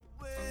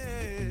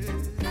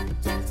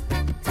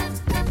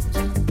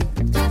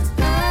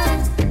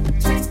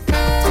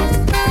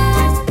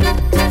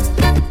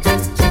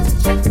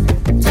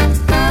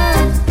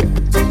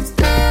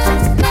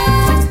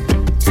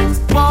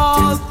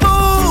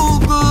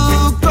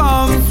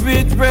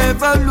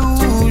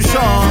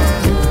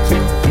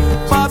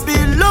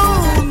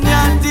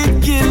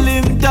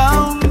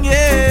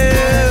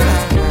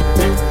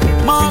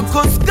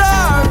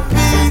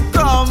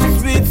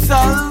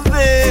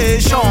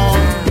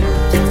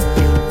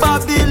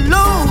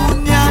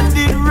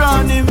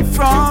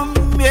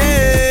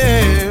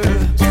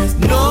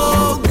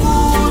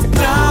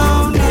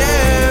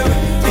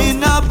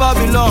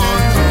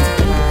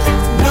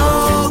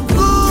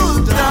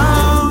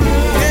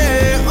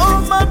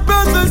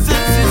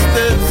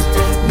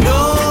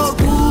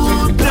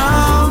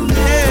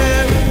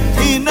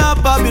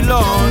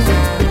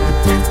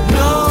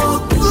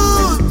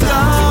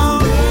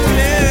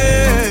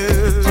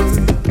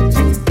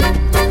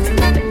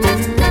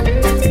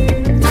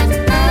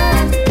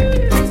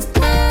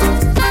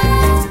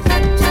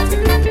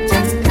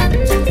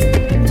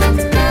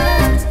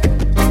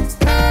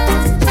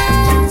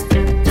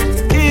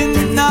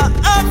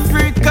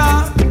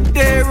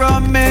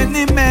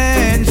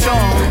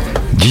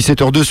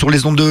17h02 sur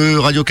les ondes de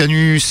Radio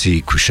Canu,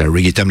 c'est Kusha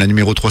Reggae Time, la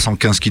numéro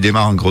 315 qui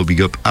démarre. Un gros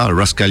big up à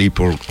Rascally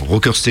pour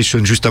Rocker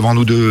Station juste avant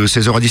nous de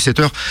 16h à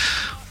 17h.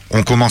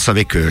 On commence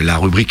avec la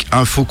rubrique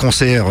Info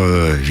Concert,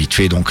 vite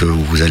fait, donc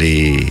vous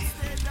allez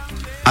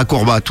à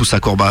Corba, tous à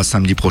Corba,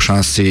 samedi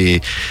prochain,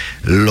 c'est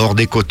Lord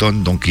Ecoton,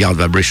 donc Yard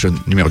Vibration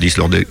numéro 10,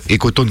 Lord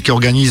Ecoton qui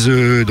organise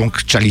donc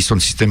Charlie Sound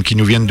System qui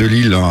nous viennent de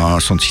Lille, un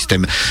sound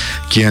system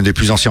qui est un des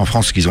plus anciens en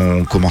France, qu'ils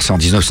ont commencé en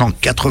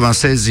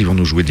 1996, ils vont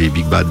nous jouer des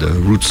Big Bad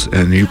Roots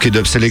and UK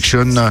Dub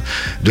Selection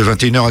de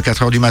 21h à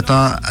 4h du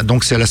matin,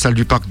 donc c'est à la salle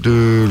du parc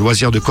de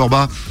loisirs de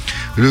Corba.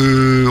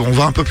 On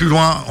va un peu plus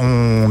loin,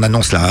 on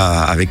annonce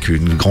là avec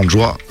une grande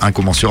joie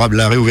incommensurable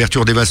la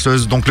réouverture des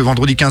Vasseuses, donc le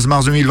vendredi 15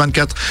 mars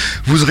 2024,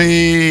 vous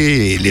aurez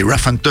les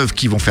Rough and Tough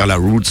qui vont faire la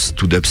Roots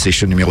to Dub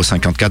Session numéro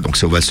 54, donc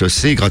c'est au Vasseuses,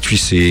 c'est gratuit,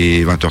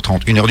 c'est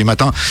 20h30, 1h du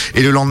matin,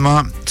 et le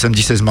lendemain,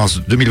 samedi 16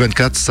 mars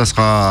 2024, ça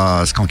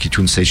sera Skanky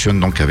Tune Session,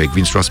 donc avec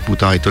Vince Ross,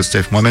 Petaah et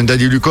Tostef, moi-même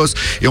Daddy Lucas,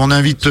 et on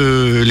invite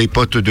les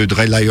potes de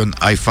Dre Lion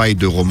Hi-Fi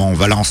de Romans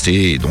Valence,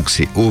 et donc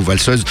c'est au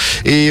Valseuses,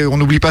 et on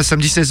n'oublie pas,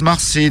 samedi 16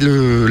 mars, c'est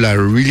la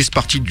release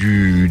party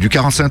du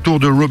 45 tours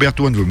de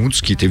Roberto and the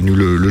Moods, qui était venu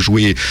le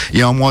jouer il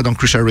y a un mois dans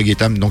Crucial Reggae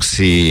Time, donc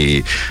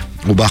c'est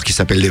au bar qui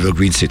s'appelle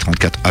l'Evergreen, c'est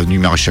 34 avenue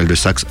Maréchal de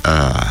Saxe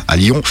à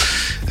Lyon,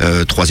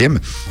 3e.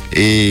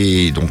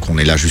 Et donc on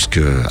est là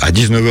jusqu'à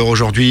 19h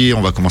aujourd'hui.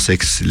 On va commencer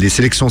avec les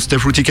sélections Steph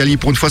Ruticali.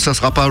 Pour une fois, ça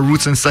sera pas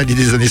Roots and Style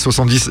des années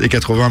 70 et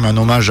 80, mais un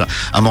hommage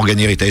à Morgan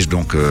Heritage,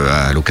 donc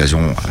à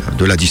l'occasion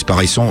de la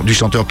disparition du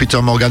chanteur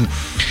Peter Morgan.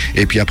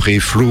 Et puis après,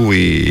 Flo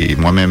et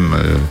moi-même,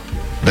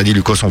 Daddy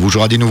Lucas, on vous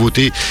jouera des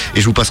nouveautés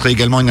et je vous passerai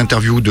également une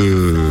interview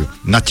de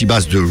Natty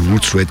Bass de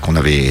Roots Red qu'on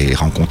avait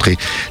rencontré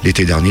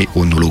l'été dernier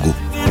au No Logo.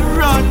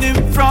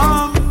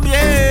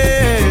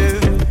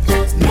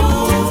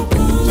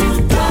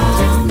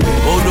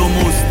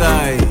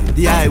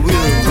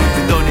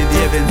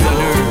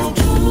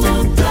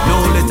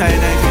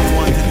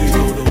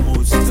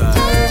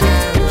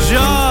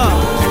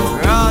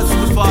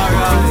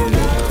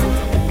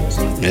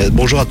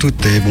 Bonjour à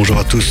toutes et bonjour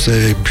à tous.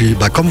 Et puis,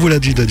 comme vous l'a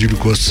dit Daddy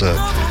Lucas,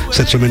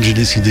 cette semaine j'ai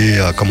décidé,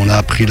 comme on a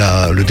appris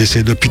le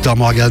décès de Peter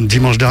Morgan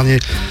dimanche dernier,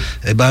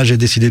 j'ai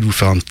décidé de vous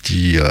faire un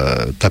petit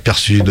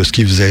aperçu de ce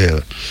qu'il faisait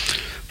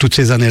toutes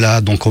ces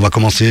années-là. Donc on va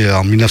commencer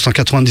en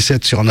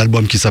 1997 sur un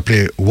album qui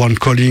s'appelait One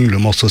Calling. Le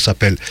morceau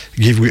s'appelle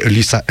Give We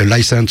a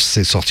License.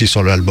 C'est sorti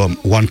sur l'album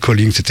One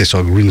Calling. C'était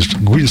sur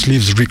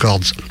Greensleeves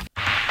Records.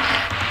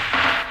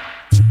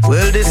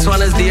 Well, this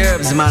one is the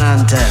herbs man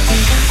anthem.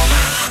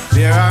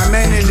 There are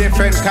many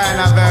different kind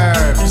of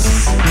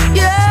herbs.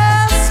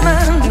 Yes,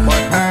 man.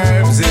 But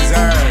herbs is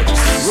herbs.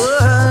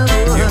 Whoa,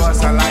 whoa. Give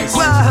us a license.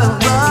 Whoa,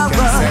 whoa, We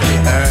can sell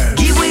the herbs.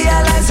 Give we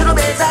a license, no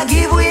better.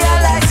 Give we a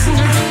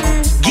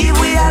license. Give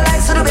we a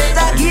license, no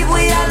better. Give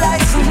we a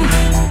license.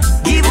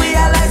 Give we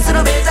a license,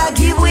 no better.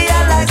 Give we a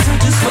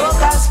license to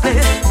smoke a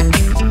split.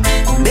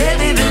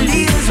 Maybe the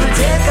leaders will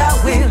take a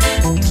whiff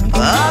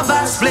of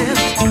a split.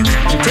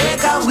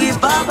 Take a whiff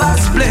of a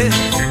split.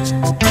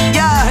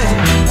 Yeah.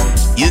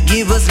 You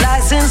give us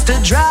license to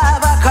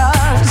drive our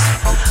cars,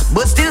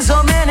 but still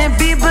so many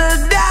people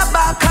die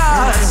by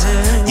cars.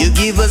 You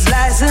give us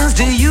license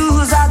to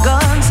use our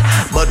guns,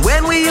 but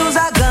when we use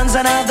our guns,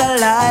 another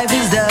life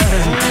is done.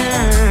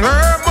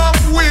 Herb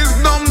of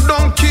wisdom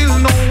don't kill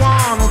no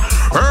one.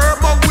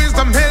 Herb of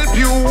wisdom help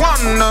you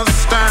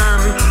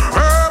understand.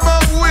 Herb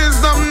of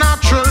wisdom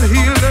natural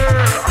healer.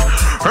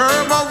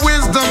 Herb of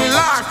wisdom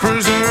life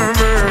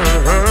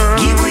preserver.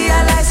 Give we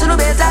a license, no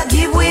better.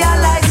 Give we a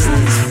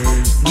license.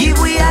 Give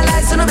we a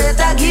license, no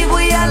better. Give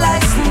we a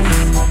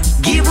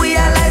license. Give we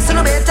a license,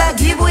 no better.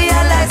 Give we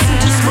a license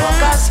to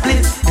smoke a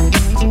split.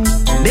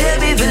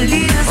 Maybe the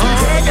leaders will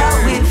take a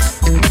whiff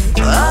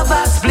of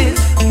a split.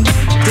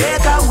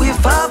 Take a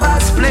whiff of a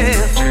split.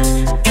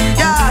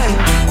 Yeah.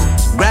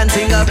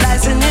 Granting of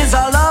licenses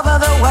all over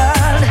the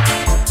world.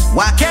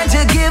 Why can't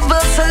you give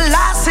us a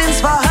license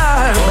for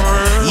her?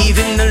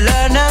 Even the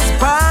learner's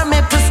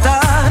permit to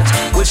start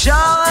will show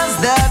us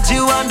that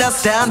you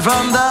understand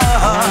from the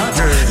heart.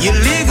 You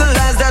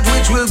legalize that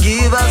which will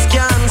give us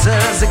cancer.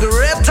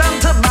 Cigarette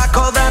and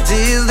tobacco, that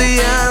is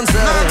the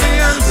answer.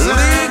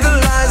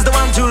 Legalize the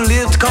one to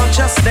lift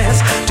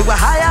consciousness to a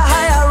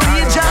higher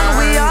region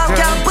we all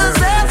can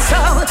possess. So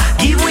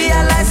give we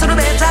a license, no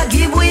better.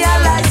 Give we a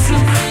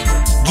license.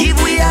 Give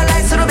we a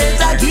license, no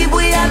better. Give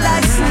we a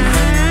license.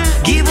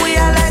 Give we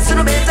a license,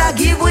 no better.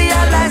 Give we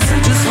a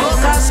license to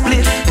smoke a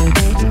split.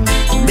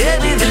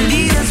 Maybe the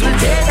leaders will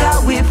take a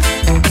whiff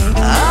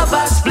of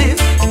a split.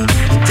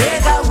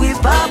 Take a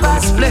whiff of a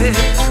split.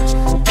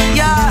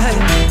 Yeah.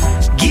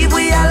 Give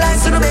we a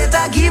license, no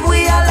better. Give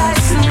we a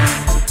license.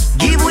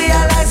 Give we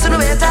a license, no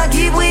better.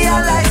 Give we a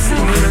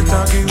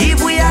license.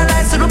 Give we a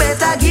license, no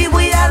better. Give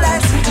we a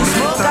license to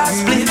smoke a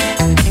split.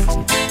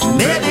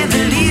 Maybe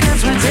the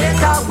leaders will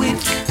take a whiff.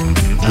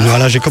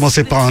 Voilà, j'ai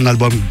commencé par un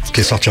album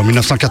qui est sorti en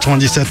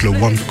 1997, le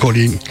One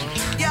Calling,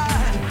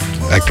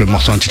 avec le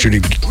morceau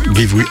intitulé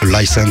Give We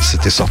a License.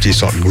 C'était sorti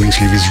sur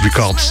Greensleeves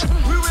Records.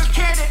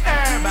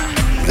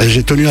 Et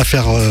j'ai tenu à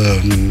faire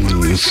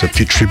ce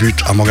petit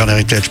tribute à Morgan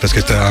Heritage parce que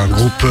c'était un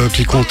groupe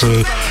qui compte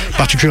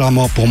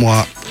particulièrement pour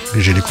moi.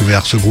 J'ai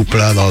découvert ce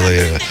groupe-là dans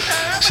des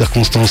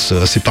circonstances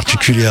assez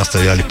particulières,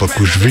 c'est-à-dire à l'époque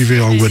où je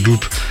vivais en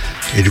Guadeloupe.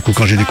 Et du coup,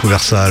 quand j'ai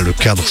découvert ça, le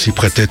cadre s'y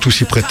prêtait, tout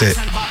s'y prêtait.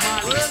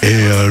 Et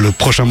le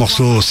prochain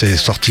morceau, c'est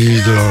sorti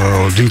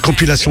d'une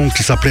compilation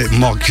qui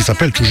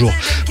s'appelle toujours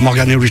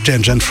Morgan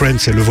Heritage and Friends.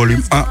 C'est le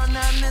volume 1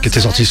 qui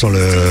était sorti sur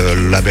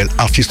le label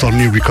Artist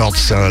Only Records,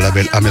 c'est un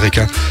label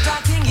américain.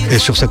 Et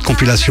sur cette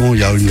compilation, il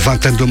y a une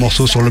vingtaine de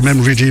morceaux sur le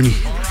même régime.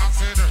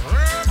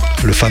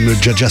 Le fameux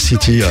Jaja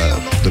City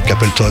de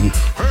Capleton.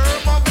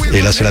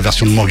 Et là, c'est la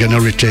version de Morgan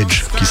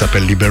Heritage qui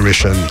s'appelle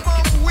Liberation.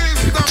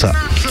 Écoute ça.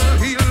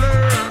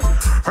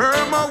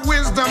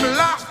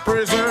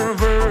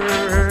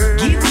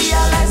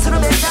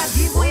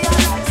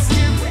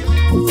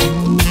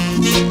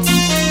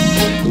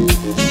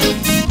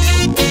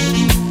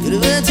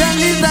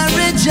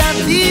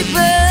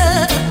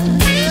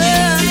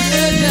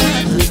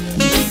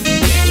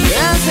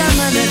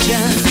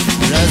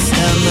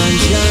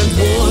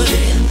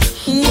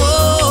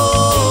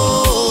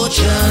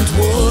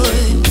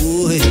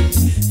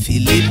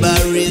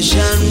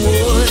 Liberation,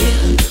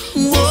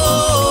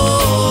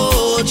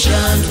 whoa,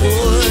 chant,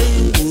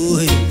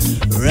 boy,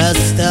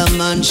 Rasta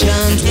man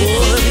chant,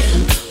 boy,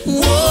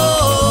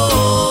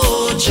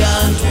 whoa,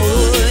 chant,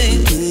 boy,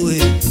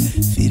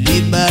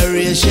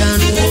 liberation,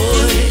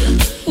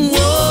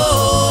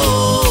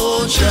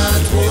 whoa,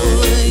 chant,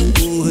 boy,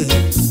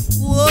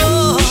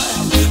 whoa.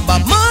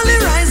 But Molly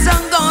rise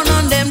and gone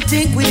on them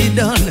think we did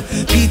done.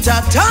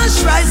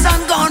 Petaah rise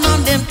and gone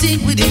on them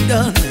think we did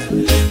done.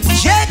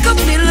 Jacob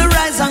Miller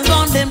rise and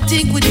gone, them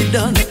think we did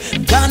done.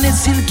 Gone is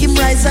Silkim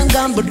rise and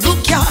gone, but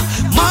look ya,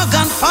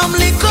 Morgan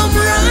family come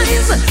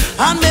rise.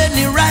 And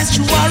many rise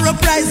to our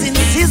uprising,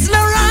 Sizzler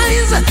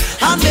rise.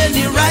 And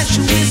many rise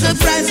to his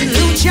uprising,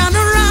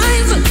 Luciano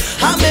rise.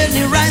 And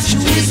many rise to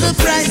his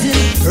uprising,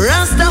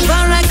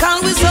 Rastafari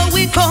always so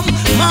we come,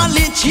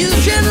 Mali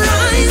children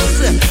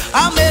rise.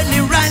 And many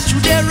rise to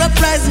their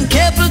uprising,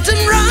 Capleton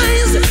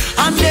rise.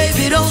 And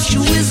David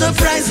Oshu is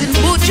uprising,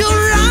 would you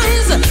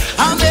rise?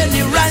 And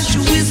many rise to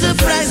his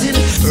uprising,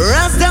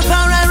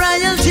 Rastafari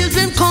royal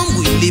children come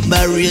with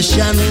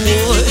liberation,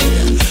 boy.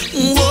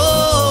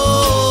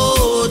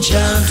 Whoa,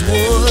 chant,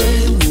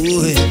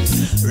 boy.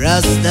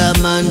 Rasta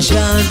man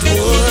chant,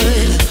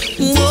 boy.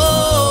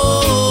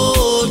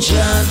 Whoa,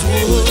 chant,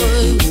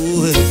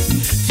 boy.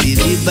 Feel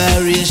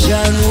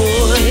liberation,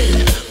 boy.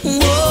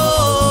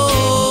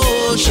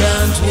 Whoa,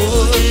 chant,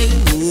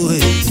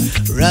 boy.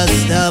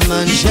 Rasta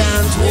man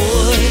chant,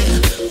 boy.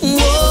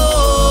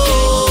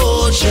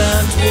 Whoa,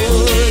 chant,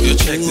 boy. Yo,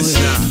 check this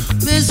out.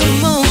 Mr.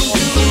 Moon,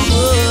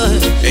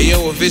 Hey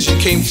yo, a vision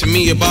came to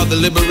me about the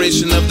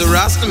liberation of the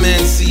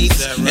Rastaman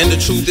seeds. And the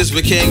truth is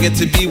we can't get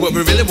to be what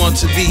we really want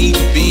to be,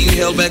 being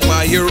held back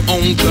by your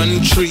own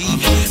country.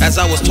 As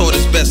I was taught,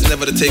 it's best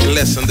never to take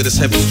less under this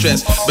heavy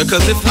stress.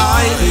 Because if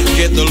I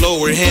get the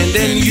lower hand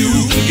and you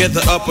get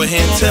the upper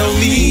hand, tell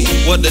me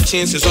what the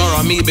chances are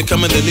on me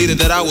becoming the leader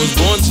that I was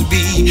born to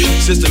be.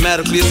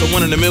 Systematically, it's a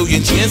 1 in a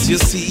million chance you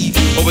see.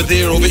 Over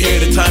there, over here,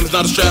 the time is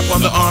not a strap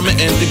on the armor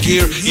and the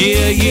gear.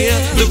 Yeah,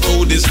 the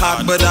road is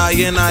hot, but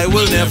I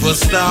will never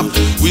stop.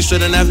 We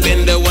shouldn't have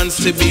been the ones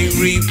to be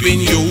reaping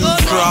your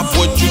crop.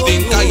 What you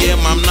think I am,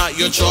 I'm not.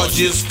 Your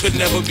charges could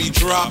never be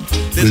dropped.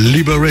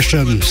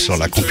 Liberation sur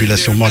la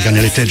compilation Morgan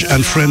Heritage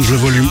and Friends, le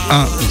volume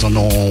 1. Ils en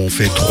ont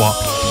fait 3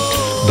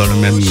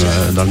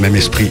 dans le même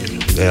esprit.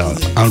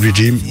 Un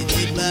régime,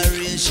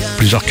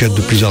 plusieurs cuts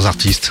de plusieurs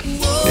artistes.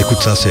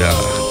 Écoute ça,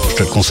 je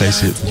te le conseille,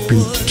 c'est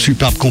une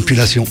superbe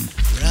compilation.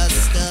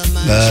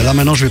 Là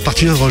maintenant je vais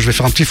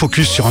faire un petit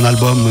focus sur un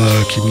album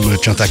qui me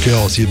tient à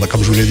cœur aussi.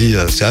 Comme je vous l'ai dit,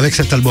 c'est avec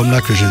cet album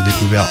là que j'ai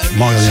découvert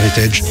Morgan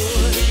Heritage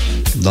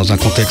dans un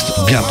contexte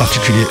bien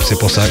particulier. C'est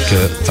pour ça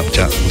que ça me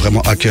tient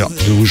vraiment à cœur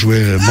de vous jouer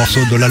le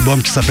morceau de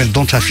l'album qui s'appelle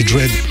Don't Have It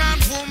Dread.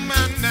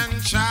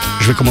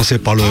 Je vais commencer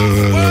par le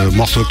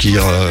morceau qui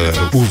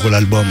ouvre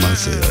l'album.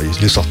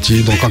 Il est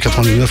sorti donc en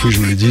 99, oui je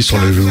vous l'ai dit, sur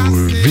le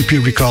VP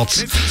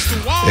Records.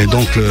 Et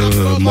donc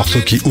le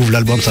morceau qui ouvre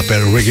l'album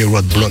s'appelle Reggae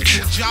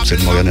Roadblock. C'est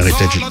le Morgan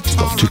Heritage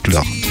dans toute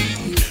leur.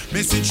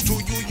 Message to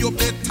you, you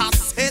better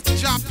set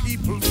your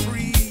people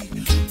free.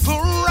 The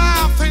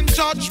wrath and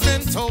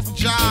judgment of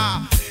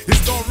Jah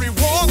is the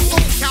reward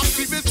from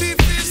captivity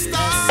this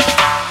time.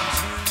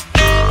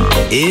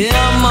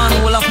 yeah man,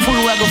 well a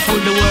full way go full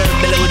the world,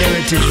 belly with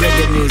heritage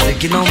reggae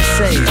music, you know what I'm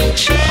saying?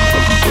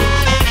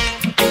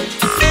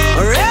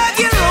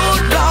 Reggae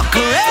roadblock,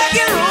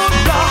 reggae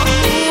roadblock,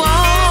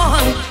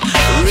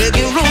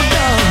 reggae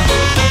roadblock,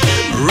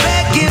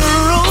 reggae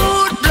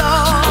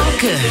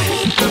roadblock.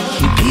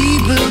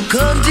 People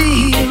come to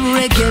hear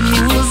reggae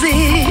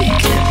music,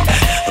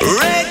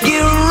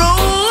 reggae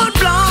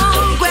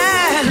roadblock.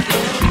 Well,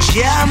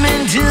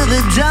 jamming to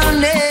the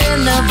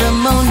dawning of the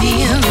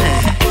morning.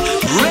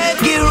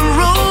 Reggae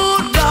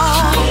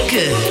roadblock.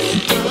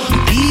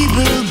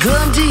 People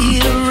come to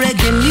hear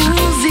reggae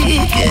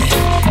music.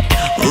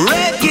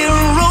 Reggae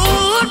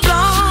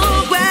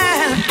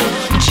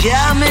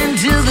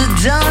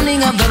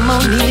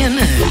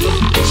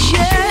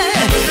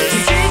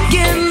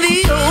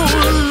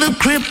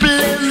simple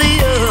and the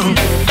young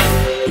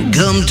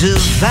come to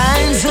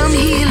find some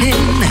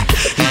healing.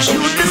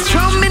 Jude the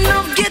strumming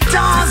of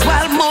guitars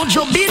while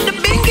Mojo beat the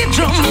bingy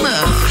drum.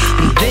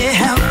 They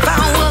have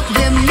power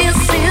they're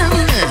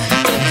missing.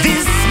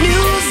 This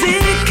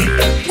music,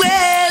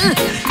 well,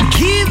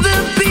 keep the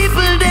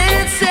people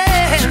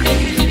dancing.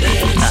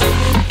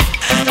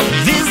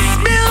 This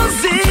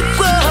music,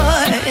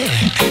 boy,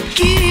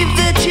 keep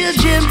the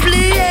children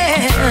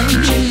playing.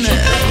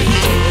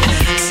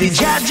 See,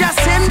 Jaja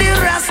send the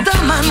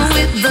Rastaman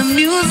with the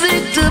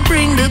music to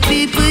bring the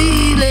people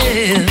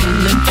healing.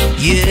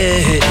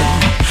 Yeah.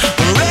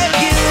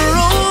 Reggae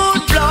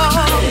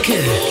roadblock.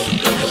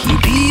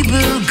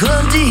 People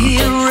come to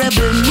hear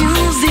rebel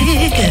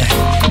music.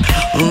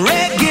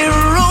 Reggae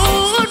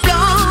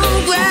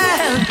roadblock.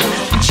 Well,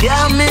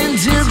 jamming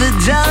to the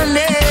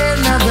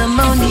dawning of the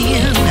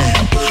morning.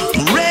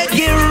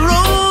 Reggae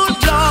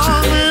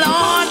roadblock,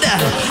 Lord.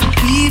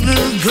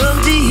 People come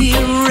to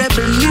hear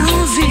rebel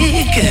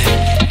music.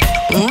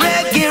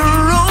 Reggae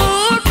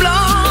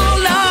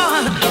roadblock,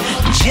 Lord.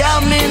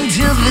 Jamming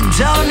till the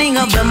dawning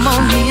of the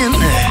morning.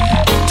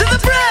 To the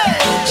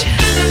bridge.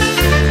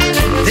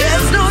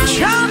 There's no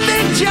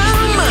traffic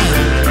jam.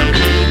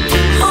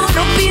 Oh,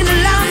 no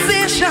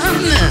penalization.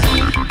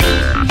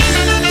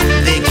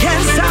 They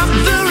can't stop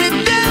the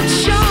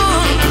redemption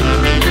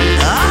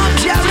of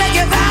just like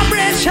a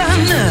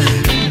vibration.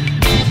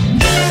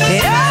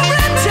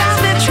 Every time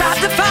they try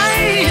to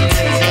fight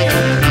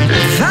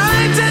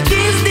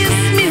against this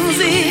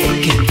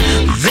music,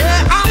 they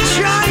are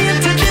trying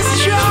to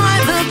destroy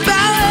the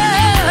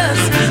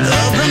powers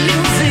of the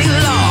music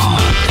law.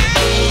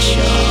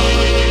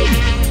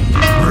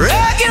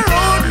 Reggae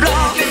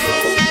roadblock.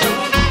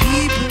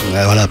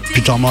 Et voilà,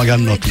 Peter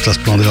Morgan dans toute sa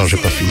splendeur. J'ai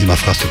pas fini ma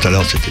phrase tout à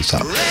l'heure, c'était ça.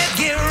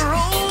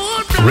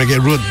 Reggae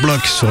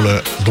Roadblock sur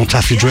le Don't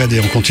Have It Dread,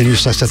 et on continue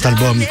sur cet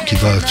album qui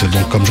va être,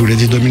 donc, comme je vous l'ai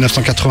dit, de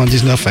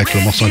 1999 avec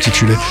le morceau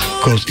intitulé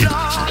Cause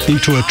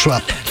Into a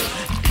Trap.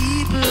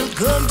 People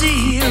come to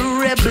hear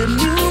rebel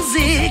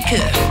music.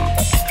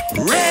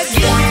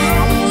 Reggae.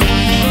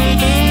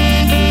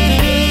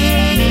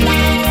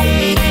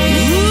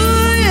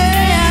 Ooh,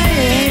 yeah,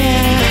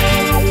 yeah.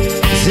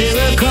 They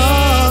were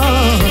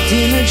caught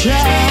in a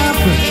trap.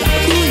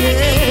 Ooh,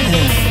 yeah.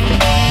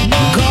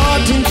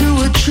 Caught into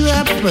a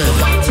trap.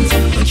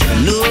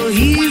 No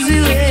easy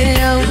way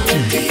out.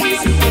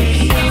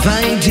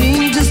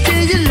 Fighting to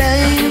stay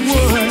alive,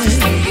 boy.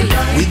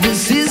 With the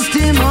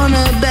system on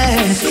our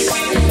backs.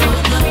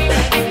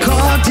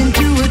 Caught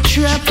into a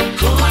trap.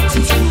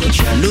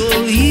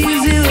 No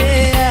easy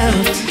way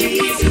out.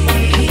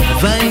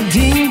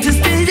 Fighting to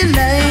stay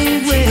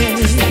alive, boy.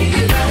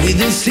 With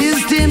the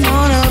system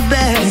on our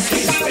backs.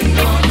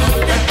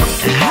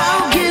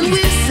 How can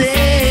we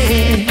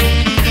say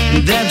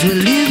that we're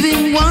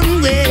living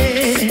one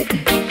way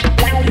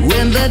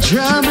when the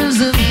troubles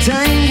of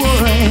time,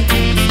 boy,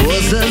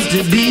 force us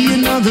to be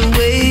another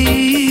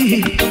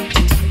way?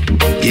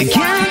 You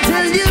can't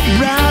tell your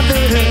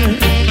brother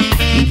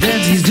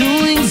that he's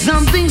doing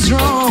something's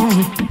wrong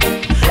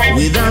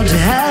without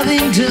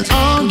having to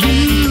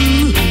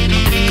argue,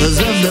 'cause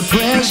of the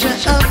pressure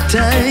of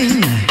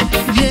time.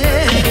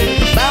 Yeah,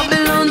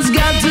 Babylon's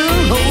got to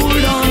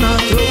hold on our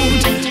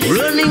throat,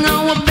 running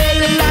our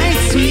belly like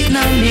sweet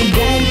nanny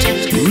goat,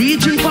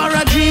 reaching for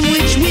a dream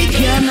which we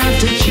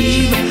cannot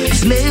achieve,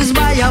 slaves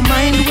by our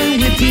mind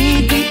when we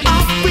think we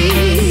are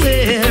free.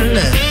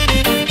 Well,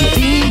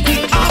 think we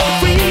are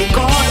free,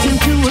 caught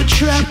into a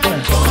trap.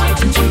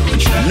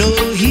 No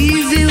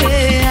easy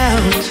way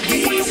out.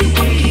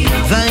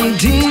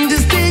 Fighting to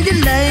stay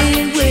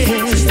alive,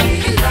 well,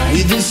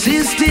 with the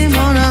system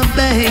on our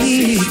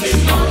backs.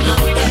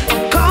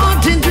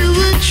 Caught into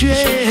a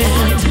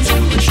trap.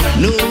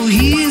 No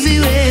easy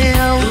way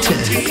out.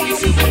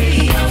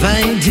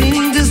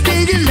 Fighting to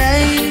stay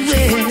alive,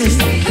 well,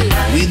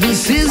 with the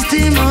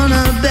system on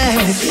our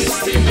backs.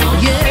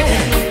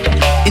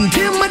 Yeah.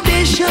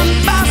 Intimidation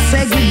by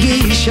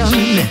segregation.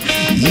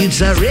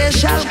 It's a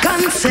racial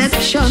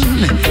conception.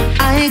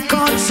 I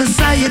caught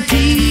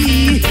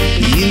society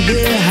in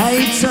the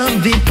heights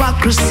of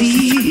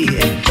hypocrisy.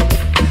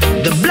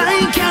 The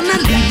blind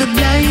cannot lead the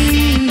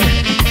blind.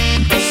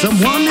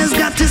 Someone has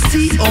got to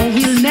see, or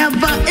we'll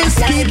never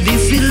escape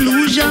this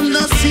illusion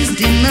the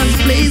system has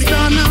placed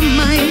on our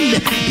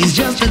mind. It's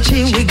just a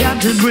chain we got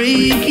to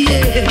break,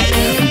 yeah.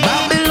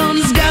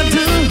 Babylon's got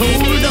to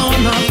hold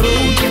on our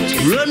throat,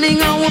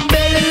 running our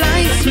belly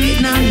like sweet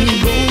nanny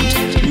goat,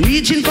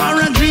 reaching for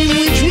a dream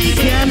which we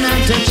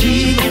cannot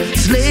achieve,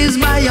 slaves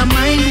by our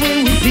mind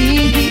when we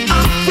think we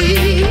are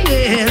free.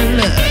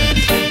 Well,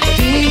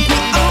 think we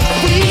are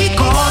free,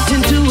 caught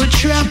into a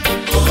trap.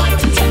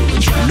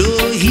 No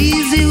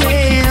easy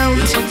way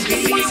out.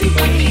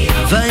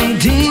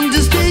 Fighting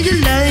to stay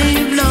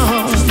alive,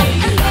 Lord,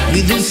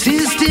 with the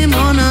system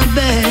on our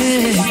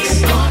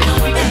backs.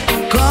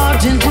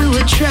 Caught into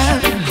a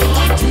trap.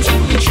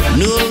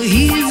 No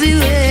easy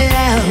way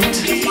out.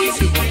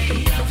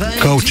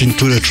 Caught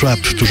into the Trap,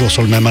 toujours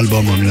sur le même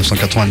album en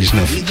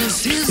 1999.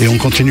 Et on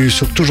continue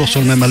toujours sur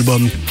le même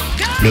album,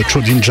 le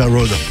True Ninja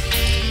Road,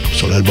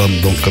 sur l'album,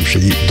 donc comme je t'ai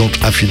dit, Don't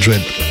Have It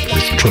Dread,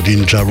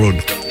 Trotting Ja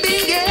Road.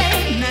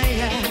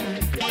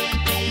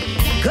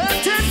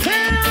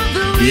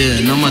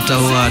 Yeah, no matter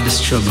what the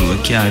struggle, we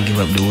can't give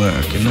up the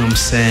work, you know what I'm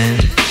saying?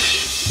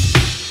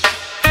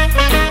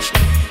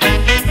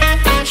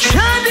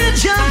 Trotting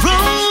Ja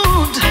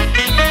Road,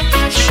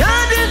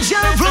 Trotting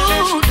Ja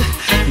Road,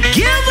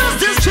 give us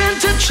the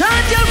strength to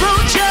trot your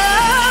road, Jah.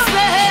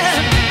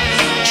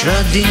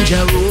 Trotting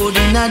Ja Road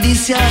in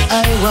this year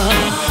Iowa.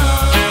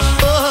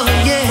 Oh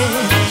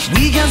yeah,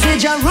 we can say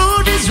Ja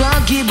Road is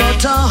rocky,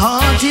 but our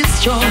heart is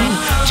strong.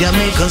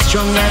 Jamaica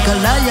strong like a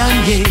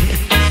lion, yeah.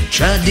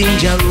 Trotting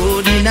Ja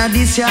Road in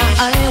this year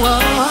Iowa.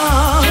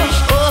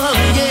 Oh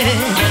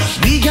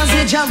yeah, we can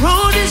say Ja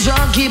Road is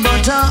rocky,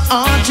 but our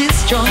heart is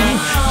strong.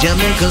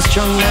 Jamaica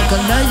strong like a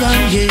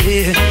lion,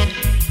 yeah.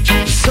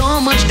 So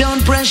much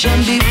down pressure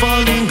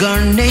befalling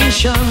our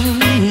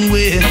nation,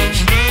 yeah.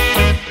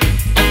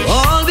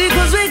 All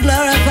because we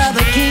glorify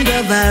the King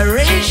of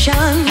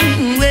adoration.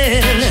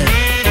 Well,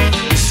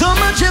 so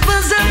much of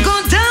us have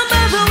gone down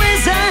by the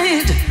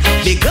wayside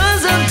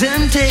because of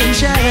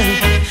temptation.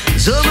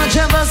 So much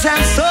of us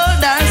have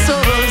sold our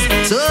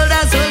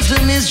souls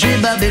to mystery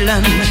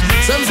Babylon.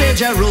 Some say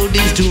Jah road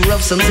is too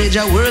rough, some say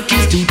Jah work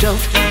is too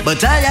tough.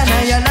 But I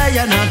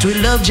and not we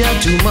love Jah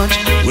too much.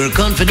 We're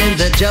confident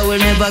that Jah will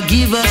never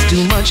give us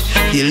too much.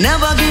 He'll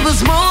never give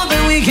us more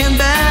than we can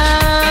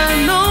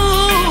bear. No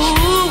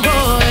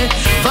boy,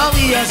 for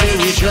we are say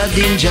we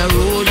trotting Jah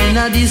road in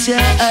this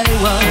year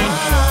Iowa.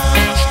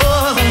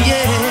 Oh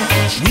yeah,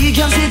 we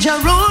can say Jah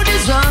road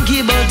is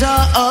rocky, but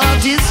our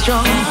heart is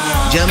strong.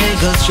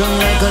 Jamaica strong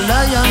like a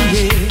lion,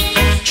 yeah.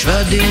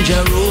 Trotting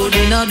Jah road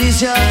in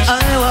this year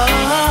Iowa.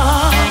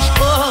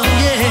 Oh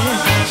yeah,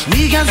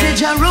 we can say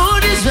Jah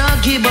road is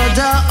rocky, but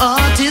our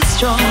heart is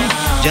strong.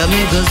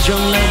 Jamaica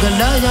strong like a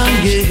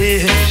lion,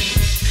 yeah.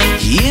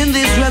 In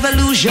this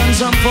revolution,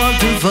 some fall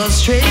to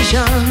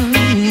frustration,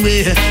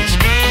 yeah.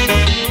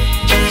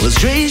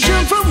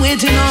 Frustration from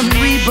waiting on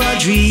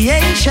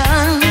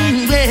repatriation,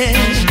 yeah.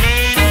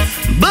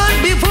 But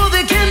before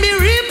there can be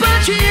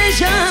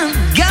repatriation,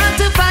 got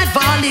to fight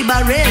for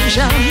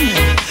liberation.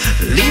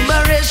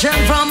 Liberation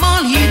from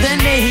all heathen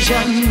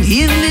nation.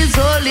 In this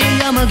holy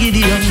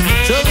Yamagideon.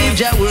 So if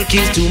Jah work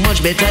is too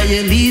much, better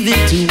you leave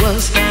it to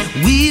us.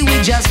 We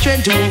will just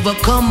strength to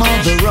overcome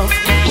all the rough.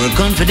 We're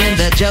confident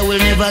that Jah will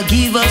never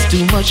give us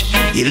too much.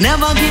 He'll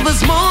never give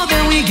us more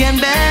than we can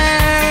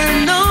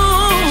bear. No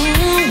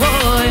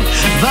boy,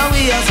 but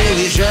we are say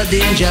we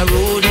trotting Jah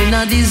road in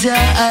this year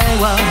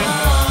Iowa.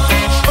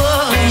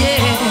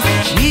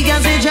 We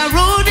can say Jah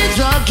road is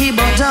rocky,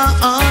 but our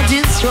heart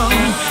is strong.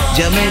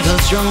 Jamaica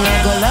strong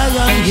like a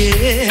lion,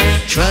 yeah.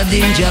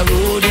 Trotting Jah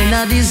road in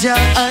this year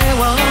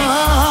Iowa.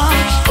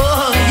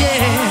 Oh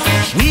yeah,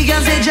 we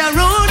can say Jah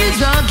road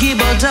is rocky,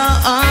 but our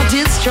heart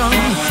is strong.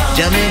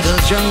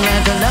 Jamaica strong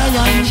like a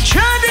lion.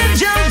 Trotting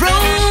Jah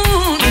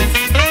road.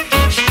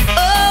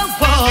 Oh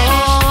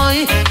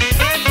boy.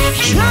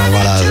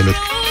 Voilà, le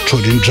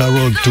Trotting Ja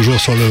Road, toujours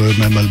sur le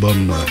même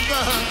album.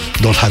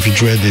 Dans Have It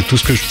Dread et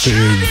tous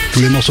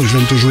les morceaux que je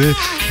viens de te jouer,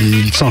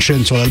 ils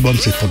s'enchaînent sur l'album,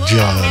 c'est pour te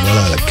dire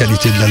voilà, la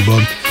qualité de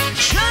l'album.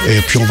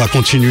 Et puis on va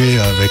continuer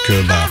avec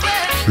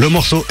le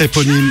morceau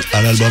éponyme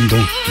à l'album,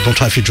 donc Don't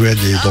Have It Dread.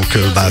 Et donc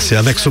c'est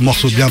avec ce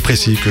morceau bien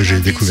précis que j'ai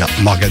découvert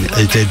Morgan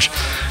Heritage.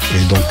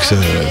 Et donc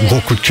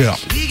gros coup de cœur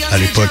à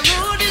l'époque,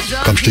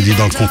 comme je te dis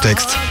dans le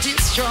contexte.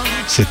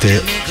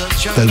 C'était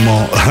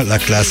tellement la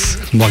classe.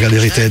 Morgan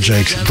Heritage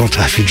avec Don't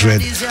Have It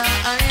Dread,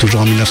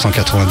 toujours en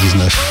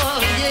 1999.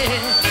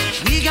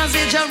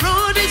 Jah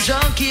road is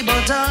rocky,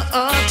 but our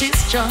heart is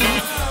strong.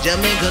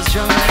 Jamaica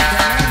strong like a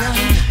lion.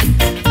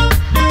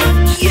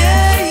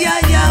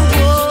 Yeah,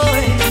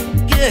 boy.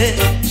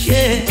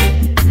 Yeah.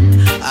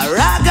 A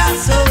raga,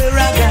 so a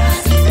raga.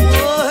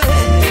 Boy,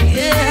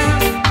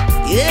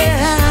 yeah.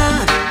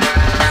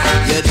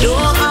 You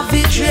don't have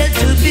to dread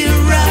to be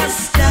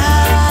Rasta.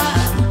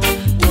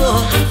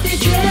 Oh,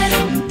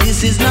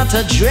 this is not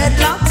a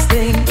dreadlocks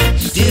thing.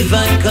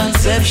 Divine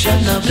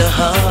conception of the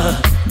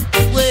heart.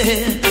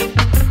 Well,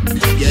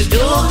 you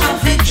don't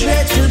have to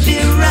dread to be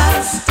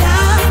Rasta.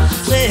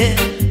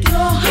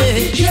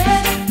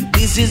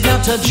 This is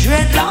not a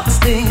dreadlocks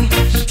thing.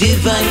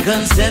 Divine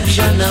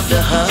conception of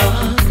the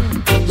heart.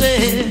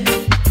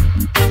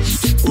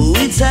 Oh,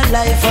 it's a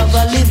life of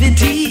a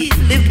liberty,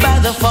 lived by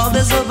the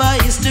fathers of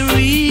our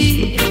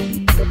history.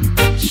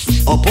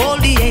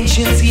 Uphold the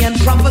anciency and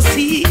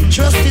prophecy,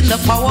 trust in the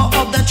power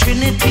of the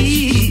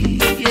Trinity.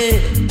 Yeah.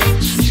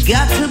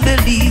 Got to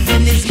believe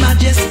in His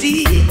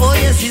majesty. Oh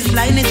yes, His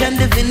lineage and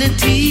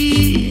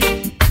divinity.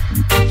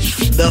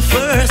 The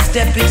first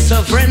step is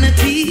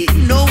sovereignty,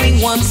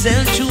 knowing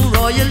oneself to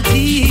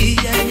royalty.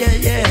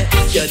 Yeah.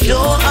 You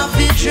don't have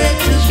to dread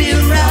to be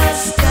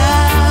Rasta.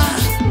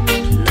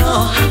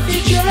 No,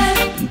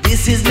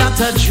 this is not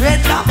a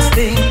dreadlocks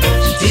thing.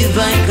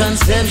 Divine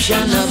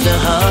conception of the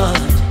heart.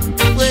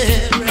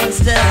 Well,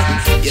 Rasta,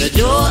 you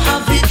don't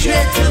have to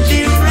dread to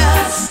be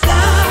Rasta.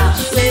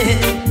 Well,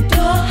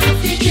 don't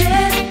have to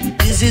dread.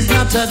 This This is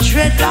not a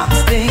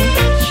dreadlocks thing.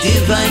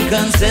 Divine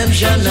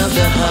conception of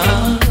the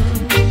heart.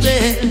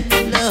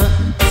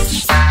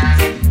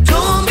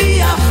 Don't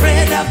be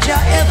afraid of your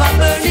ever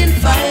burning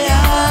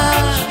fire.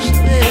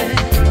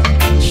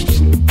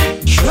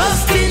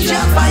 Trust in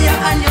your fire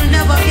and you'll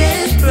never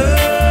get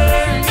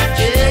burned.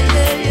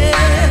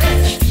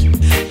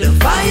 The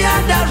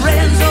fire that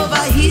rains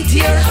over heat,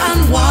 air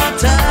and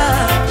water.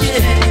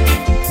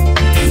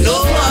 No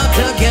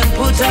water can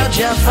put out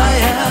your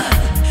fire.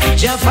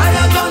 Your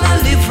fire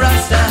gonna lift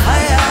Rasta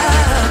higher.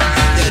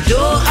 You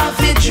don't have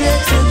to dread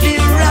to be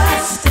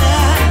Rasta.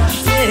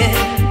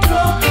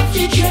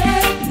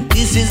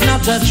 This is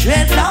not a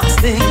dreadlocks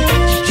thing.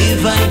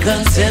 Divine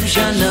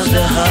conception of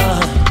the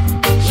heart.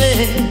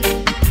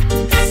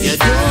 You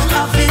don't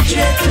have to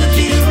dread to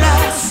be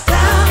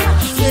Rasta.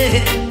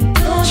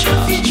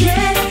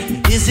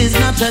 This is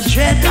not a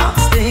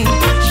dreadlocks thing.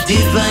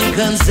 Divine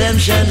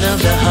conception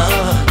of the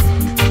heart.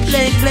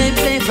 Play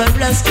for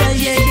Rasta,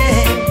 yeah,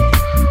 yeah.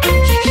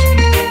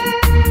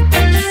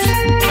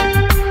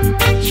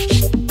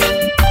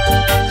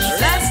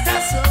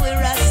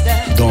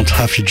 Don't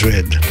have to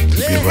dread to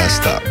be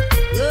Rasta.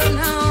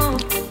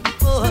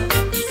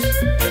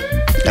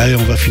 Allez,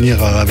 on va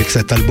finir avec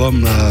cet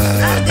album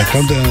avec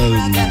un des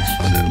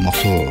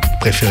morceaux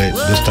préférés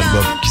de cet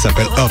album qui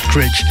s'appelle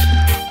Earthquake.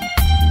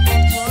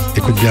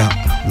 Écoute bien,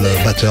 le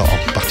batteur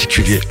en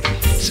particulier,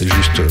 c'est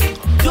juste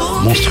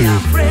monstrueux.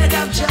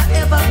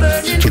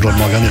 C'est toujours le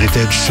Morgan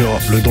Heritage sur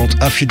le Don't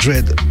Have to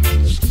Dread,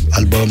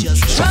 album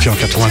sorti en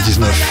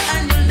 99.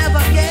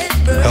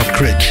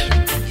 Earthquake.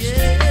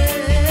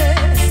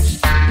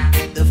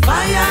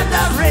 Fire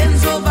that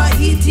rains over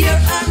heat, air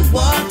and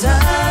water.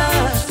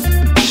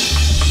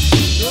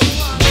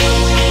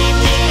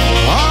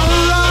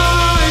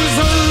 Arise,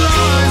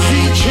 arise,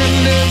 each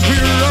and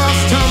every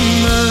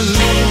Rastaman.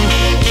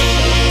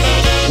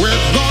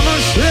 We're gonna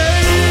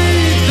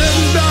shake them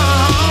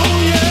down,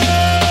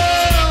 yeah.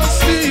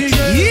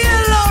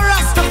 Yellow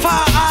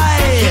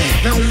Rastafari.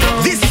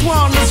 This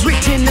one is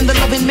written in the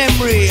loving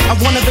memory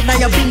of one of the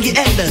Nyabingi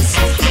elders,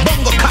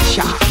 Bongo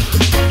Kasha.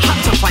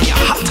 Hot fire,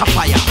 hot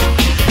fire.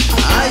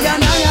 Aya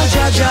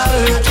Jaja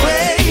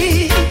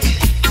earthquake,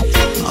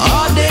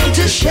 all them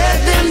to shut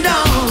them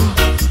down.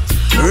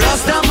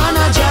 Rastaman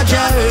a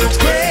Jaja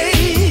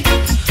earthquake,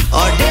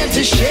 all them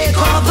to shake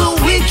all the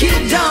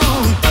wicked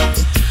down.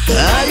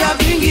 Aya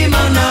Bingi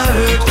man a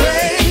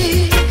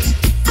earthquake,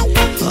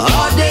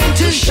 all them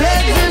to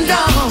shut them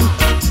down.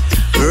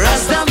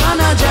 Rastaman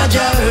a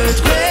Jaja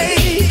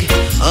earthquake,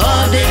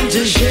 all them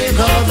to shake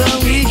all the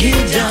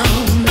wicked down.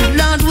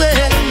 Lord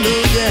well,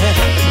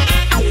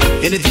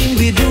 anything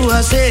we do,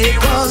 I say,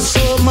 cause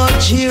so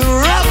much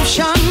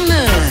eruption.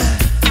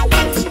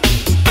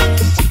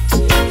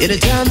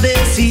 Anytime they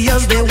see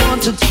us, they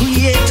want to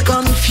create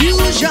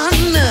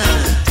confusion.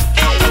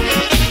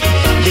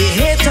 They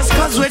hate us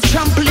cause we're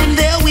trampling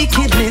their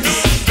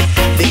wickedness.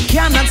 They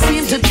cannot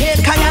seem to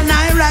take I and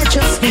I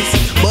righteousness.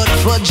 But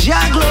for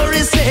Jah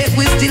glory's sake,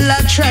 we still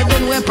are tribe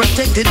and we're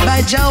protected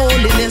by Jah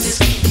holiness.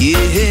 Yeah,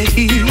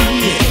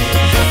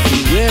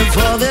 beware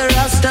for the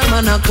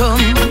Rastaman a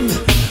come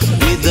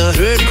with the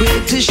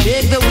earthquake to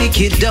shake the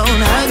wicked down.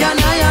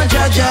 Haganaya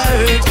Jaja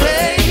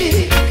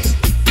earthquake,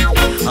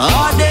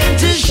 all them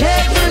to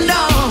shake them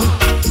down.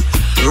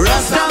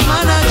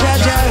 Rastaman a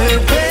Jaja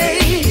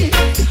earthquake,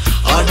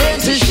 all them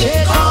to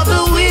shake all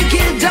the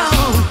wicked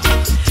down.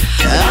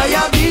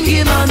 Aya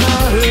Bingi man a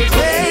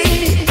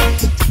earthquake,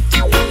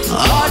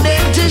 all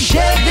them to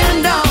shake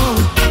them down.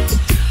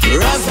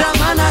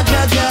 Rastaman a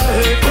Jaja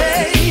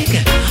earthquake,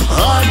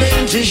 all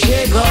them to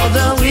shake all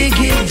the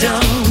wicked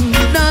down.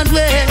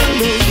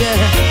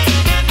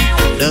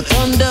 The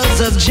thunders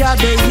of Jah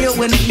they hear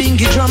when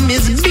Bingy drum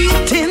is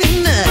beating.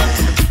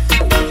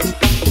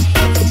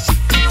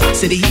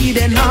 See the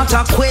heathen heart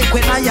a quake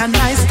when I and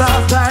I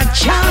start our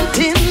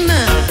chanting.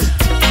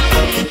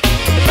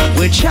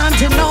 We're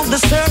chanting out the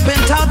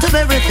serpent out of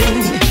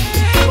everything.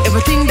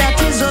 Everything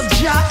that is of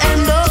Jah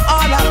and of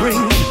all I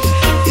bring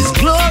is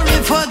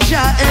glory for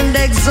Jah and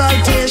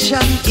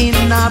exaltation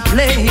in our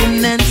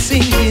playing and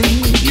singing.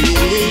 Yeah.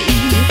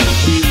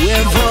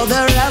 Beware for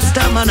the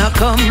Rastaman a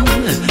come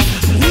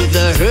with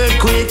the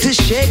earthquake to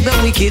shake the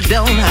wicked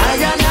down.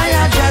 Higher,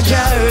 higher,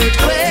 Jaja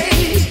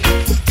earthquake,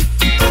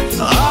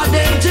 all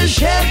them to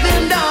shake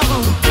them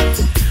down.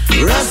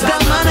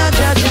 Rastaman a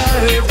Jaja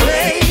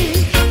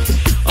earthquake,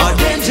 all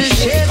them to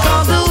shake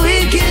all the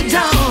wicked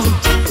down.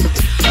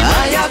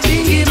 Higher,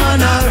 Bingy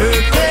man a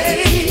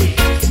earthquake,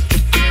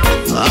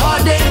 all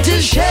them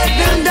to shake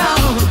them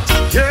down.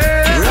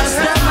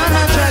 Rastaman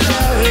a Jaja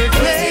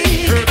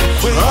earthquake,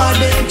 all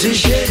them to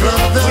shake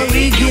all the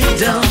wicked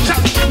down.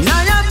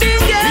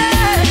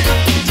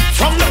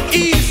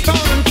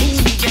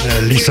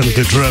 Listen to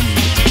the drum.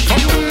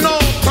 From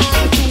north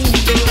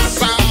to the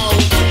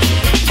south,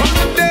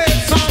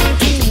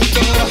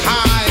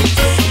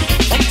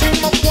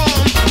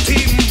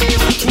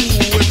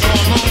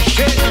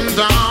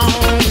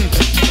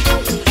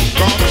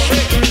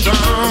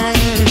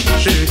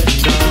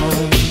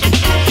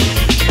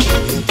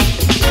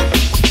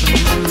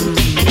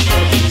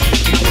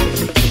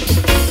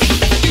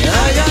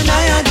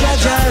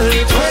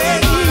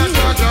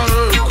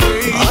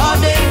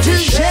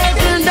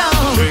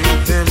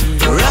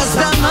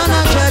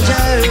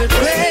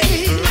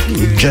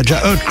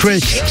 Jaja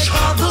Earthquake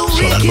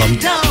sur l'album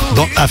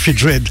Don't Happy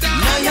Dread.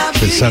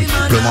 C'est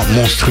simplement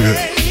monstrueux.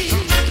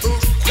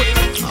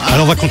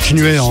 Alors on va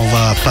continuer, on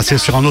va passer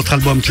sur un autre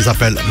album qui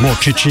s'appelle More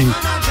Teaching,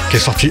 qui est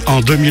sorti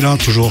en 2001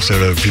 toujours, c'est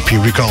le VP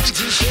Records,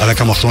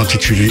 avec un morceau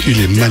intitulé, il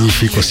est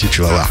magnifique aussi,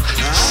 tu vas voir.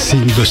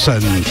 Sing the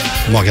Sun,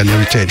 Morgan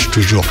Heritage,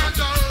 toujours.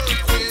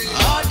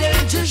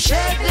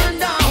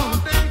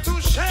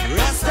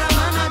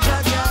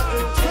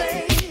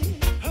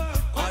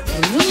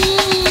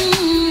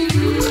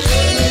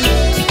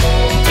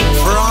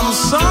 From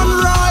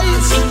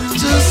sunrise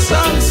to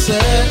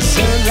sunset,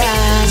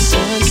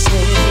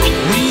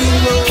 we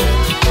will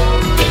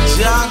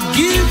just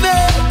give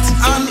it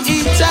and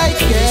it I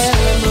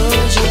can.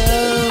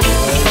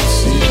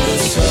 See the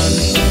sun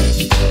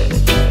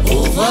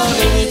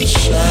overhead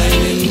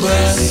shining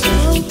bright.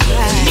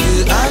 You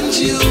and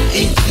you,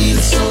 it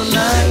feels so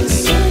nice.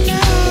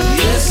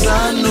 Yes, I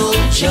know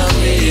Jah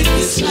made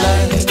this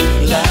light.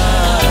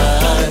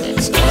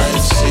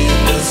 I've seen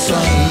the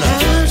sun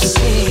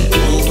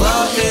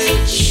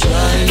overhead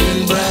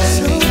shining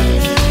bright.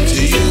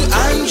 To you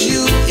and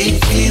you, it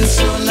feels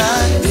so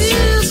nice.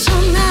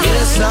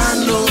 Yes, I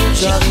know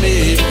Jah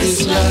made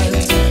this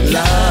light.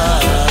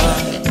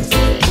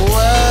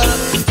 Well,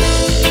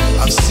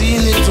 I've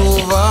seen it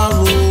over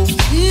road.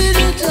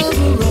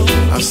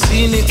 I've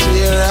seen it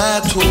here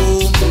at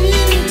home.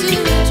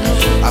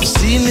 I've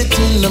seen it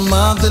in the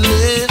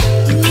motherland,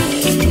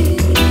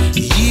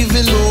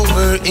 even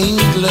over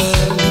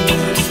England.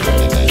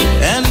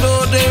 And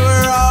though they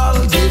were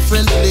all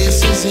different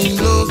places in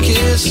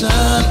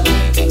location,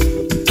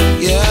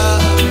 yeah,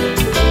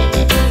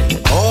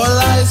 all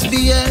eyes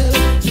beheld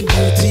the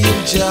beauty of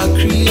Jah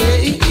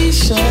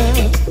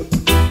creation.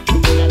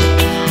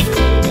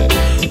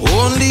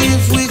 Only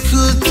if we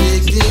could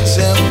take the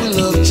example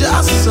of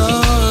Jah's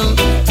son,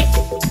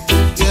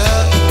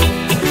 yeah,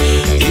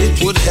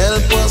 it would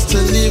help us to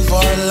live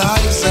our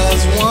lives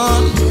as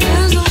one.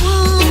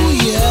 Oh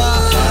yeah,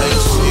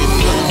 I've seen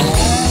the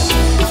moon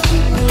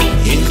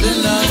in the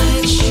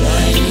night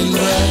shining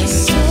bright.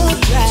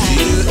 To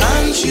you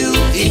and you,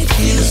 it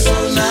feels so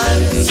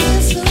nice.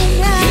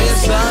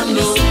 Yes, I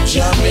know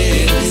Jah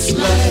made this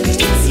light.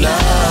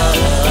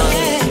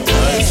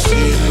 I've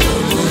seen the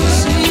moon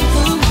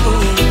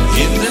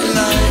in the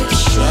night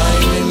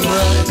shining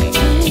bright.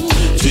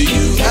 To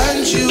you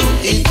and you,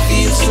 it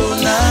feels so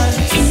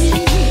nice.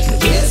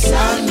 Yes, I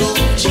know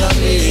Jah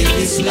made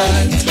this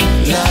light.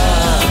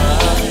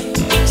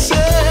 Say,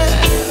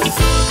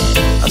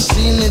 I've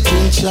seen it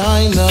in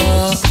China.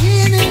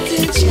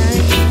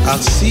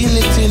 I've seen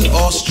it in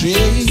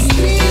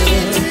Australia.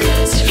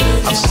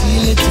 I've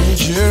seen it in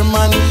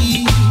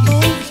Germany.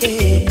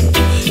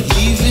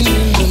 Even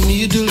in the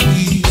Middle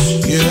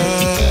East,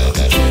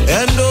 yeah.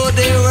 And though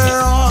they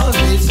were all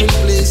different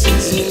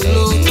places in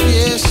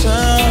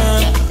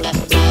location,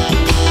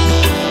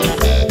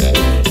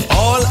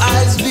 all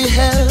eyes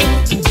beheld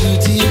the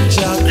beauty of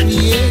Jah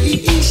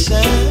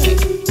creation.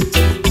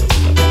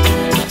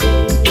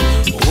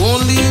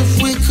 Only if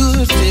we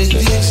could take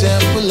the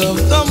example of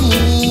the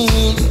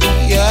moon,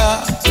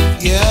 yeah,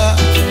 yeah,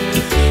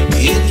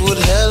 it would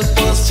help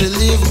us to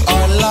live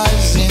our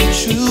lives in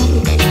truth.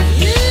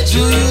 Do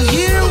you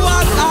hear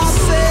what I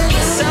say?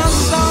 The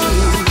sun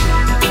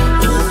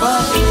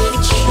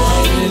overhead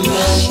shining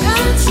bright.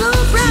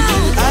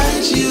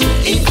 And you,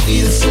 it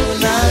feels so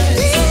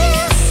nice.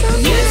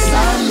 Yes, I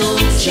know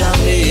Jah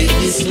made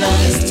this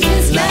light.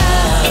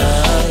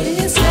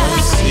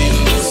 I've seen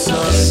the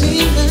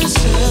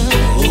sun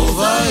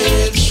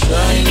overhead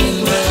shining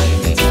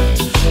bright.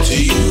 To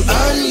you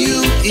and you,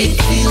 it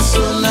feels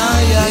so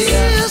nice.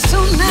 Yes,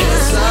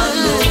 I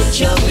know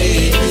Jah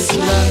made this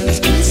light.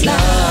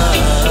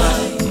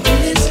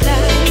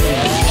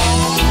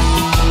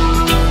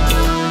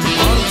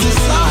 Unto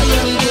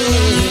Zion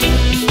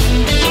gate.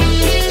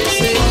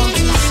 Say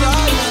unto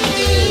Zion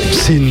gate.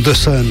 Sing the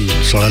Sun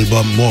sur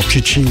l'album More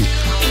Teaching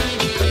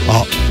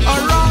en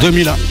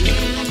 2001.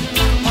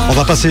 On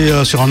va passer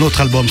sur un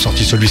autre album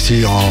sorti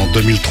celui-ci en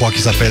 2003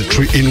 qui s'appelle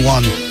 3 in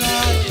 1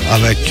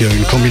 avec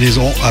une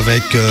combinaison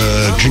avec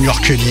Junior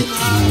Kelly.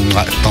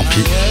 Ouais, tant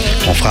pis,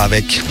 on fera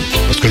avec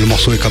parce que le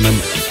morceau est quand même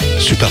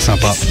super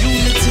sympa.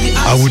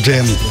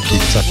 Aoudem qui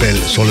s'appelle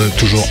sur le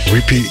toujours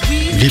VP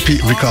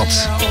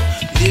Records.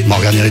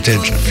 Morgan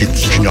Heritage fit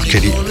Junior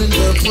Kelly.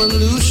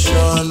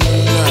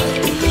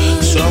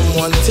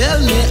 Someone tell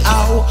me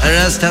how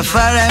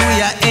Rastafari,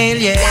 we are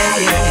alien.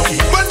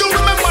 But do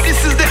remember,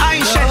 this is the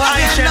ancient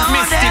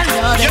mystic.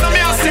 You know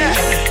me, I say,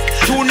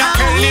 Tuna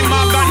Kelly,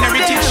 Morgan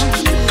Heritage.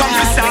 Come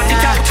to start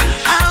it out.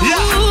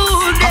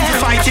 Come to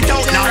fight it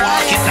out. Now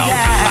walk it out.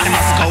 I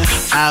must go.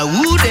 I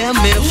would them,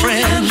 my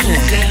friend.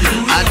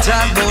 I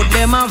talk about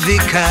them a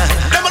vicar.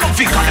 Them a no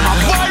vicar, them a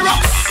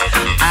virus.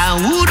 I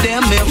would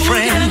them, my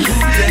friend.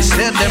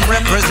 Said them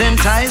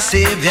represent I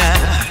savior.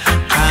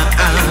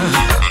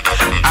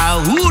 I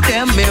who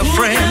them, my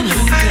friend.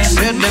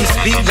 Said them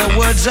speak the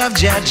words of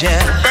Jaja.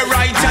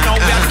 Right now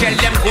we are tell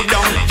them go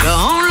down. The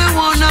only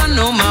one I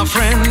know, my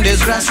friend,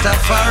 is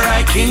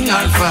Rastafari King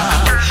Alpha.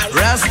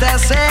 Rasta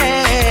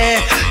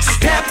say,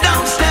 step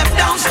down, step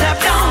down,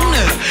 step down.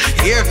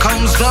 Here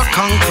comes the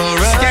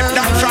conqueror. Step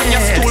down from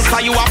your stool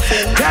for you a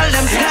fool. Tell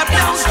them step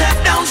down, step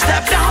down,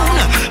 step down.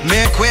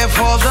 Make way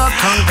for the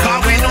conqueror.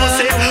 Cause we know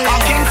say, I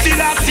can see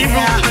that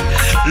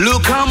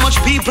Look how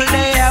much people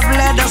they have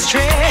led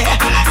astray,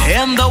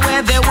 and the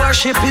way they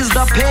worship is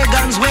the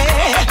pagans'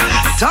 way.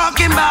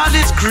 Talking about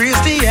it's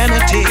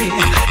Christianity,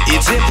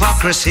 it's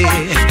hypocrisy,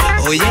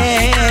 oh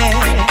yeah.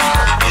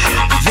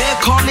 They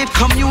call it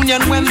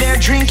communion when they're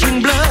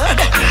drinking blood.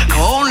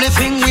 Only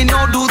thing we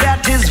know do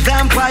that is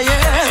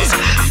vampires.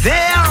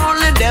 They are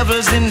only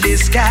devils in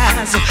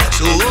disguise.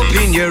 So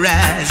open your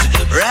eyes.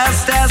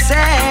 Rasta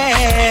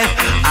say,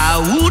 I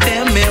woo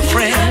them, my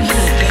friend.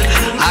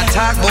 I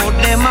talk about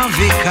them a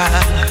vicar.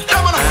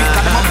 Them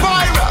a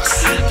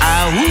virus.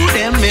 I woo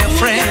them, my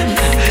friend.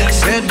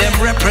 Said them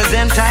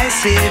represent I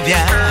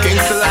savior. King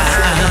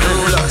Selassie.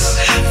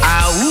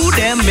 I woo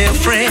them, my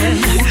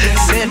friend.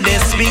 Said they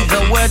speak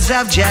the words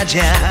of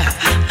Jaja.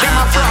 Them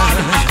a fraud.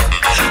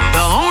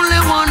 The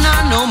only one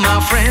I know,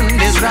 my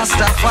friend, is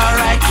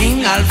Rastafari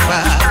King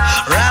Alpha.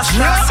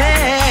 Rasta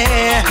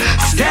say,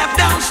 step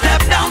down,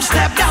 step down,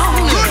 step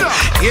down.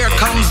 Here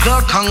comes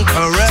the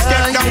conqueror.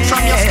 Step down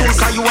from your stool,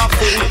 cause you a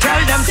fool.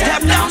 Tell them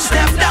step down,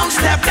 step down,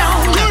 step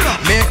down.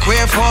 Make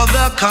way for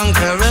the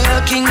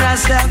conqueror, King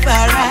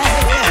Rastafari.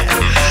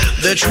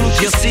 The truth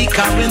you seek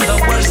are in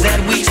the words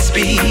that we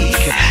speak.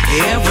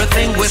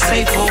 Everything we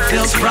say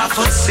fulfills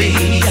prophecy.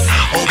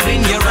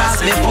 Open your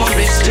eyes before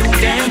it's too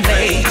damn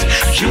late.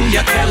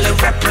 Junior Kelly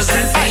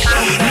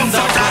representation. No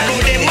for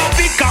them a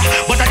vicar,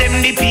 but of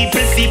them the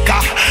people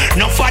seeker.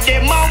 No for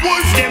them a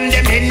wolf, them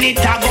any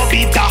tag go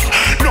bitter.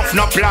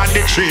 No plant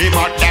the tree,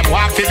 but them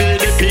want to be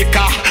the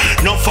picker.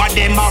 No for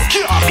them a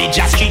garbage,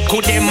 just street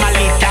could them a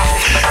litter.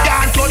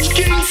 Can't touch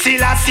King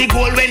Selassie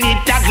gold when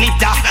it a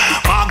glitter.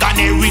 Morgan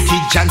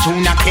heritage and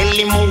Junior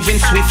Kelly moving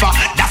swifter.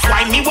 That's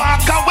why me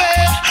walk away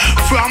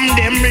from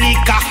them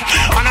liquor.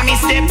 And I me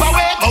step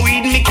away, go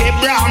with me Cape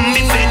Brown,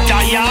 me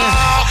better, yeah.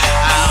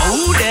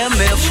 Who them,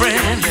 my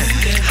friend?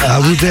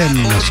 Who them,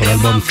 sur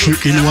l'album True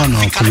in One,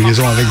 en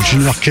combinaison avec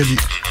Junior Kelly.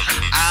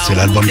 C'est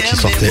l'album qui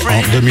sortait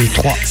en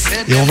 2003.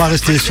 Et on va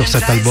rester sur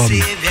cet album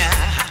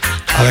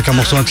avec un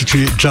morceau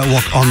intitulé Ja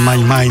Walk on My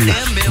Mind,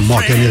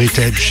 Morgan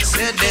Heritage,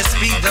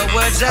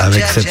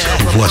 avec cette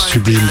voix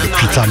sublime de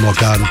Petaah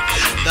Morgan.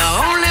 The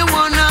only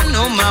one I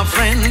know, my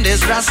friend,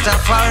 is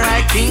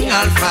Rastafari King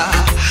Alpha.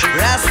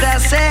 Rasta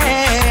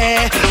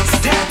say,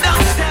 step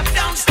down, step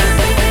down, step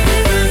down.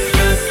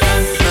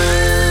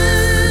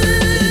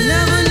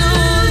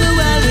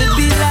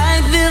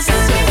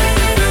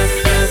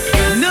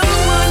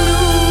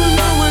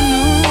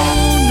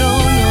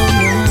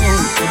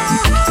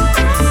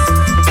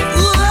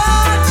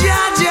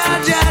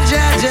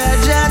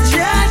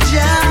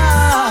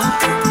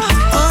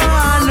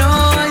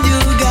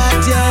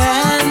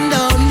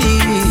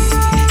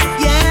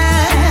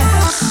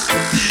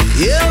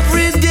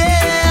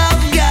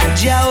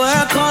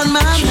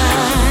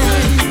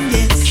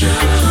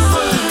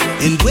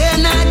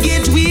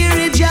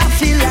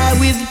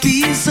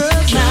 Peace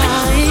of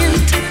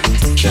mind.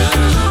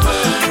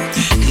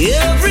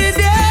 Every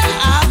day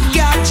I've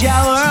got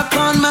your work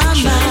on my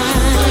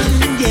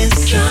mind.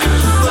 Yes.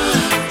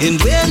 And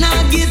when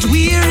I get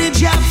weary,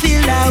 I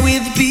fill out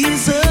with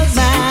peace of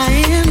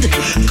mind.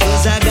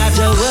 Cause I got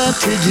your work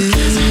to do.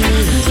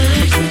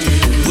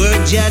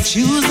 Work I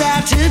choose how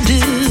to do.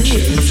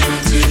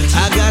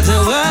 I got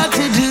your work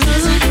to do.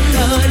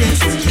 Oh,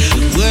 yes.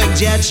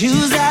 Work I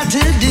choose how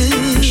to do.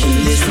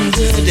 Listen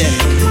to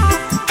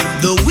that.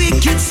 The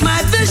wicked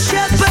smite the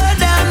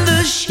shepherd and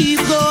the sheep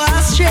go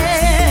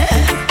astray.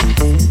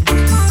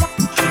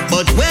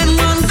 But when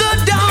one go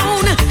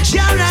down,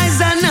 shall rise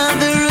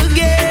another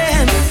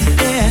again.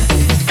 Yeah.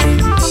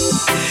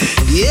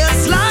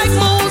 Yes, like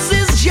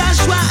Moses,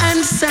 Joshua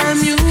and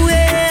Samuel.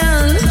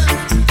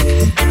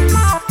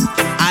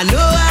 I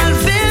know I'll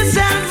face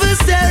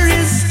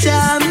adversaries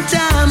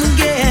time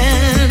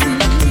again.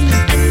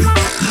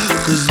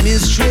 Cause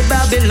mystery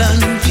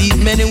Babylon feed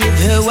many with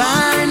her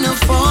wine of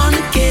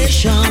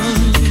fornication.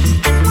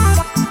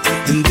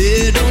 And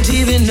they don't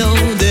even know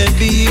they're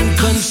being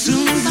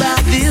consumed by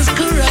this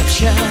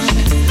corruption.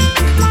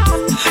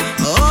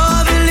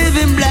 Oh, they're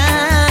living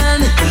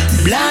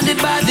blinded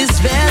by this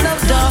veil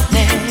of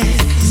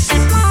darkness.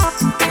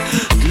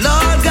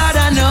 Lord God,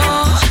 I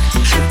know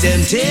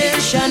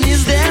temptation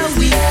is their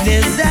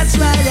weakness. That's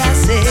why I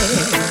say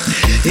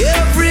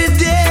every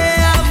day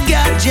I've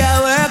got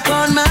your work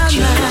on my mind.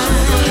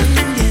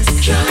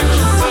 Yes.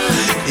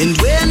 And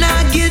when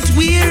I get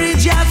weary,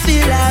 I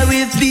fill out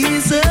with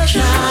peace of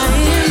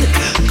mind.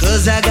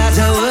 Cause I got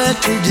a work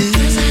to do.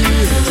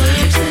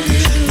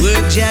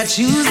 Work I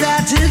choose how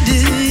to do,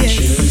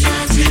 yes.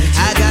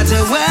 I got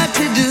a work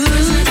to do.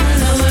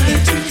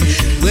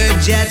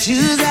 Work I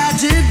choose how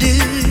to do.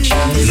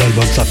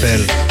 L'album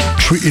s'appelle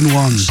 3 in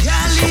 1,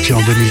 sorti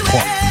en 2003.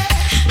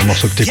 Le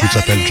morceau que t'écoutes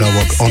s'appelle Ja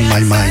Walk On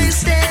My Mind.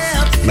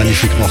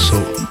 Magnifique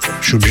morceau.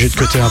 Je suis obligé de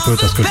cutter un peu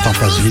parce que le temps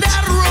passe vite.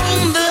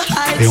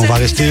 Et on va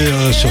rester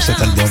sur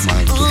cet album,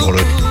 toujours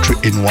le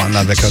 3-in-1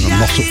 avec un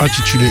morceau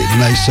intitulé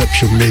Nice Up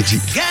Your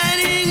Lady.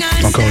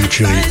 Encore une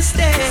tuerie.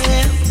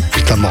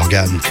 Petaah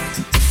Morgan.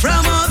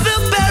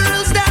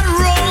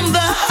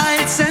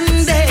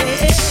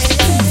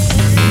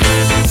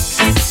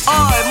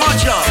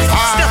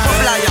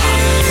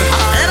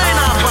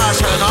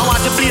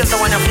 The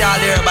one of y'all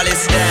here, but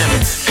it's them.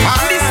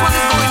 And this one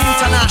is going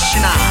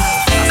international.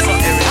 That's what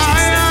everything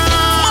says.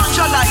 Much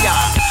a liar.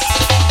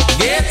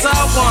 Get a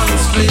one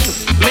split,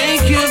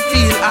 make you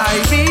feel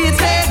ivy.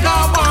 Take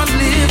a one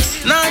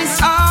lift,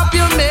 nice up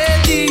your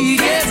lady.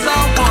 Get a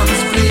one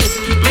split,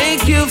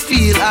 make you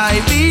feel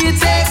ivy.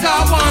 Take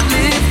a one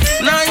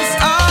lift, nice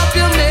up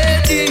your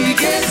lady.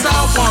 Get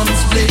a one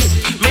split,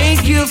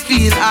 make you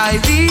feel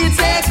ivy.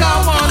 Take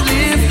a one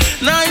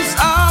lift, nice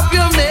up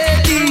your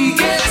lady.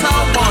 Get a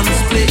one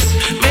split,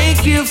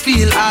 make you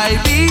feel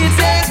ivy.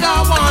 Take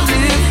a one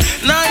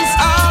lift, nice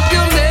up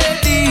your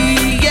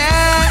lady.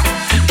 Yeah,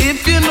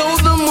 if you know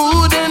the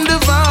mood and the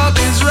vibe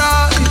is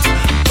right,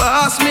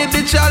 pass me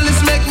the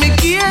chalice, make me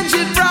gauge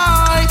it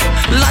right.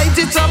 Light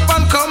it up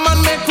and come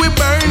and make we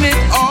burn it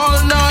all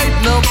night.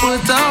 No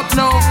put up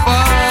no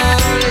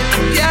fight.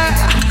 Yeah,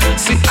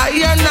 see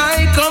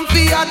I come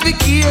fi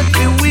advocate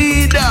the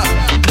weed.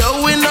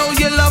 Though we know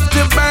you love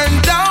to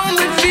burn down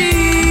the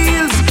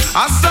fields,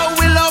 I saw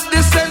we love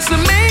the sense of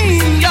me.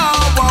 Yeah,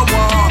 wah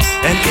wah.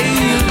 And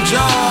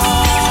angel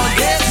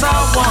gets a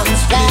one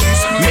split,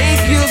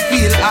 make you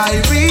feel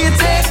irie.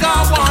 Take a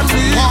one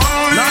lift,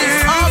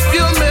 nice off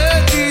your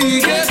lady.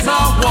 Gets a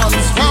one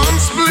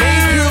split,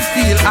 make you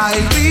feel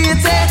irie.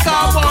 Take a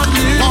one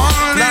lift,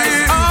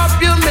 nice off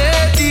your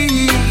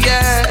lady.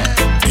 Yeah.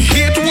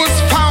 It was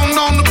found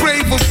on the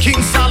grave of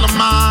King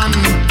Solomon.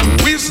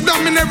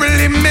 Wisdom in every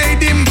limb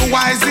made him the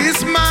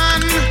wisest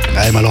man.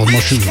 Malheureusement,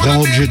 je suis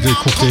vraiment obligé de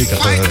l'écouter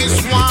car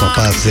le temps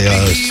passe et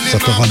ça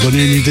peut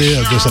donner une idée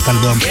de cet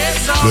album,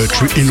 le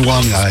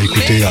 3-in-1 à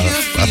écouter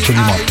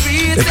absolument.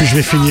 Et puis je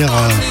vais finir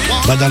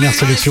ma dernière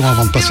sélection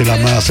avant de passer la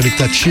main à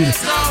Selecta Chill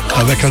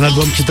avec un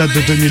album qui date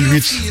de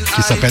 2008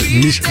 qui s'appelle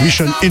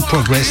Mission in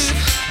Progress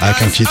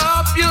avec un titre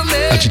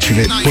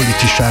intitulé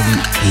Politician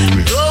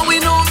où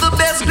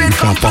il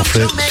fait un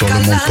pamphlet sur le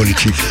monde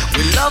politique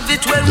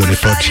de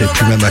l'époque et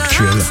puis même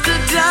actuel.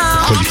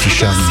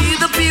 Politician.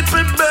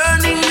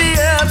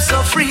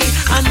 So free,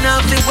 and now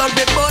they worry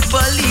about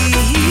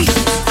police.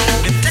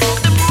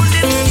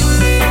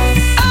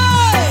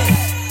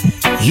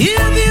 Hear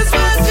these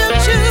words of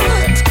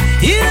truth,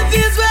 hear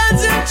these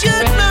words of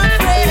truth, my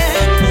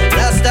friend.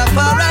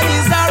 Rastafari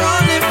is our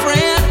only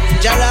friend.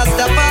 Jah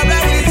Rastafari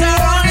is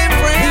our only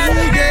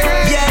friend.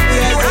 Yeah.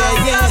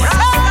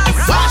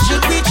 Why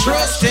should we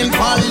trust in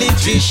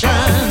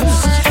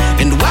politicians?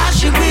 And why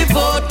should we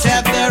vote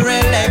at their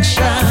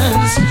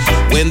elections?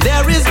 When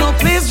there is no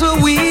place for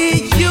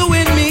we, you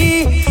and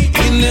me,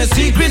 in a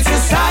secret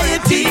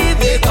society,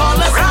 they call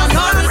us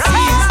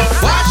minorities.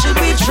 Why should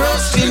we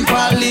trust in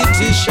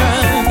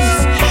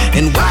politicians?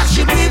 And why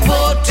should we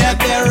vote at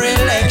their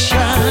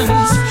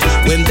elections?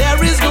 When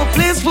there is no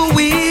place for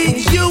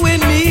we, you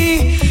and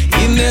me,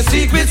 in a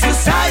secret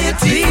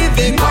society,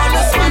 they call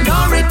us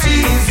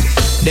minorities.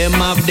 Them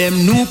have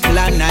them new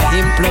plan I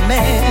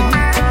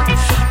implement,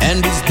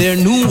 and it's their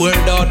new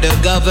world order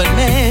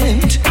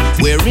government.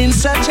 We're in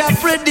such a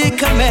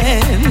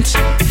predicament.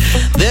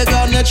 They're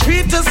gonna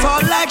treat us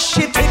all like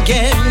shit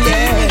again,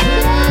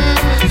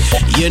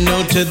 yeah. You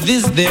know, to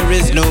this there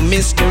is no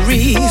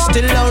mystery.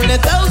 Still only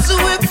those who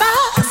have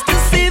passed to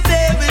see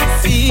they will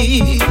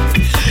see.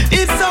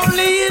 It's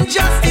only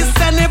injustice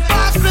and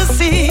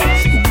hypocrisy.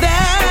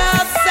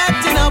 They're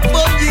setting up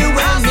for you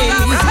and me.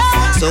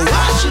 So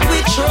why should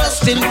we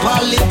trust in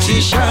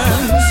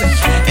politicians?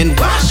 And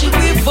why should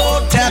we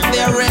vote at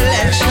their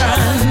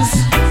elections?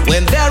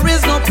 When there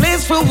is no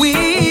place for we,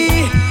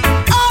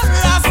 all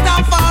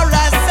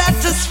Rastafari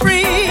set us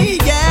free,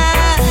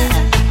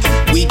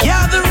 yeah. We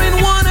gather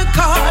in one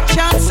accord,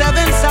 chant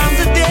 7 songs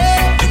a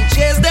day, and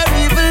chase their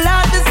evil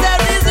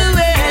adversaries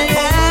away,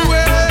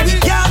 yeah. We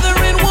gather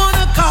in one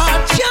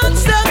accord, chant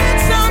 7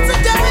 songs a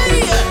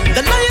day,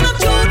 the Lion of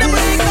Judah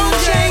we gon'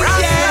 change,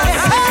 yeah.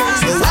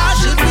 So why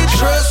should we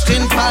trust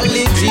in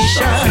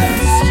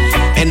politicians?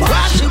 And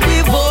why should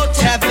we vote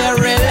at their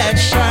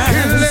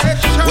elections?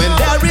 When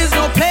there is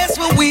no place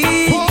for we,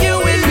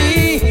 you and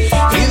me,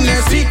 in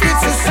a secret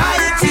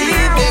society,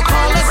 they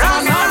call us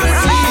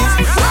minorities.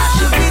 Why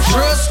should we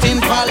trust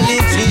in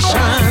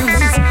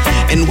politicians?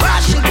 And why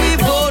should we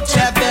vote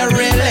at their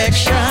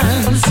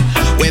elections?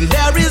 When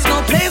there is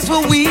no place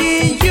for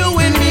we, you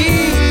and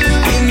me,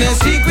 in a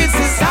secret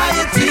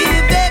society,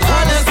 they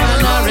call us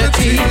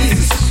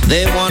minorities.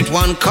 They want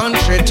one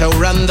country to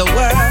run the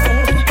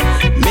world,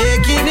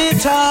 making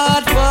it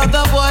hard for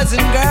the boys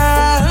and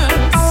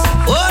girls.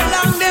 How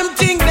long them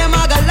think them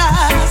are gonna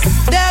last?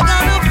 They're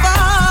gonna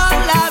fall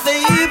like the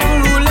evil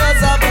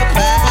rulers of the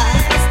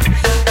past.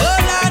 Oh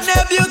Lord,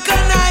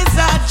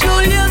 Nebuchadnezzar,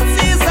 Julius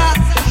Caesar,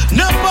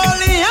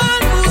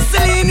 Napoleon,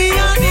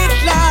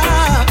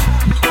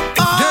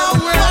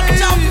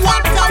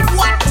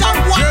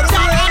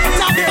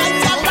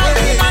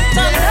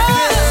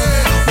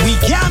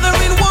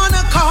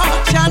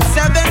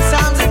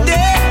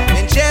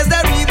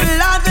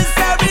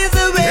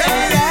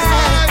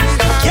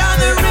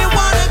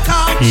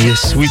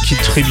 Yes,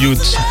 Wicked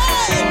Tribute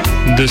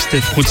de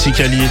Steph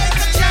Rutsikali.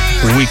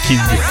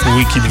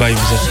 Wicked Vibes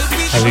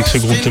avec ce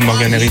groupe de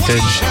Morgan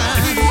Heritage.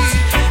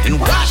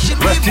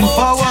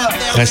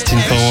 Rest in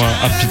Power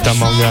à Petaah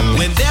Morgan.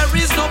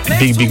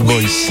 Big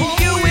Boys.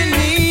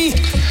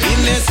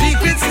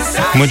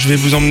 Moi je vais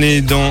vous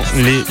emmener dans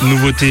les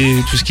nouveautés,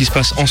 tout ce qui se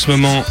passe en ce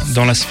moment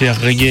dans la sphère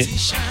reggae.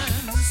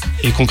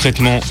 Et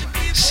concrètement,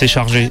 c'est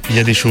chargé, il y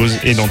a des choses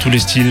et dans tous les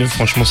styles,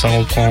 franchement ça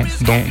reprend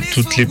dans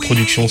toutes les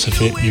productions, ça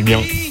fait du bien.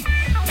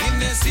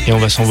 Et on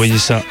va s'envoyer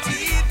ça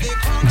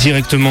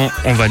directement,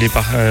 on va aller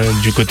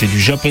du côté du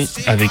Japon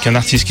avec un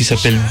artiste qui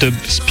s'appelle Dub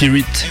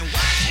Spirit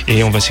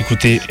et on va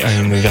s'écouter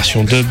une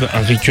version dub,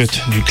 un recut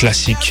du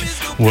classique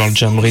World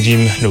Jam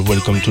Redeem, le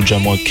Welcome to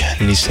Jam Rock,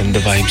 listen the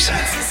vibes.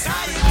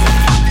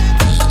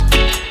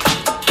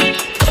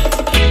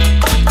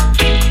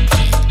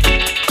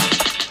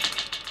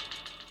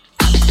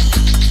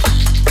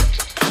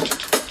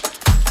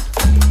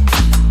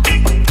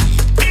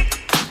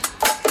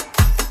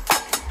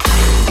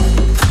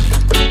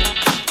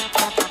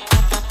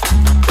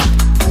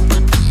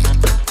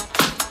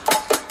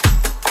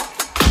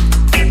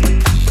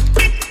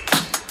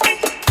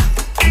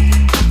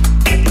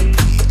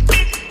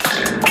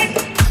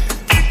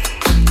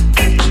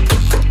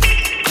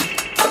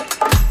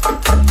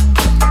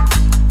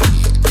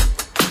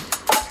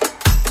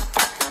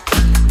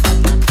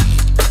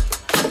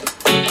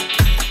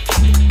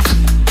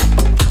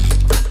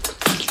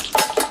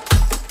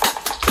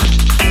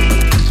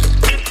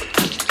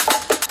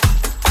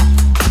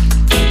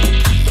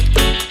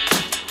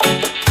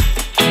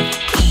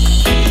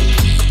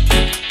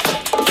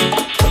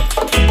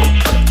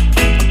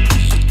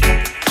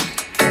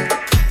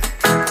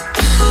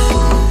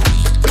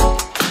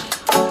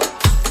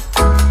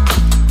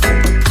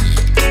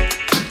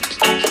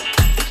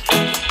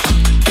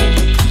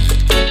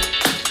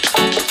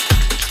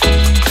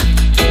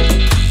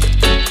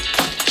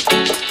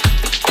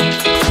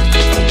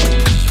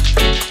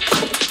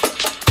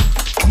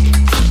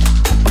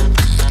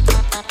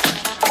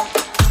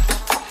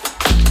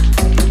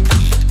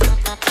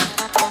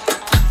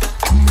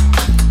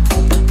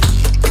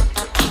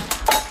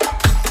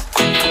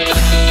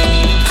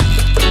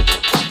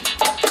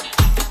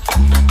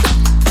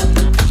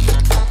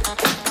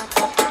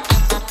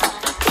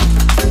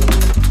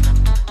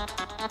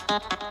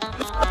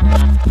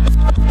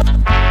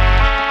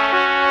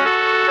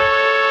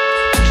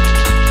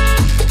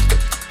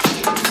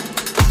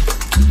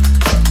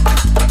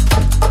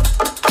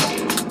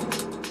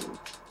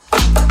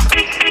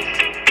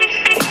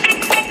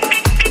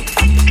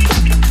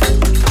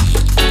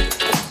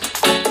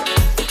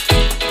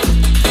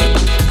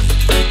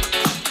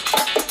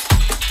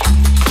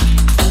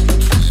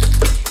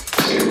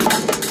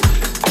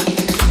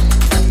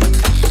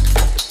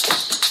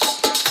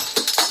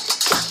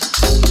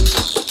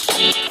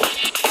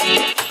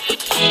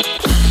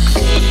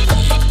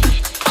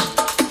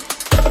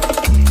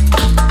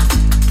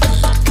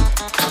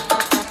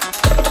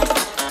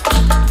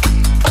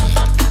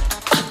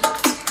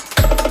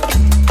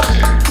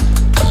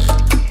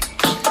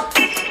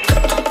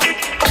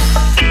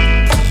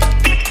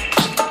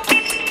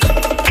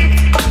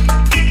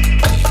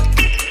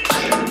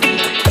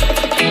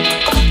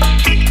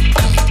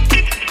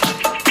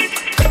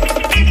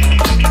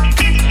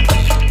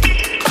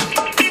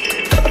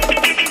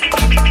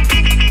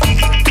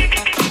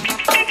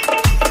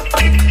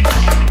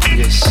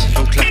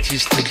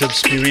 Dub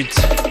Spirit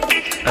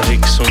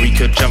avec son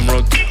recut Jam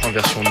Rock en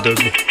version dub.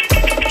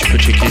 Tu peux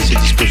checker, c'est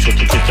dispo sur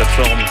toutes les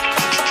plateformes.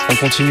 On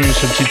continue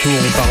ce petit tour,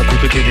 on part du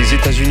côté des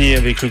États-Unis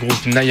avec le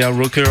groupe Naya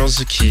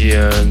Rockers qui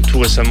tout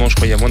récemment, je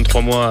crois il y a moins de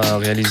 3 mois, a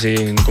réalisé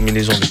une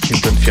combinaison avec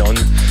Clinton Ferron.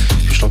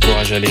 Je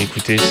t'encourage à aller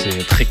écouter,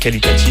 c'est très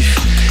qualitatif.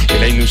 Et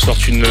là ils nous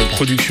sortent une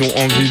production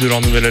en vue de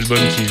leur nouvel album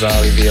qui va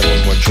arriver avant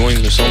le mois de juin il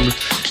me semble.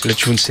 Le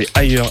tune c'est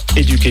Higher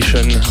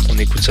Education, on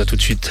écoute ça tout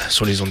de suite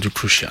sur les ondes du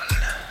Crucial.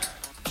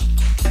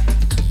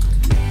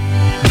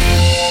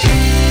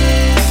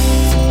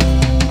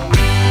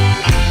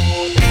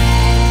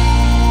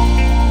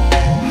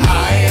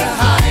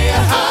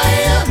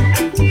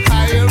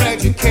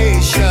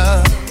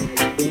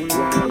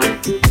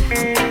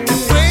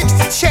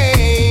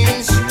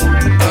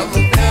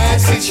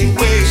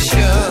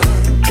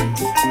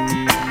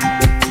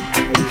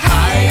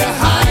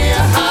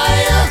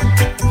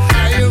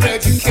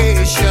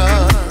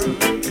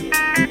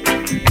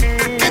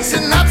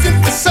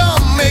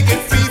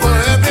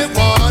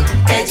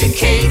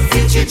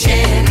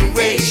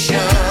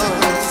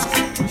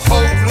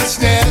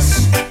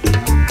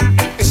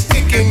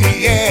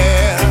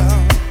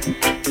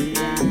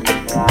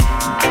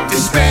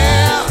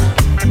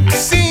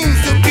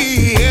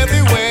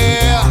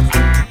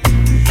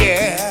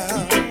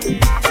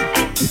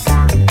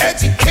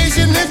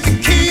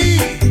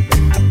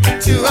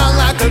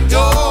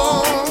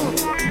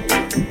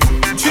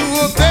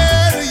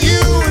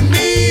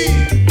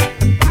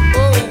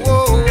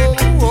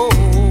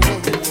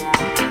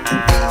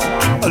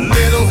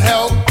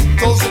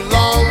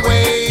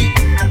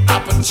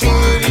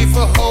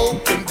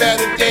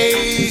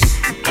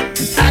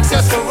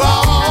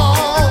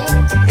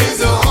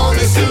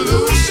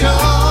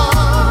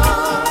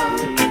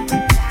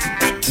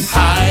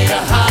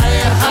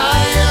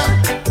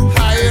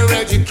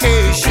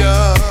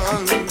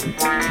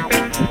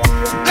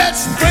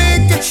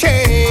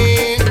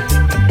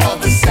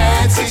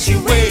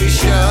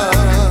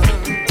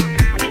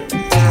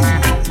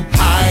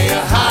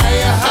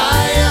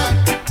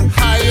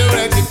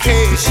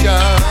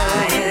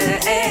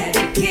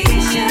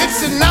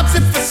 It's an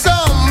option for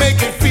some,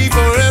 make it free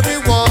for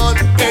everyone.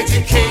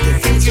 Educate the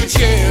future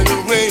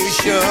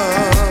generations.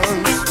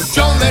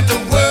 Don't let the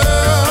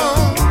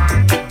world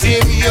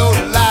dim your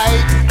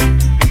light.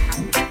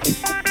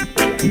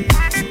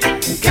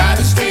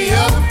 Gotta stay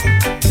up,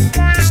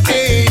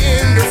 stay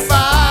in the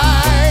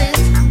fight.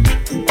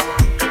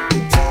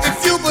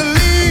 If you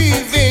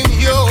believe in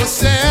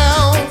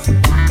yourself,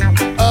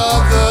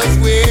 others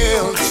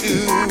will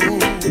too,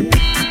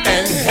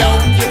 and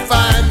help you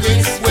find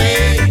its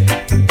way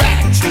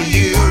back to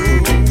you.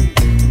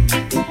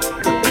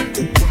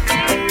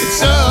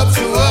 It's up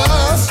to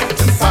us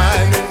to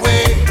find a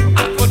way,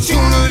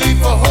 opportunity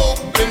for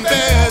hope and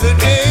better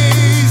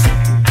days.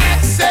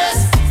 Access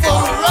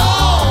for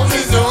all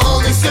is the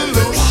only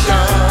solution.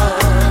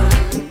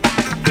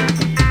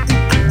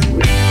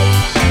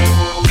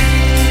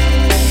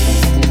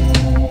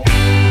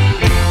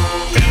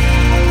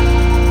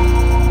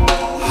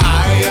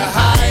 Higher,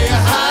 higher,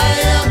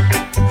 higher,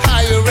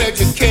 higher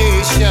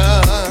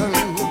education.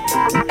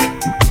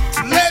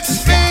 Let's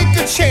make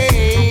a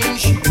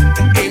change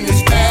in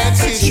this bad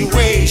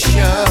situation.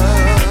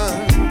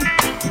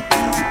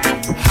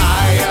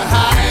 Higher,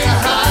 higher,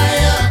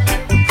 higher,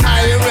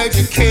 higher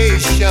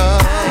education.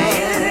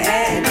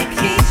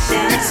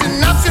 It's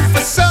an option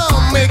for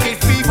some, make it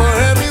free for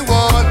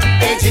everyone.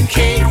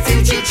 Educate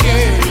future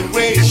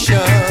generations.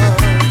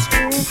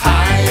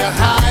 Higher,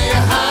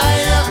 higher,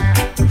 higher,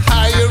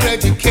 higher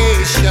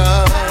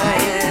education.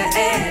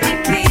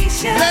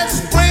 Let's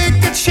break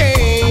the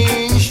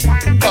change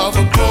of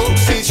a broke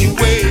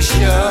situation.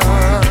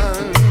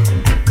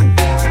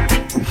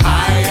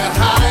 Higher,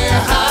 higher,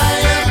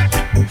 higher,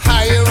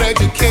 higher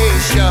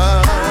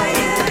education.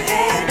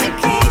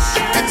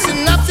 It's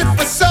an option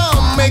for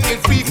some, make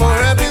it free for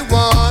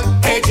everyone.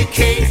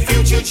 Educate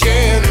future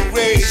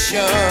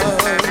generations.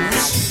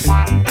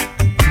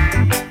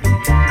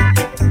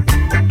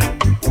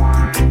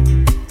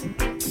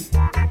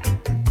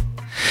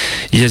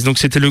 Yes, donc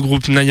c'était le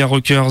groupe Naya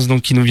Rockers,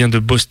 donc qui nous vient de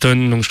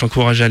Boston. Donc je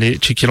t'encourage à aller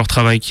checker leur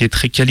travail qui est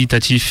très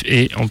qualitatif,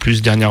 et en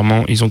plus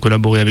dernièrement ils ont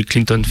collaboré avec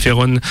Clinton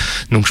Ferron.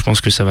 Donc je pense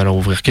que ça va leur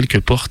ouvrir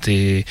quelques portes,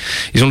 et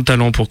ils ont le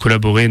talent pour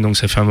collaborer. Donc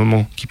ça fait un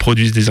moment qu'ils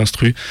produisent des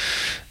instrus.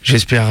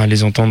 J'espère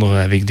les entendre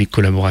avec des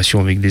collaborations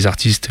avec des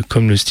artistes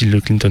comme le style de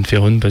Clinton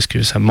Ferron, parce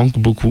que ça manque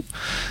beaucoup.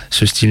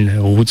 Ce style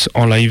roots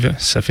en live,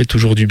 ça fait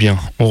toujours du bien.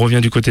 On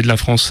revient du côté de la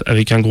France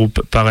avec un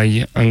groupe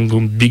pareil, un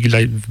groupe big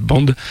live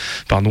band,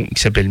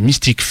 qui s'appelle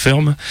Mystic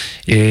Firm,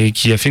 et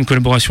qui a fait une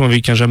collaboration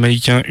avec un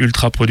Jamaïcain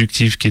ultra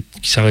productif qui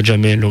s'arrête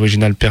jamais,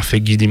 l'original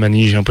Perfect Guy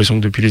Dimani. J'ai l'impression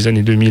que depuis les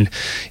années 2000,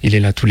 il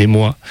est là tous les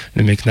mois.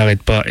 Le mec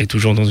n'arrête pas, est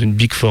toujours dans une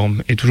big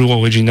forme, est toujours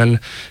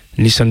original.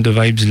 Listen the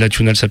vibes, la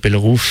tune elle s'appelle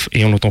Roof,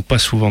 et on l'entend pas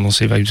souvent dans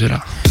ces vibes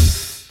là.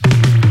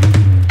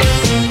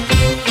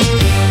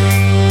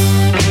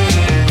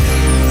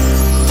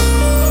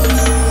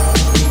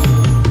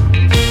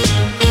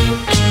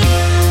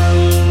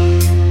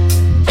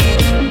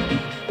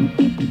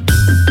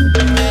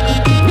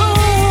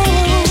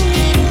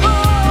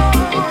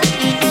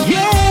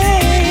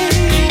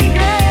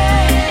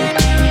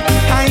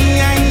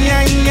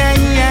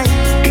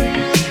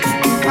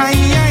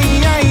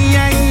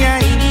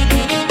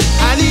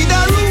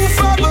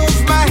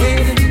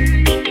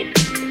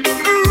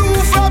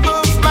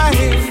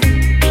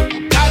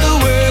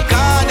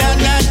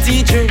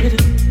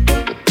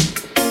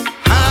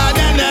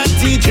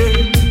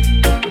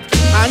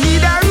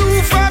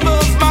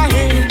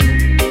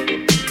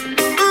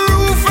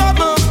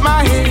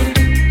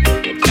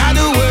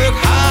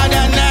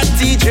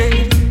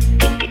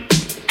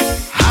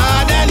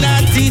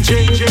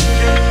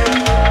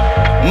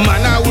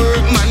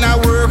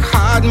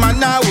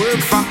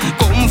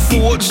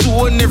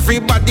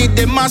 Everybody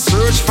them a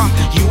search for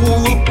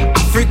Europe,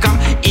 Africa,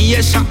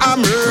 Asia,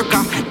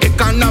 America.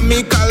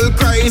 Economical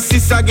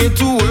crisis a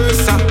get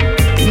worse.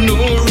 No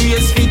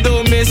race for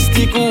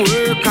domestic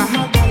worker.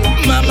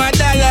 Mama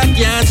dollar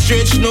can't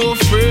stretch no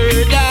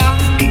further,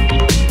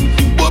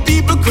 but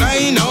people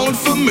crying out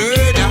for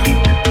murder,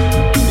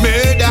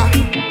 murder.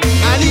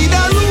 I need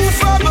a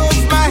roof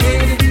above my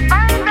head,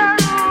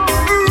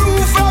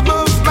 roof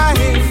above my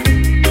head.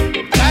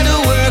 Gotta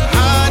work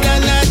hard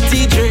and not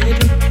dread.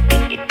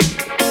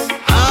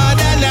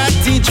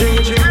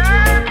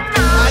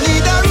 I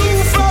need a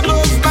roof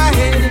above my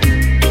head,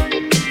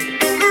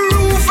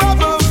 roof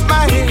above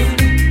my head.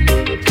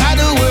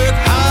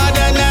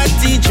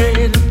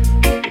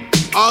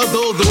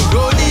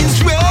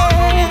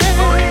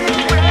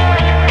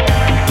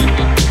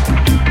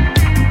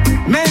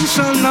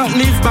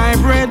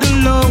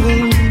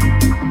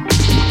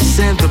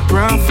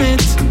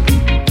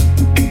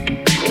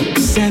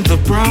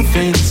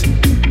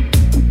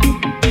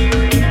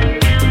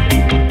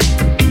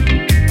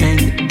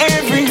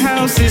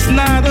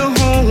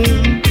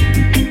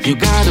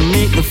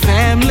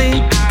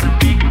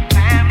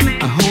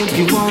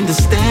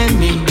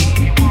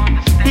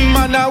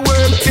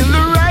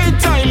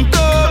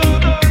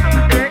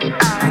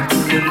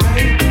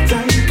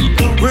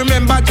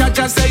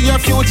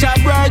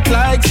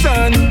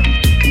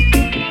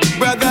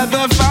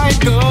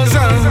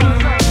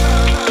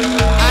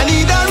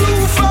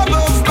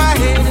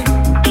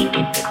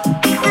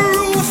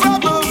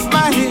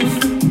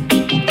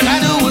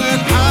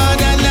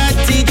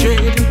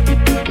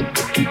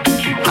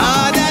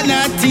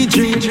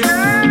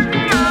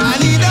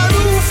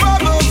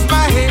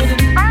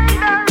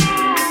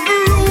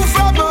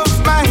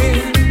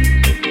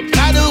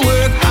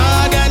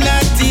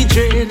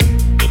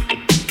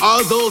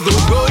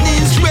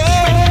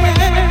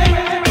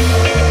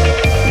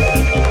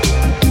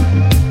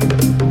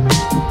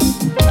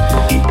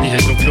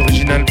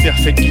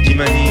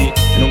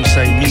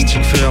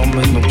 Mystic Firm,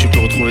 donc tu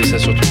peux retrouver ça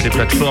sur toutes les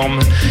plateformes.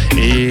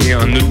 Et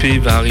un EP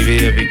va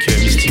arriver avec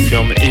Mystic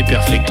Firm et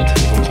Perfect,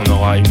 donc on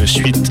aura une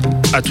suite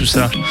à tout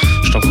ça.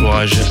 Je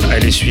t'encourage à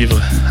les suivre,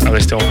 à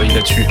rester en veille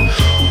là-dessus.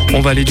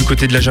 On va aller du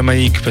côté de la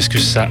Jamaïque parce que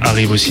ça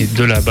arrive aussi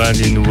de là-bas,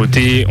 des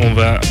nouveautés. On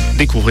va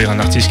découvrir un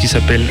artiste qui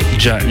s'appelle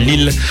Ja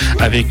Lil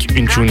avec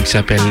une tune qui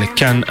s'appelle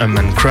Can a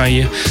Man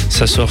Cry.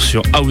 Ça sort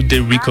sur Out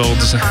There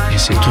Records et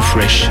c'est tout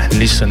fresh.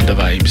 Listen the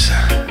vibes.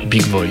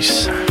 Big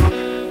voice.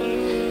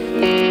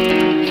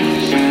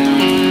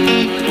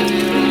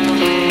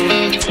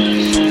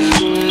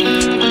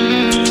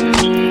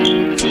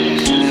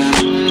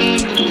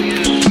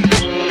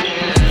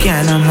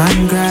 Can a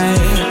man cry?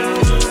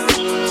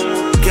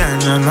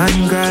 Can a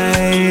man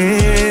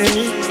cry?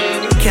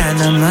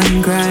 Can a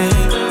man cry?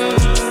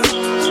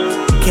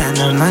 Can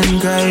a man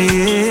cry?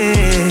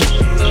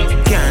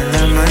 Can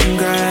a man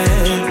cry?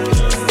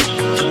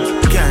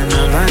 Can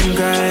a man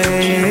cry?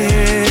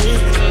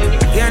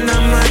 Can a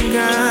man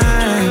cry?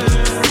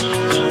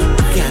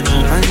 Can a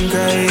man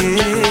cry?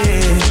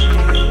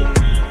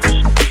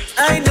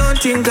 I don't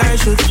think I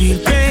should feel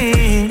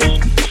pain.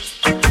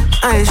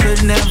 I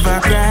should never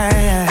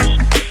cry.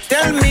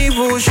 Tell me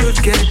who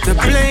should get the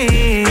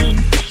blame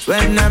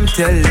when I'm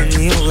telling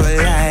you a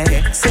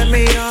lie. Say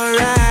me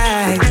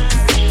alright,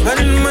 when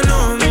I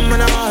know I'm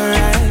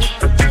alright.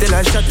 Till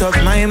I shut up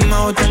my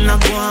mouth and I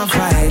go and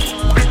fight.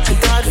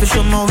 It's hard to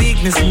show my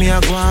weakness, me I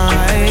go and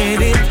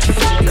hide it.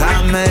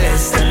 Cause me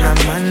less than a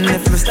man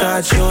if me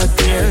start show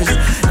tears.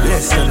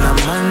 Less than a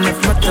man if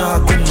me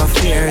talk with my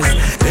fears.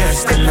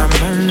 Less than a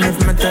man if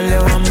me tell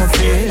you how I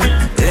feel.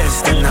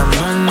 Less than a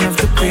man if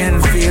the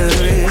pain feel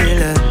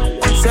real.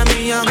 So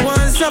me I go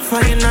and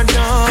suffer in the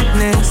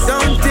darkness.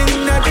 Don't think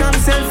that I'm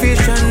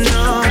selfish and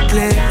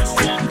heartless.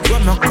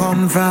 Where me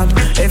come from?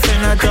 If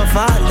you're not tough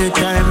all the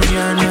time,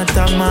 you're not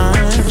a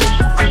man.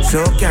 So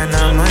can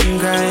a man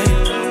cry?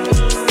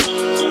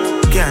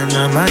 Can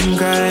a man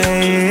cry?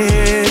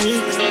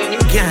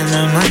 Can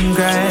a man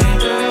cry?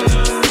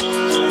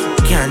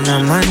 Can a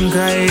man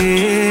cry?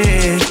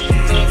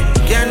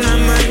 Can a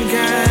man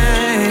cry?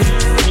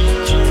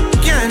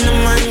 Can a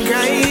man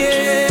cry?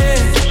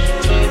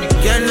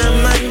 Can a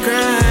man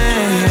cry?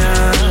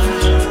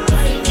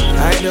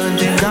 I don't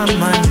think a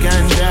man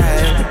can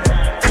die.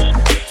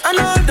 And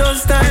all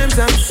those times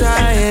I'm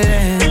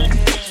silent.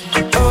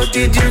 Oh,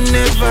 did you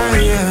never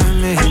hear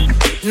me?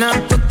 Not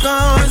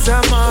because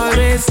I'm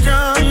always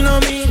strong, no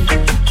me.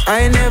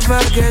 I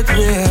never get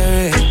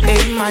weary.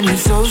 Hey man, you're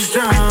so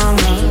strong.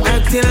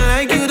 Acting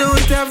like you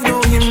don't have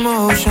no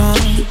emotion.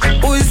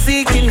 Who's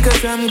seeking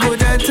cause I'm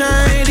good at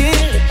hiding?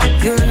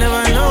 You'll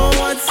never know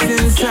what's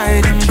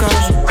inside him.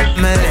 Cause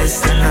me less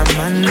than a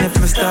man if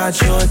me start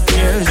show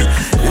tears.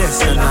 Less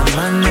than a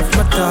man if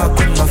me talk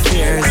with my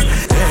fears.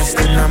 Less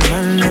than a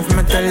man if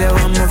me tell you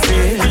how I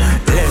feel.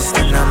 Less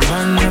than a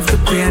man if the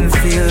pain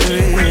feel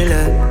real.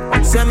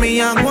 So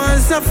me I go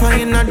and suffer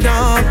in the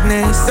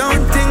darkness.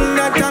 Don't think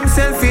that I'm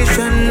selfish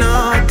and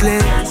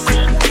heartless.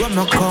 Where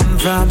me come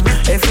from?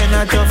 If you're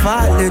not tough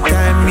all the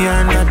time,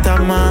 you're not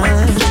a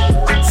man.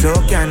 So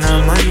can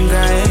a man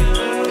cry?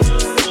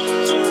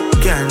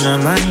 Can a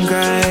man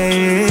cry?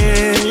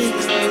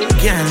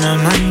 Can a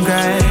man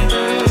cry?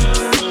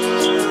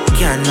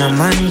 Can a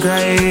man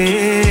cry?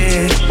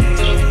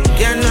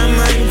 Can a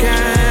man cry?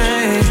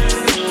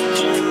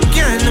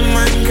 Can a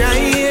man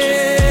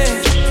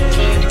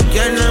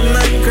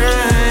cry?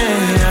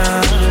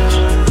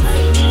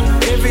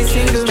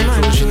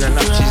 Original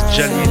artiste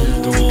Jalil,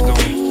 donc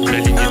dans la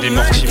lignée des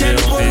Mortimer,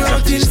 des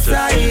artistes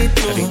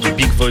avec du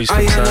big voice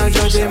comme ça.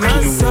 C'est un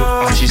tout nouveau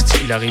artiste,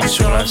 il arrive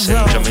sur la scène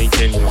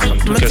jamaïcaine, il est en train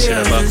de tout casser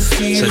là-bas. Ça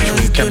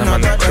tune Can a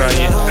Man Cry,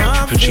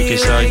 tu peux checker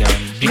ça, il y a un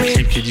big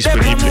clip qui est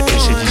disponible et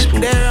c'est dispo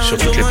sur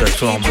toutes les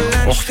plateformes.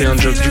 On refait un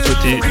job du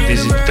côté des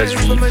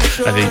États-Unis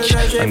avec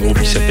un groupe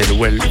qui s'appelle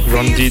Well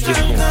Rounded.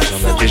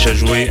 On en a déjà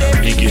joué, un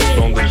big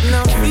band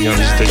qui nous vient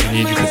des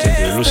États-Unis du côté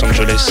de Los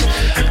Angeles.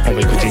 On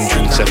va écouter une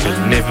tune qui s'appelle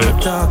Never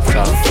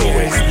Far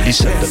Away.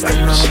 Listen the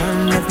vibes.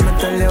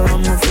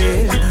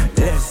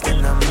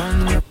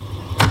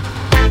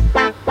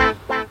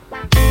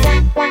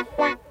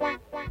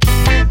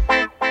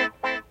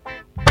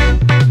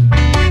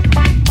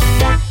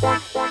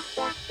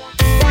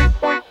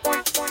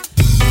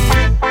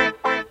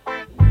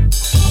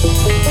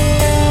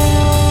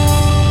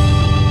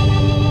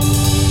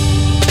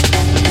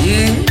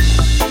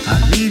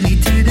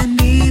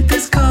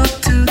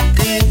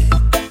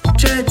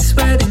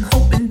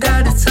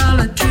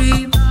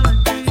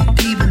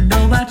 Even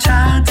though I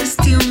tried to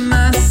steal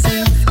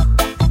myself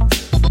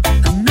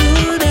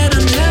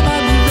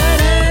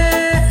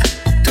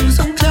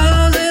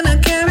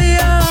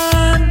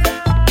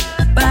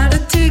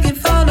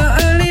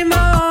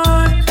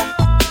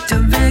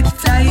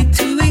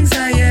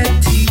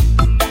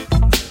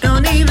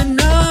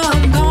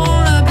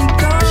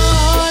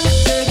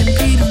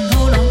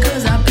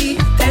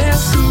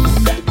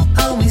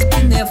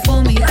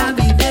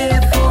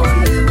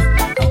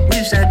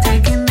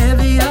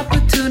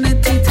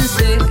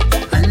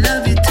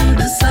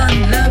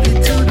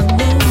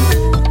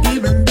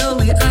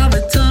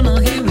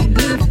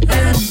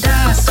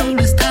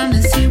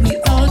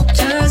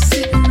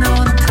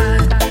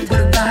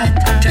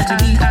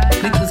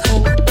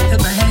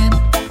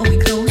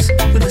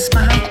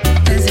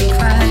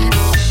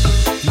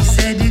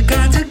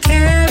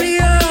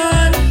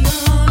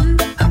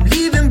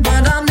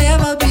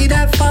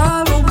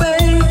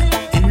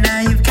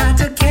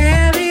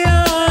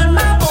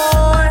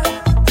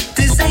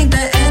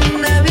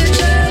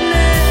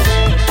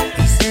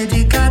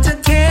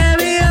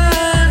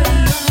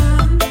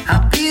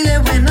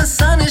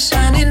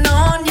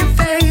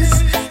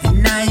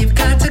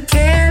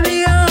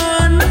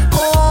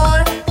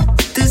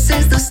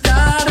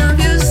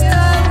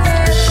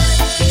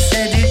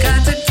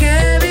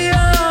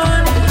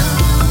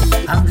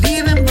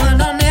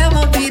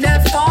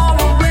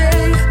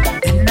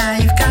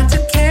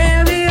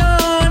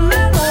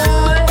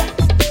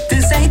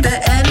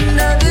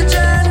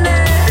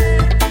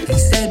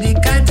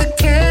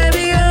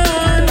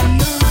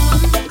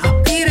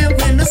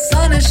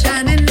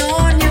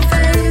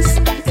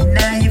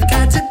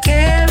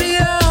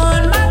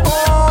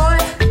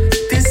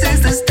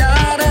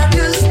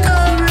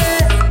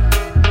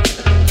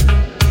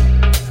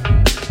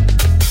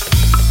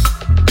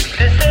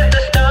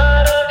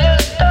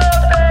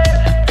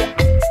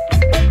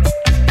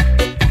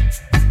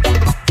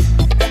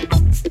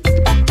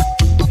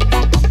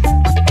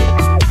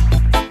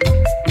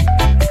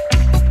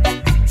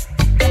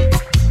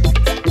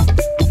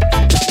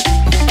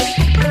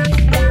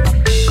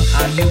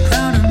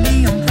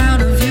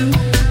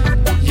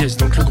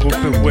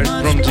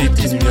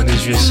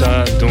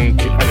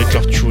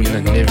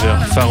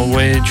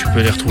Tu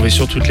peux les retrouver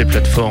sur toutes les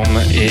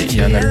plateformes et il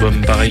y a un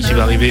album pareil qui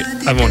va arriver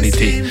avant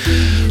l'été.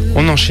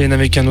 On enchaîne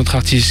avec un autre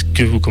artiste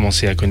que vous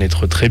commencez à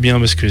connaître très bien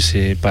parce que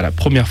c'est pas la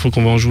première fois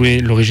qu'on va en jouer,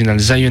 l'original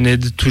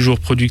Zionhead, toujours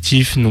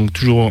productif, donc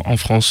toujours en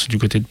France du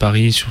côté de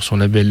Paris sur son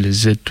label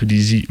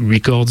Z2DZ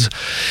Records,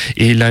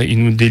 et là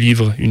il nous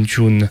délivre une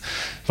tune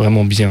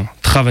vraiment bien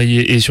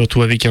travaillée et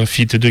surtout avec un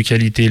feat de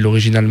qualité,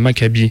 l'original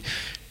Maccabi.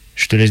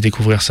 Je te laisse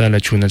découvrir ça,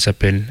 la tune elle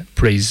s'appelle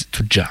Praise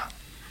to Jah.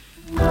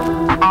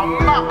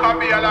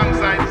 Maccabi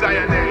alongside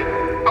Zionhead.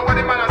 And what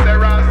the man say,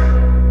 Ross?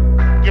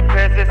 Give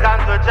praises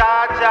unto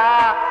Jah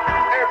Jah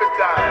every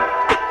time.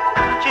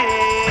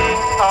 King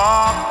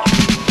of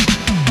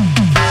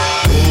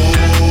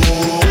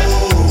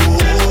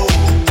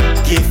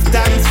give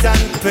thanks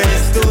and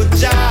praise to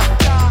Jah.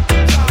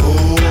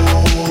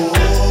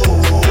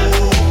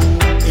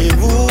 He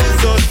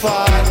rules us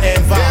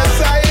forever.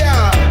 Yes, I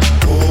am.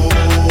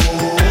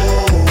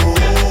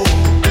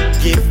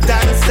 Give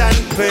thanks and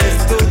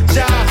praise to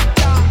Jah.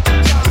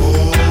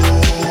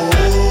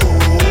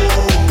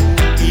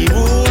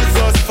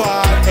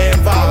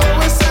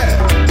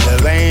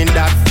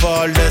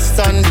 The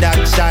sun that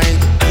shine,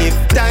 give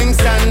thanks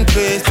and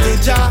praise to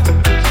Jah.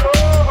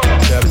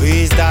 The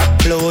breeze that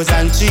blows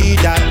and tree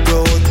that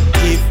grows,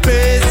 give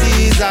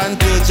praises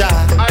unto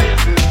Jah.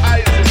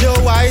 You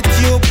white,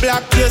 you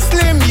black, you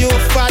slim, you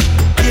fat,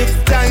 give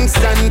thanks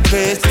and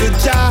praise to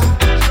Jah.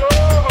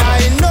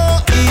 I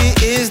know He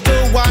is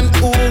the one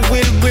who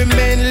will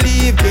remain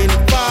living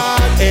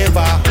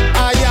forever.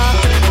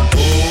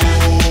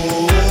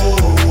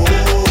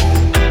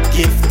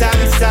 Give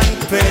thanks and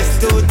praise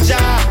to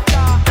Jah.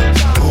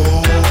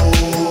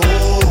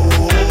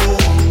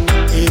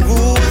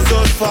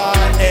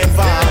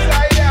 Forever.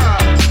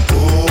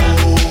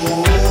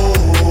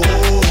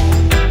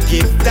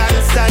 Give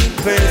thanks and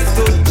praise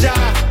to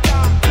Jah.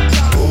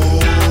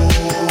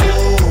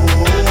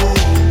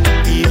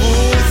 He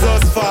rules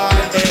us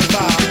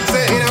forever.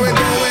 Say in we're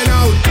going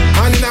out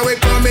and in we're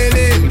coming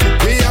in.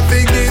 We have to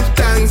give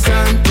thanks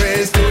and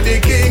praise to the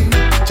King.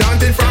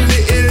 Chanted from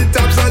the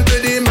hilltops onto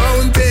the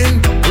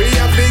mountain. We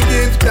have to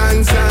give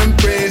thanks and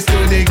praise to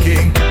the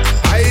King.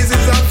 Eyes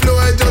is a flow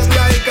just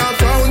like a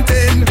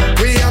fountain.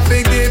 We have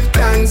to give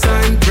thanks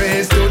and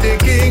praise to the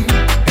King.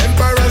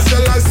 Emperor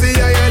Selassie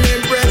and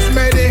Empress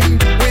Mary.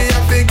 We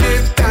have to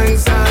give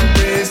thanks and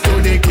praise to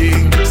the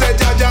King. Say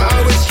Jah Jah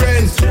our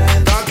strength.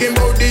 Talking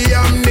about the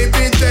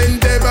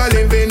omnipotent, ever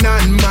living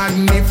and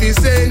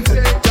magnificent.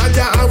 Jah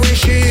Jah our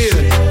shield.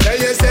 Tell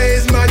you say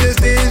His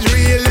Majesty is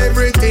real.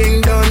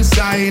 Everything done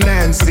sign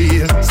and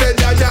seal. Say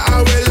Jah Jah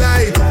our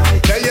light.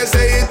 Tell you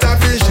say it have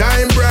to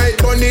shine bright.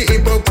 Bunny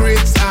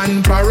hypocrites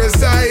and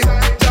parasite.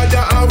 Jah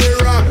Jah our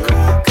rock.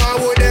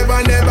 Forward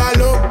ever never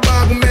look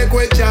back. Make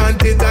we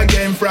chant it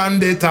again from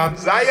the top.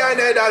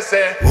 Zionhead I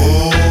say.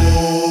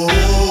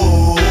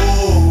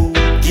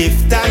 Give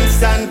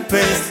thanks and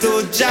praise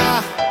to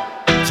Jah.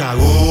 Jah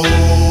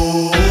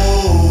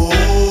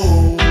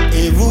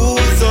He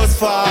rules us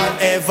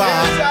forever.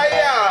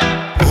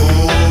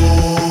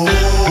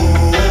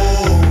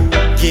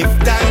 Give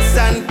thanks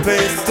and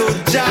praise to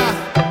Jah.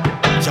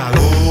 Jah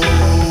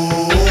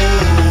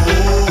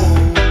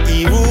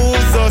He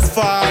rules us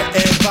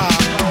forever.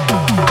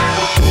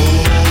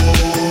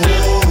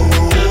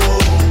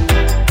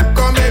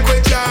 Come make we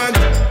chant.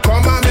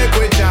 Come and make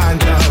we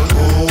chant now.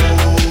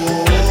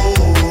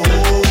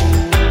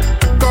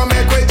 Come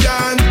make we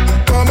chant.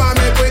 Come and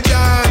make we chant.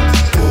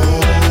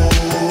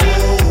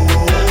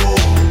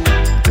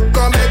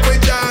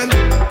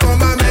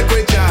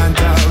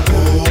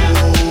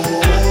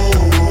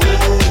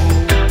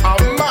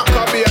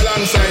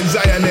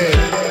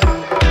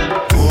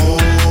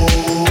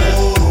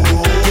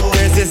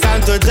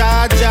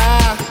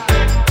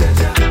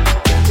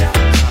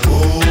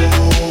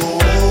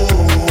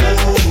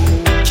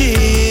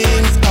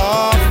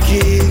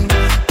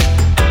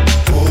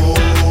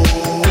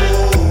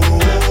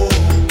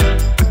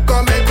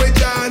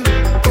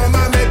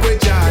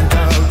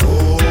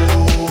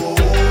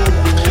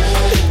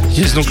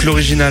 Nouveautés, donc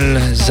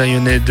l'original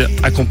Zioned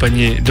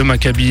accompagné de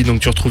Maccabi,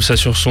 donc tu retrouves ça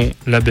sur son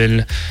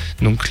label,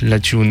 donc la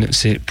tune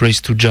c'est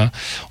Praise to Jah.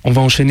 On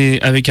va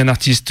enchaîner avec un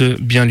artiste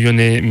bien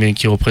lyonnais mais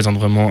qui représente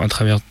vraiment à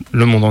travers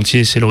le monde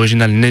entier, c'est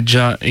l'original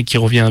Nedja et qui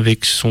revient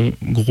avec son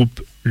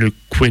groupe le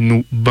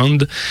Kwenu Band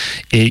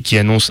et qui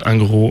annonce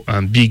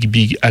un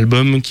big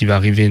album qui va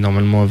arriver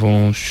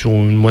normalement sur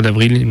le mois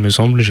d'avril il me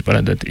semble, j'ai pas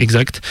la date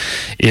exacte,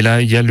 et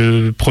là il y a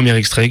le premier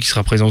extrait qui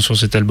sera présent sur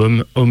cet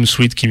album, Home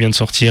Sweet, qui vient de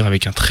sortir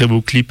avec un très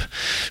beau clip.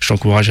 Je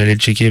t'encourage à aller le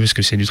checker parce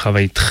que c'est du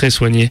travail très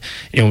soigné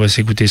et on va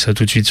s'écouter ça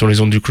tout de suite sur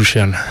les ondes du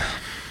Crucial.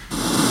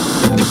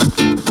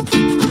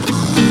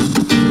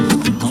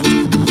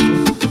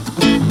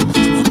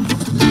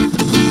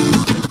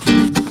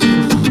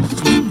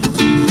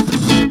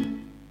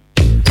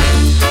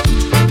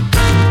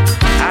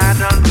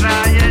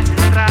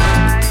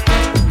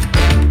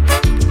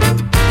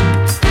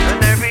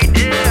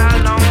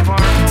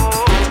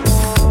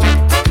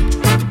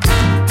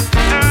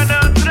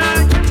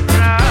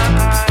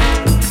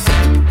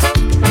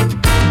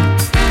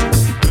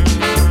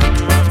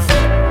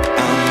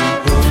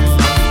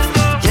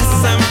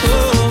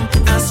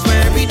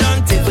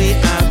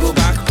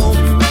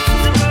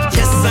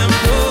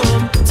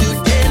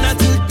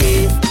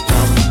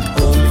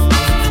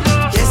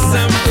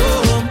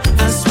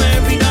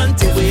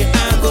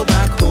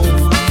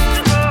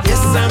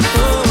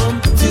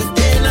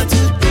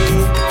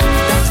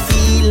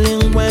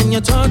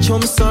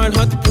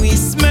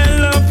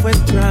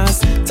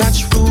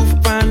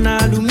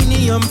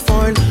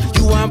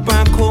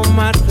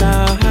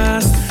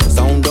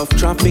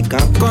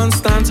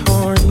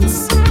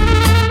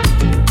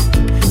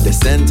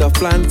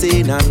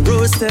 And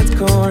roasted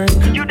corn.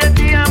 You the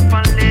DM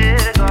from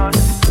Lagos.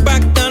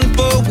 Backed and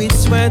forth with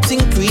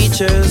sweating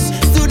preachers.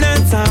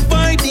 Students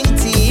avoiding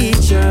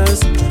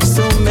teachers.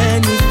 So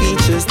many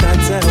features that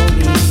tell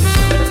me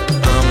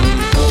I'm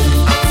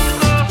home.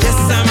 Yes,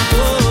 I'm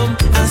home.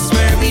 I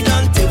swear we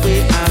don't take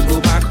way. I go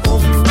back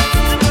home.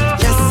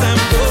 Yes, I'm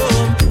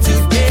home.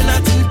 Today,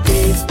 not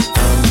today.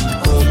 I'm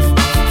home.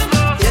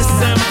 Yes,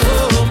 I'm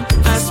home.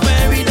 I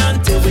swear we don't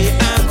take way.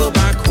 I go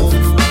back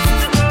home.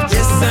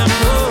 Yes, I'm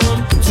home.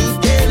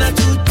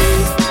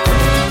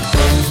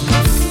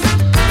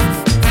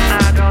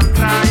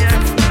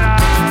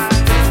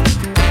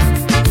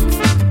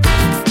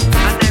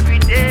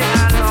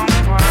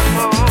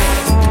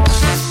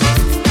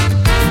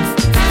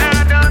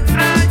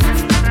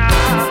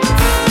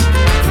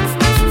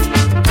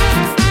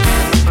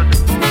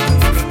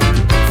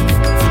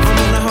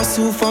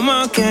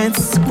 Market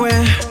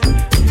Square,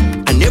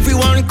 and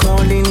everyone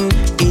calling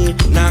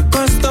it now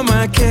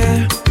customer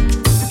care.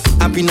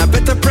 I've been a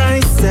better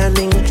price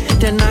selling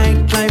the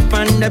nightlife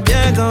and the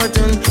beer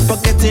garden,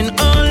 forgetting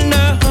all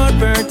the hard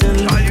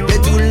burden. They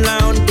too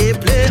loud, they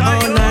play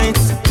all night.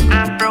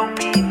 Afro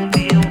people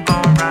feel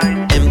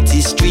alright.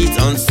 Empty streets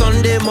on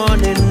Sunday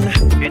morning.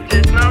 It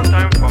is now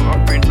time for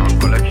offering on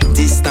collection.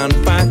 Distant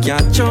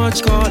backyard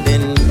church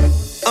calling.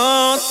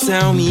 Oh,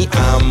 tell me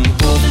I'm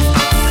home.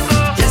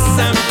 Yes,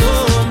 I'm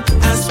home.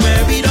 I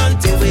swear we don't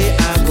take way.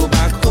 I go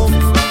back home.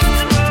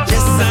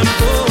 Yes, I'm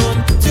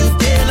home.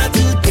 Today, not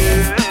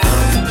today.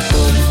 I'm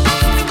home.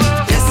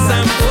 Yes,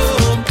 I'm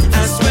home.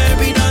 I swear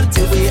we don't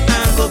take way. I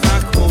go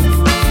back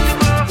home.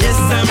 Yes,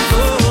 I'm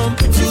home.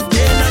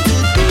 Today, not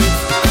today.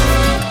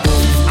 I'm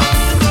home.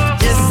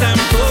 Yes, I'm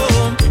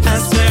home. I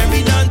swear we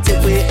don't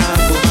take way. I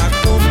go back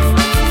home.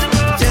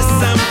 Yes,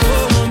 I'm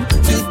home.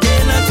 Today,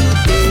 not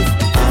today.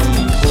 I'm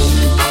home.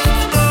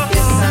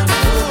 Yes, I'm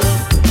home.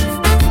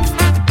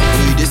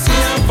 We just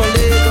see I'm for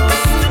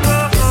Lagos.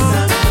 Yes,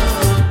 I'm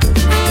home.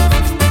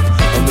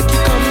 And we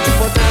keep come to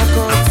Port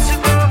Harcourt.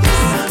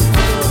 Yes, I'm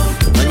home.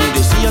 And you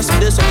just see us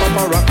with this up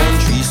our rock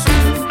country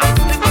soon.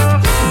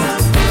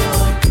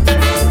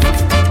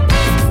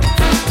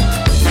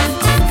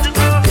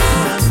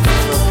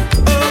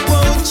 Oh,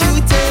 won't you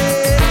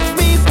take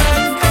me back?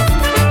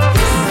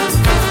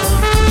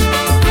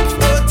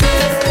 Oh,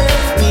 take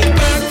me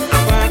back.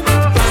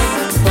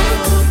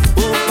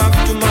 Oh, back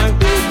to my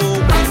home. Oh,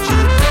 won't you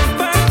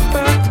back?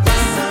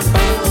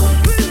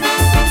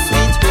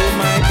 Sweet home,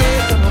 my day,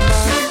 come back.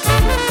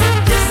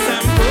 Yes,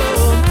 I'm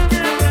home.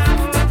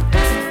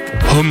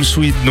 Home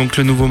Sweet, donc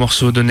le nouveau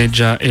morceau de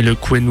Nedja et le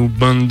Kwenu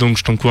Band, donc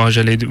je t'encourage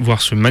à aller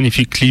voir ce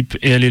magnifique clip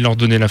et aller leur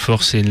donner la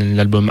force, et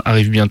l'album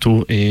arrive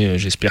bientôt et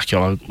j'espère qu'il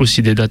y aura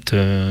aussi des dates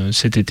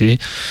cet été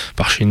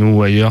par chez nous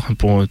ou ailleurs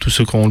pour tous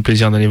ceux qui auront le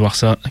plaisir d'aller voir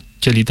ça.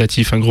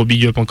 Qualitatif, un gros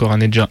big up encore à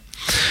Nedja.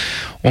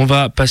 On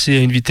va passer à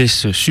une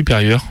vitesse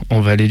supérieure, on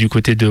va aller du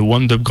côté de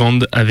One Dub Grand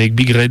avec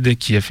Big Red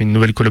qui a fait une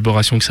nouvelle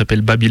collaboration qui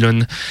s'appelle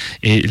Babylon,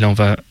 et là on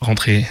va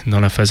rentrer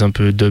dans la phase un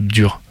peu dub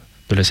dur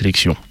de la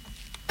sélection.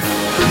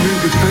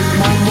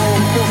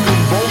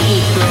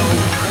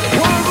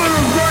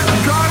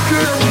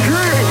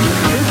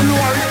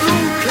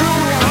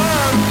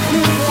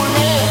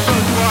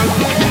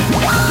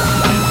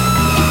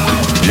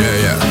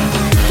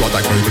 Toi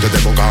t'as cru que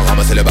t'étais bon qu'à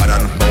ramasser les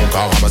bananes. Bon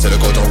qu'à ramasser le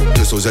coton.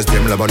 Tu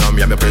sous-estimes le bonhomme,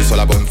 y'a mépris sur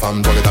la bonne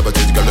femme. Toi et ta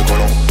petite gueule de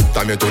colon.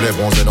 T'as mis tous les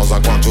bronzés dans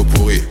un coin tout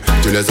pourri.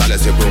 Tu les as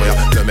laissés pourrir.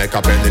 Le mec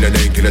à peine il est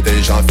né, qu'il est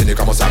déjà fini.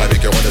 Commence à rêver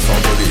qu'il redescend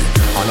de vie.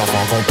 Un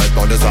enfant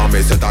complètement désarmé,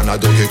 c'est un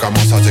ado qui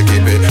commence à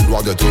s'équiper.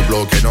 Loin de tout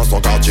bloquer dans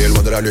son quartier,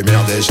 loin de la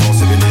lumière des gens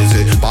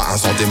civilisés. Pas un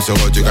centime sur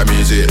eux du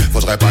gamisé.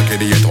 Faudrait pas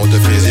qu'il y ait trop de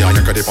plaisir.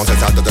 Rien que dépenser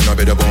ça te donne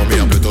envie de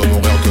vomir. Plutôt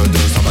mourir que de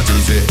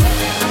sympathiser.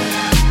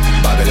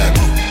 Babylone,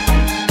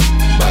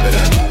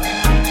 Babylone,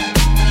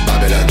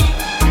 Babylone,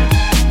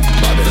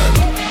 Babylone,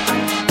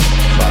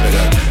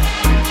 Babylone,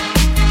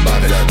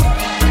 Babylone,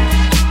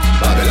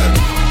 Babylone,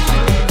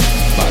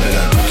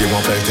 Babylone, qui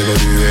m'empêche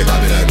d'évoluer,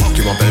 Babylone,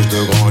 qui m'empêche de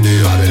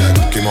grandir, Babylone,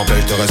 qui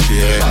m'empêche de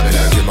respirer,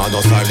 Babylone, qui m'a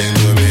dans sa ligne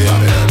de mire,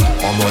 Babylone,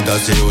 en mode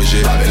ACOG,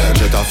 Babylone,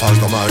 j'ai ta face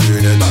dans ma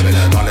lunette,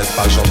 Babylone, dans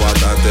l'espace j'envoie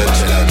ta tête,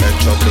 Babylone,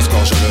 headshot, le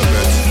score je le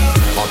pète.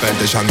 Rappelle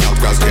des chants de garde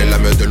casqués, la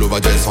meute de loup va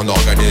descendre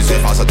organisée.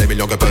 Face à des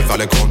millions que peuvent faire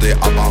les compter.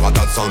 À part à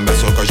tas de sang, bien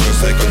sûr que je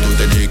sais que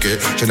tout est niqué.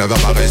 Je ne vais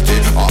pas rester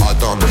à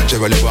attendre, je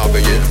vais les voir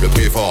payer. Le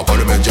prix fort, pas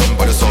le médium,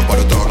 pas le sort, pas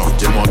le temps. Non,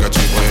 dis-moi que tu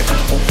es prêt.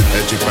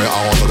 Es-tu prêt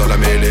à rentrer dans la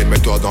mêlée?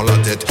 Mets-toi dans la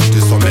tête, tu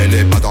sens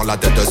mêlé. Pas dans la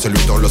tête de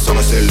celui dont le sort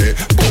est scellé.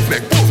 Pouf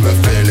mec, pouf me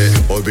fêlé.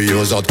 Obéis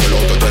aux ordres que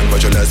l'on te donne. Moi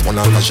je laisse mon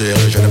âme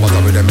chérie. Je n'ai pas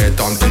envie de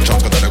m'étendre. Une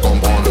chance que tu ne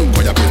comprends.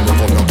 Quand y'a plus de mots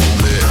pour me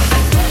combler.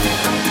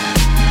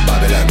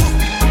 Babylone,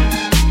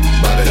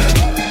 Babylone,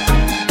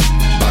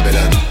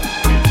 Babylone,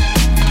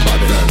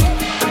 Babylone,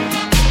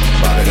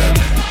 Babylone,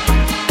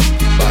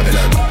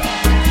 Babylone,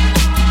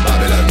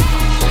 Babylone,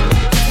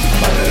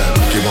 Babylone,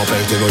 qui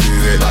m'empêche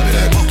d'évoluer,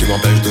 Babylone, qui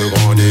m'empêche de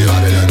grandir,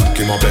 Babylone,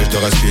 qui m'empêche de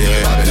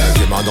respirer, Babylone,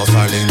 qui m'a dans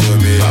sa ligne de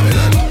mire,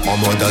 Babylone, en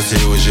mode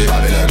ACOG,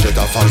 Babylone, j'ai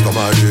ta face dans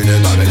ma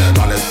lunette, Babylone,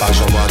 par l'espace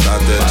j'envoie ta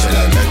tête,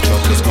 Babylone, mec,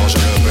 choc le score, je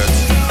le pète.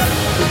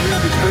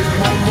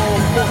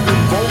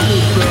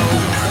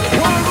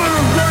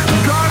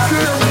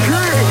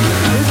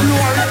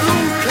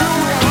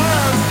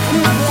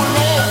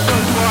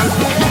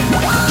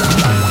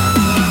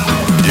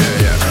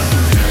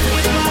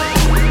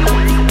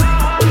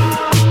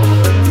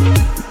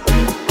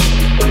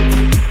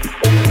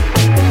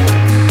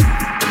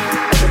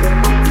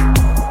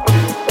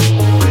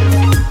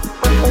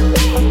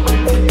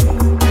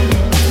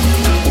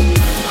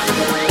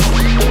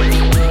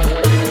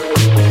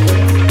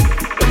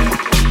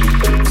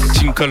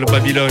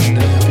 Babylone,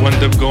 One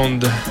Dub Grand,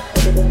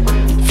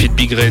 Fit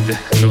Big Red,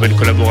 nouvelle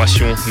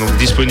collaboration, donc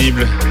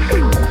disponible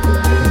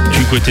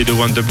du côté de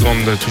One Dub Grand,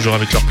 toujours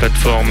avec leur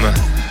plateforme,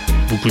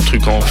 beaucoup de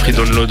trucs en free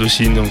download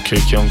aussi, donc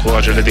qui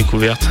encourage à la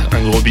découverte,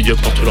 un gros big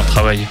up pour tout leur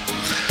travail.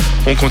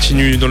 On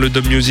continue dans le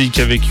dub music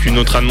avec une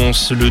autre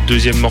annonce, le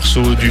deuxième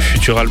morceau du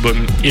futur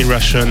album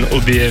Irration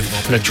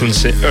OBF, la tune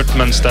c'est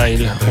Earthman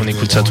Style, on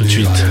écoute ça tout de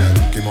suite.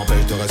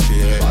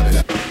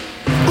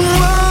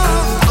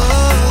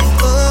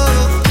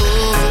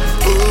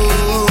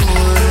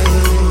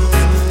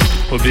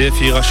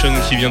 OBF et Irration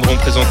qui viendront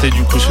présenter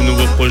du coup ce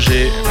nouveau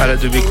projet à la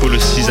Debeco le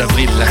 6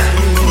 avril.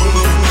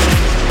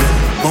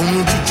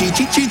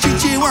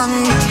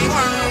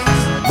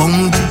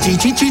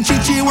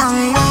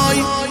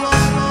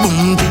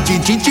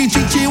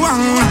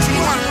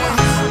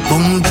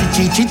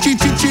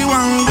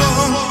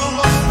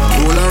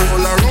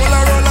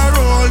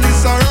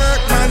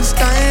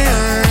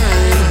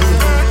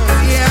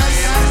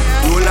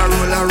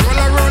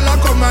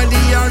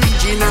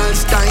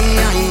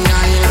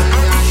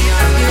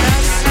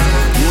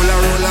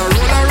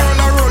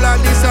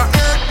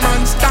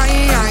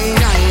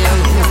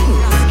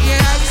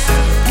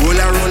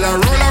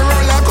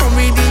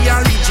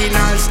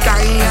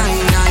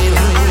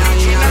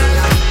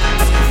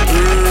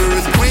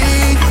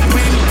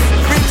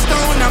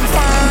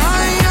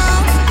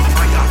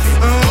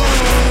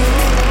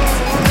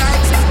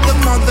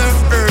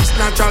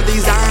 Natural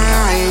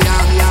design,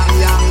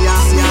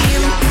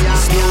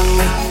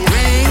 snow,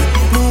 rain,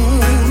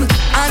 moon,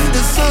 and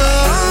the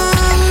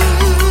sun.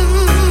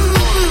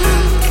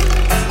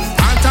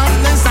 Part of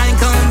the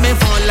cycle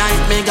before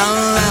light begun.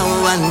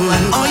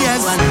 Oh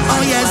yes,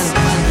 oh yes.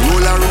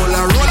 Roller,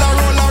 roller, roller,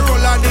 roller,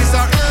 roller. This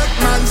a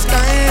Earthman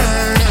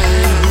style.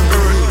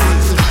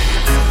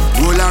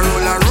 Roller,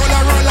 roller,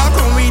 roller, roller.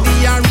 Come with the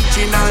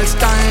original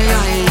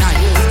style.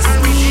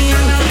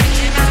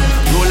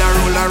 Roller,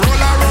 roller,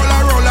 roller,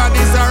 roller, roller.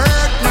 This a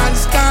Earthman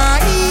style.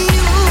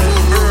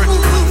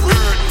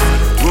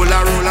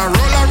 Roller, roller,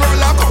 roller,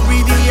 roller. Come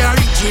with the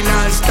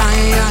original style.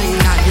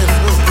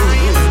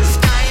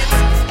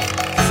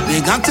 We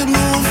got to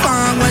move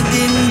forward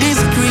in this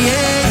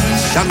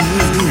creation.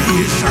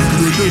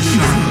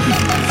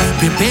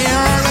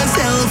 Prepare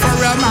ourselves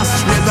for a mass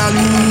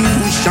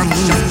revolution.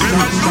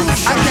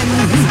 Again,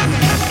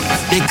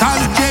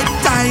 because dread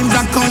times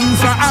are come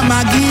for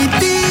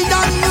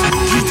Armageddon.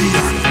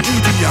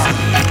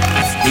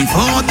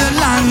 Before the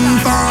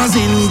land falls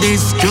in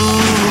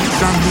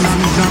destruction.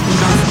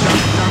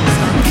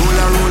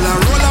 Roller, roller,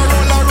 roller,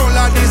 roller,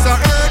 roller. This a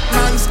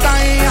Earthman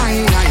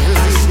style.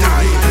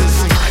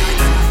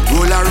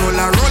 Roller,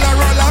 roller, roller,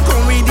 roller.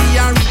 Come with the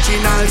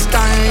original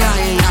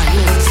style.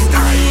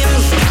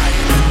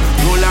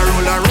 Roller,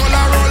 roller,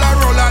 roller, roller,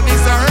 roller.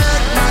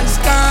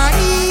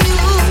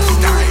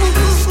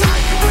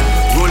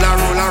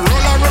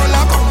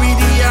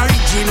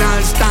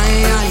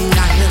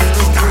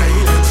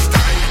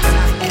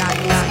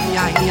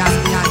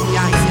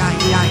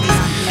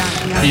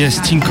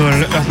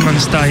 Tinkle, Earthman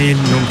Style,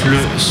 donc le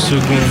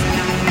second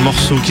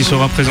morceau qui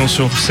sera présent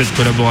sur cette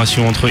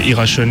collaboration entre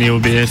Irration et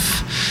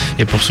OBF.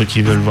 Et pour ceux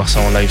qui veulent voir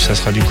ça en live, ça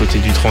sera du côté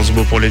du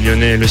Transbo pour les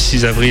Lyonnais le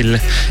 6 avril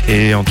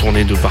et en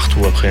tournée de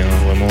partout après,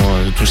 hein, vraiment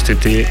tout cet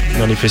été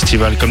dans les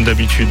festivals comme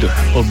d'habitude,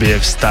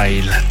 OBF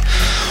Style.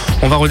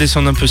 On va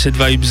redescendre un peu cette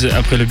vibes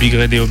après le Big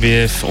Red et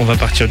OBF. On va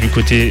partir du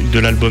côté de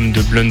l'album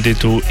de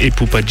Blundetto et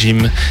Petaah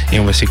Jim et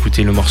on va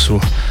s'écouter le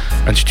morceau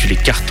intitulé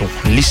Carton.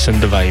 Listen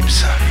the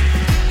vibes.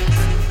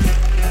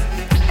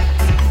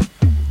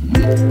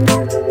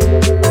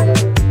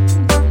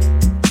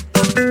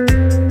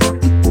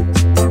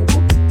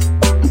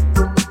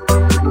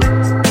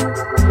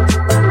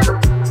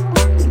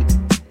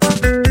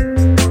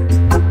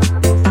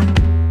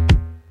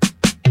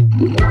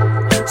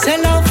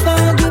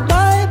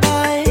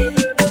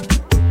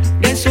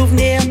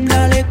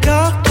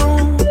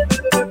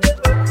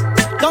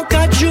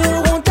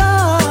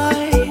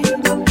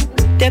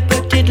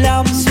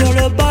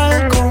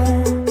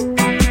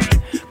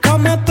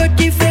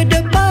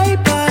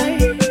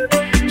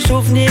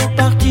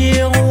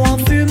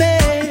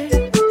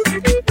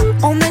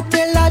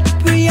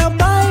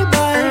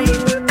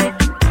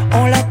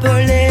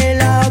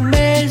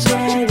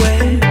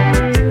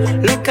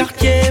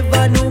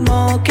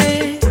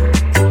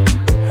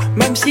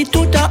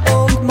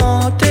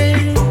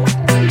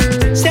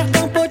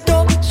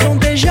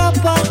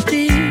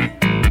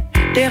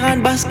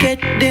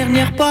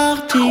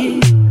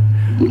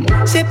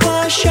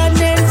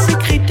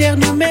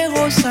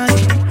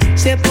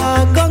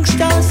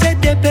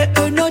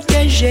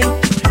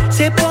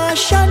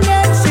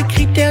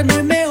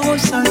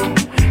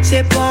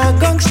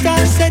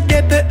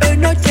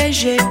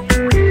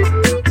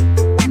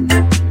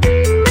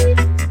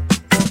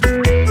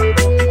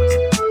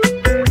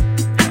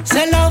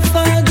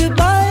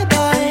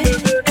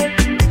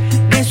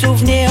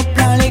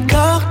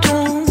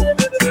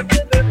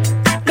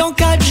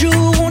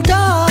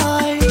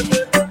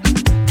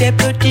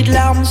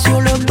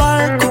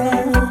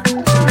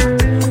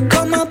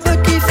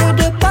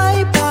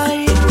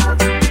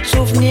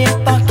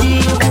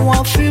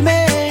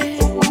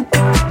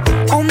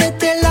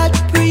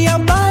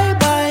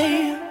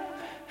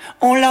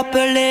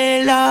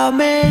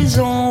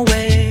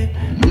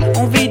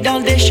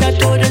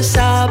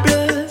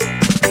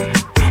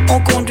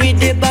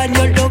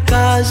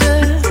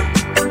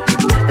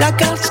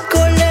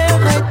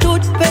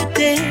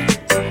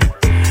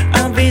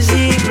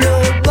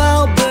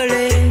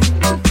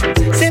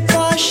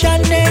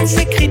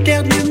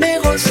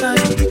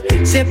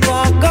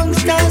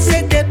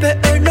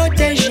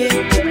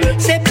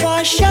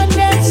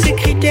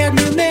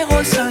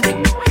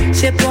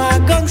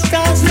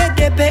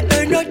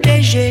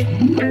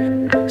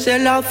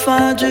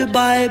 Fin du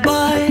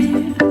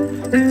bye-bye,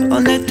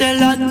 on était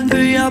là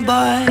depuis un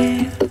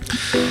bail.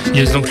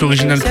 Yes, donc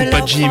l'original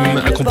Petaah Jim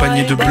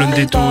accompagné de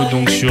Blundetto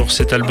donc sur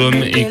cet album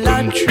et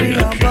comme tu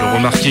as pu le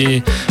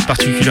remarquer,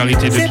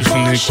 particularité de tout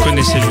ce qu'on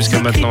connaissait jusqu'à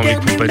maintenant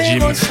avec Petaah Jim,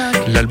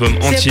 l'album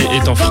entier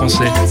est en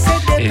français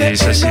et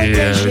ça c'est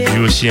dû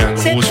aussi à un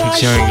gros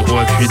soutien, un gros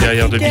appui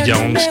derrière de Big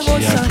Arongs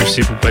qui a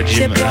poussé Petaah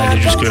Jim à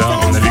aller jusque là.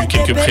 On avait eu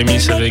quelques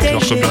prémices avec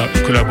leur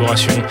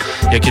collaboration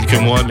il y a quelques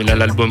mois, mais là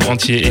l'album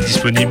entier est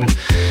disponible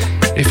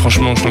et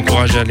franchement je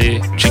t'encourage à aller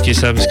checker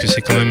ça parce que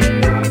c'est quand même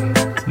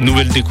une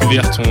nouvelle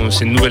découverte,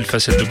 c'est une nouvelle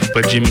facette de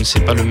Petaah Jim,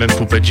 c'est pas le même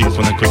Petaah Jim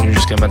qu'on a connu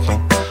jusqu'à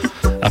maintenant.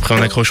 Après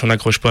on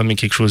accroche pas, mais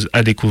quelque chose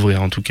à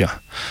découvrir en tout cas.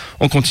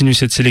 On continue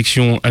cette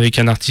sélection avec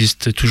un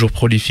artiste toujours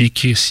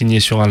prolifique, signé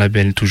sur un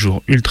label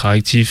toujours ultra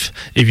actif,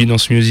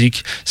 Evidence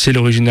Music, c'est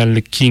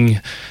l'original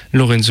King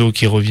Lorenzo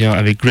qui revient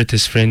avec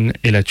Greatest Friend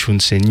et la tune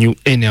c'est New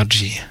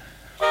Energy.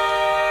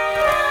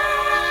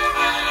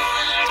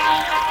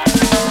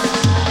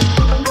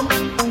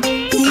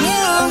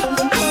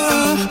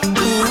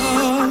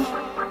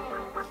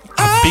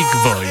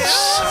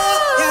 Voice.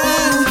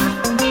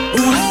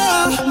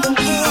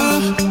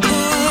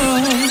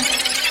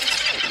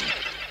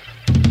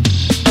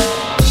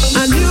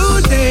 A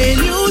new day,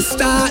 new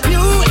start,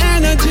 new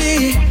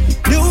energy,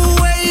 new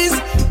ways,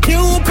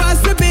 new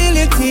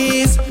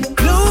possibilities.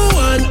 No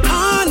one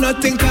or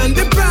nothing can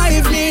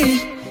deprive me,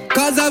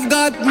 'cause I've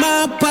got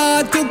my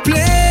part to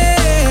play.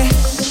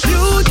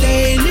 New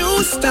day,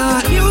 new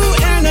start, new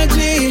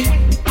energy,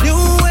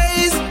 new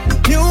ways,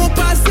 new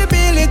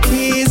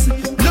possibilities.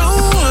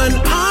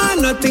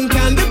 Nothing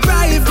can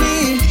deprive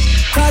me,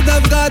 'cause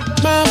I've got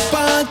my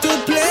part to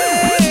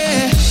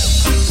play.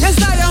 Yes,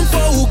 I am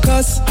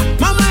focused,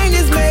 my mind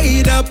is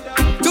made up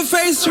to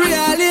face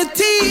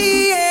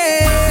reality,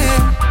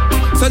 yeah.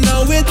 So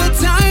now is the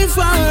time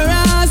for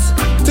us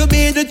to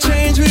be the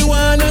change we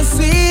wanna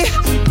see,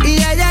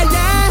 yeah, yeah,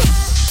 yeah.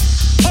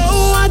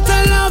 Oh, what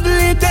a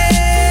lovely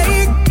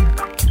day,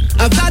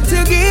 I've got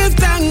to give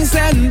thanks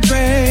and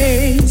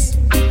praise.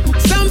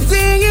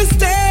 Something is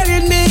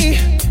telling me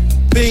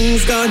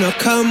things gonna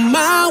come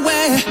my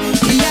way,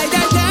 yeah,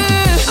 yeah,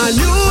 yeah. A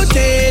new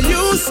day,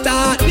 new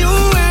start, new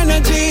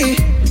energy,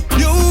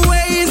 new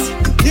ways,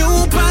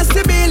 new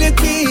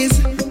possibilities.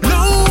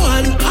 No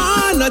one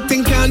or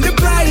nothing can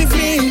deprive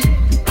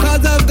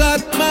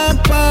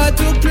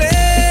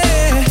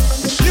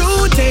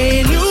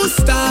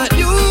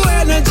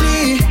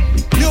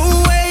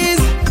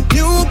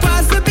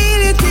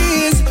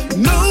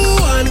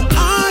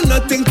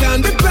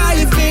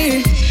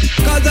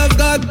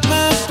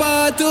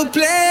start to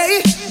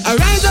play. I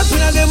rise up in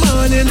the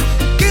morning,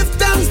 give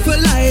thanks for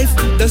life.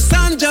 The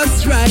sun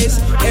just rise,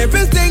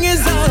 everything is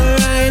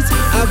alright.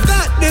 I've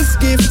got this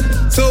gift,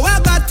 so I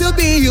got to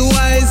be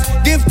wise.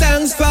 Give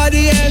thanks for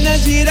the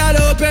energy that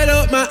opened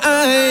up my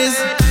eyes.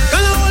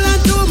 Gonna hold on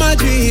to my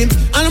dream,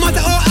 and no matter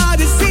how hard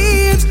it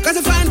seems,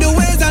 gotta find the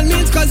ways and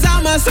means, cause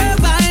I'm a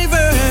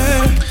survivor.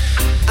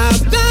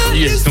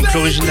 Yes, donc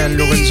l'original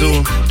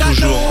Lorenzo,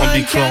 toujours en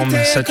big form,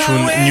 sa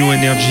tune New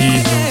Energy,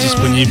 donc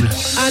disponible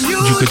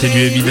du côté du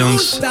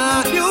Evidence,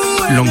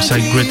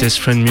 alongside Greatest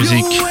Friend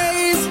Music.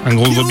 Un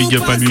gros big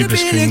up à lui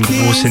parce qu'il y a une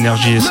grosse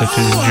énergie et ça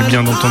fait du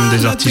bien d'entendre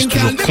des artistes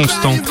toujours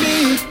constants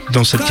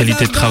dans cette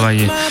qualité de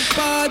travail.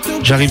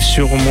 J'arrive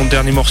sur mon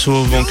dernier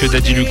morceau avant que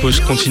Daddy Lucas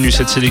continue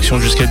cette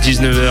sélection jusqu'à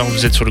 19h.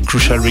 Vous êtes sur le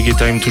Crucial Reggae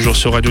Time, toujours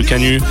sur Radio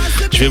Canu.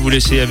 Je vais vous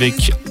laisser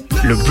avec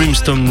le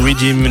Brimstone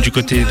Redeem du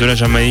côté de la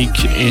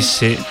Jamaïque et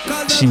c'est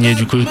signé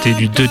du côté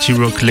du Dirty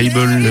Rock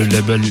Label, le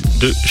label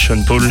de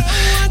Sean Paul.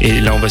 Et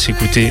là on va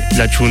s'écouter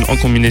la tune en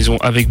combinaison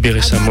avec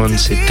Berry Salmon,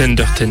 c'est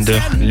Tender Tender,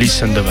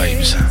 Listen the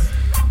Vibes.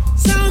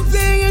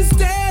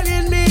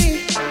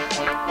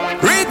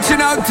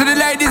 Reaching out to the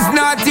ladies,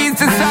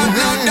 northeast and south,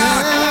 no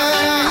doubt.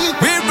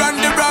 We run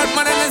the road,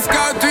 man, and let's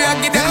go to you,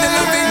 give them the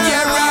loving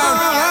year round.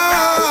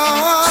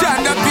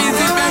 Shine up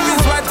easy, baby,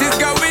 what is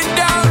going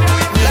down.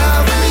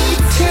 Love me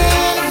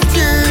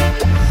tender,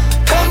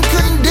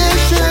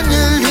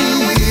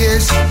 unconditionally,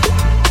 yes.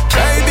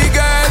 Baby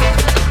girl,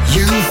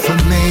 you for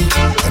me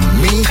and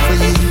me for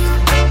you,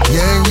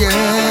 yeah,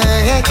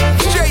 yeah.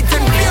 Straight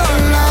and pure.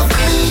 Love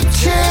me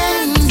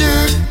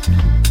tender,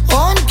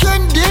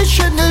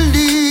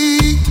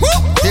 unconditionally.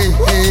 Hey,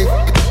 hey.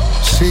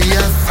 See, I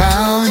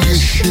found your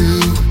shoe,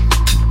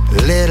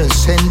 little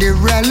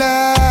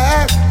Cinderella.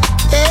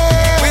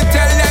 Yeah. We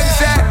tell them,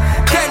 say,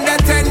 tender,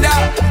 tender.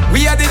 We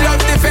are the love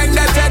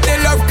defender, set the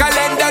love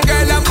calendar.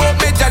 Girl, I'm both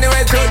me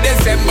January to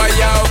December,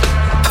 yo.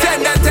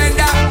 Tender,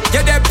 tender,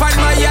 you're the on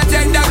my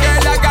agenda.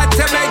 Girl, I got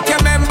to make you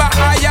remember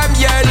I am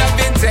your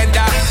loving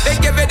tender. They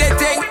give it a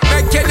thing,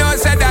 make you know,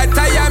 say that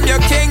I am your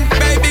king.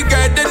 Baby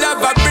girl, the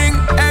love I bring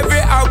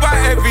every hour,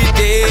 every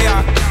day.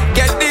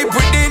 Get deep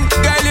within,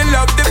 girl, you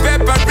love the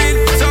peppering.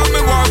 So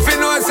me want to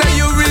know, say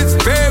you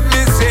respect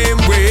me same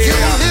way. You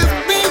lift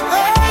me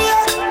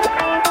higher,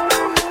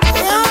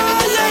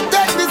 higher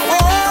than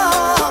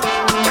before.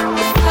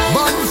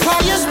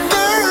 Bonfires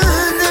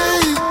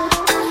burning,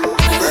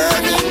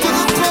 burning to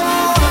the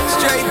core.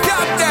 Straight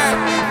up there.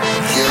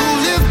 You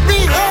lift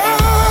me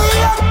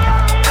higher,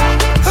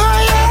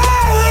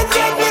 higher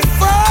than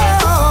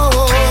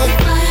before.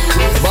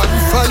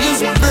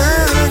 Bonfires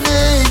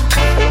burning,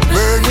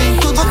 burning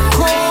to the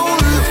core.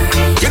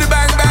 Get it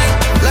bang bang.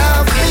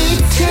 Love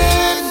me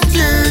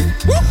tender,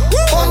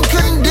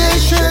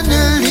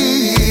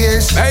 unconditionally,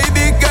 yes.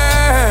 Baby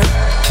girl,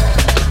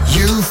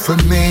 You for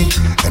me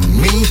and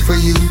me for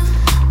you,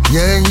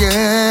 yeah,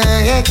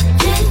 yeah.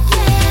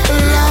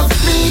 Love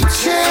me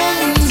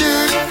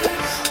tender,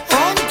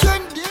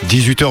 unconditionally.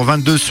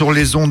 18h22 sur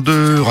les ondes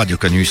de Radio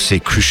Canu, c'est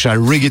Crucial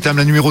Reggae Time,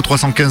 la numéro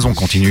 315. On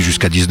continue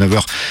jusqu'à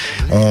 19h.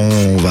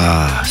 On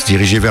va se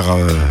diriger vers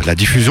la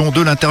diffusion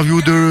de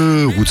l'interview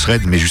de Roots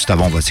Red, mais juste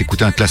avant, on va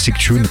s'écouter un classic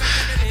tune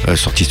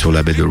sorti sur le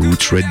label de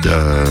Roots Red,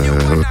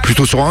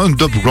 plutôt sur un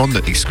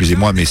dubground,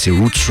 excusez-moi, mais c'est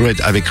Roots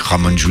Red avec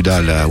Ramon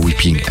Judah, la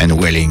Weeping and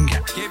Wailing.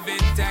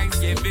 thanks,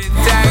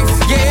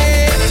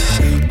 yeah.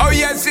 Oh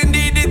yes,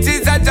 indeed, it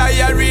is that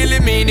I really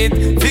mean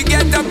it.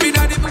 Forget up in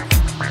the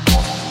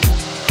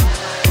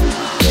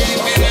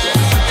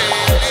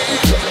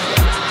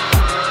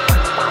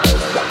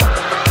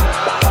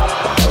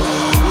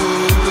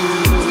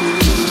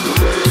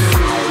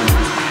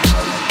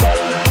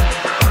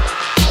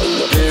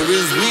There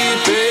is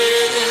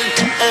weeping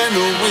and a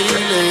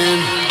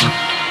wailing,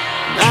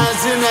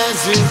 gnashing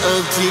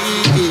of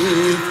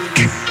teeth.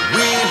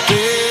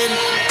 Weeping,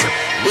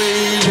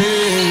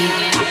 wailing,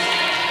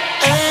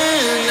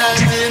 and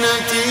gnashing of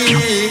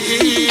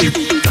teeth.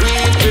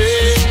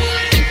 Weeping,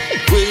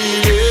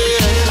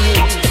 wailing,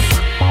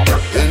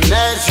 and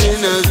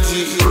gnashing of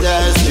teeth. I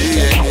see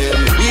again.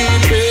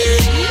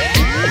 Weeping,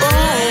 oh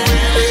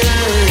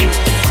wailing,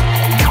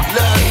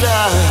 la la.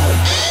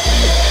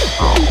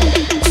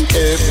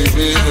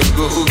 Everywhere you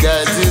go,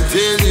 got to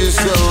tell you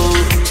so.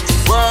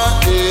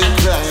 What a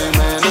crime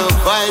and a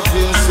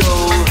fighting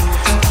soul.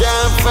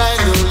 Can't find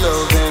no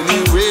love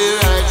anywhere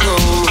I go.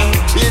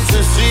 It's a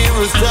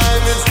serious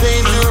time, it's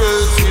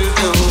dangerous, you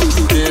know.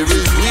 There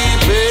is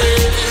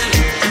weeping.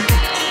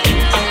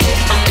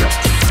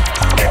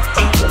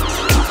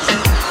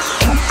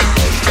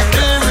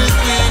 There is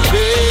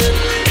weeping.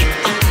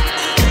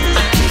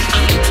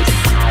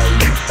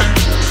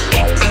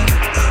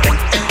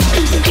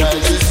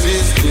 Like the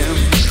system,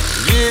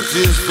 it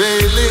is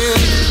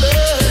failing.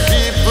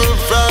 People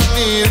from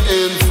near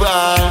and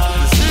far,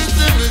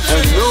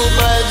 and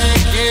nobody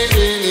care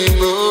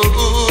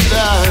anymore.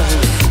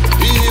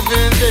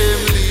 Even them.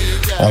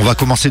 On va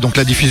commencer donc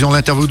la diffusion de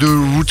l'interview de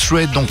Roots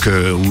Red. Donc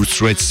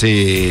Roots Red,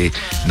 c'est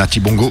Natty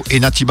Bongo et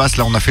Natty Bass.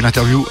 Là on a fait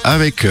l'interview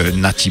avec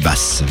Natty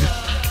Bass.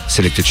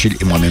 Selected Chill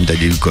et moi-même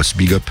Daddy Lucas.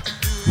 Big up,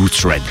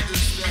 Roots Red.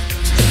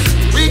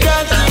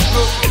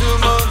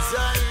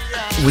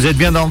 Vous êtes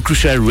bien dans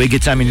Crucial Reggae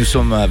Time et nous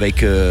sommes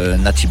avec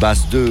Nati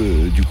Bass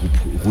du groupe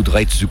Root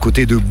Rates du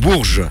côté de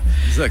Bourges.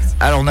 Exact.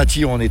 Alors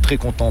Nati, on est très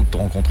content de te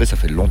rencontrer, ça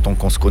fait longtemps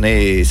qu'on se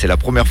connaît et c'est la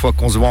première fois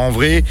qu'on se voit en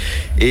vrai.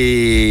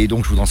 Et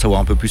donc je voudrais en savoir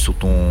un peu plus sur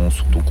ton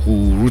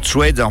crew Roots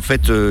Red. En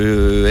fait,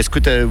 est-ce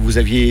que vous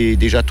aviez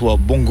déjà toi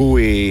Bongo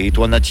et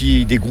toi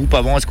Nati des groupes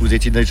avant? Est-ce que vous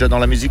étiez déjà dans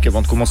la musique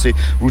avant de commencer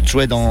Roots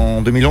Red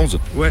en 2011?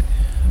 Ouais.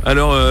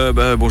 Alors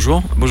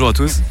bonjour à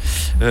tous.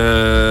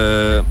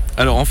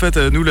 Alors en fait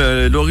nous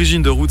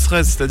l'origine de Roots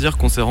Red, c'est-à-dire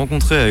qu'on s'est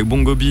rencontrés avec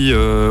Bongo B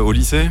au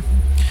lycée.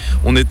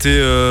 On était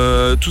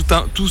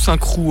tous un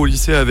crew au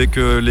lycée avec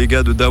les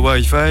gars de Dawa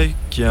Hi-Fi,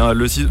 qui est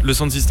le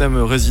sound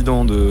system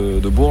résident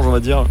de Bourges, on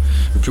va dire,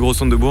 le plus gros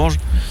sound de Bourges.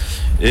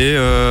 Et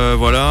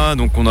voilà,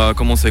 donc on a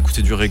commencé à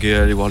écouter du reggae,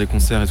 à aller voir les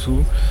concerts et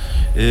tout.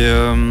 Et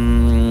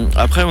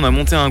après on a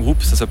monté un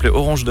groupe, ça s'appelait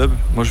Orange Dub.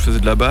 Moi je faisais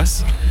de la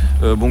basse,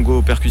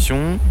 Bongo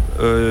percussion,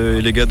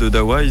 et les gars de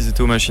Dawa ils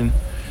étaient aux machines.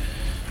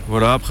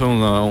 Voilà, après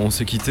on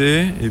s'est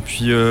quitté et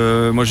puis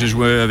moi j'ai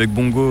joué avec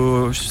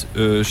Bongo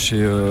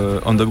chez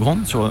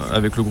Underground,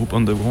 avec le groupe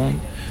Underground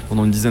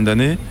pendant une dizaine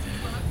d'années.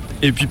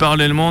 Et puis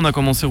parallèlement on a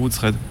commencé Roots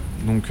Red.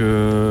 Donc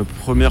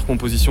première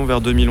composition vers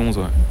 2011,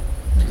 ouais.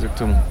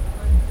 Exactement.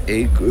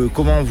 Et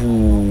comment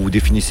vous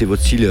définissez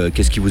votre style?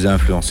 Qu'est-ce qui vous a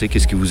influencé?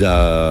 Qu'est-ce qui vous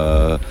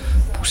a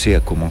poussé à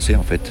commencer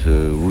en fait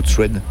Roots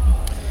Red?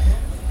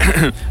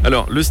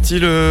 Alors le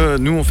style,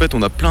 nous en fait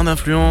on a plein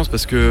d'influences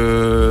parce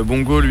que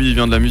Bongo lui il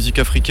vient de la musique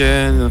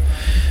africaine,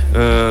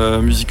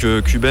 musique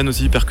cubaine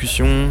aussi,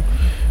 percussion.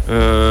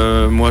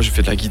 Moi j'ai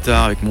fait de la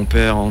guitare avec mon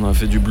père, on a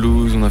fait du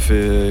blues, moi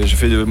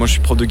je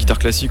suis prof de guitare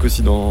classique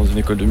aussi dans une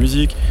école de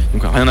musique,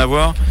 donc rien à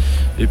voir.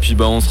 Et puis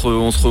on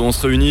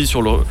se réunit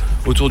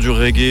autour du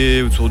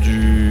reggae,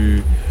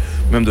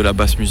 même de la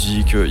basse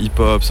musique,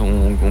 hip-hop,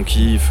 on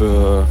kiffe.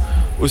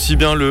 Aussi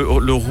bien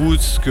le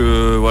roots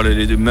que voilà,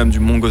 même du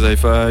Mongo's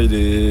Hi-Fi,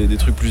 des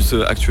trucs plus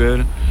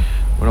actuels.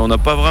 Voilà, on n'a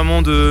pas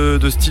vraiment de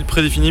style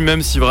prédéfini,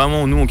 même si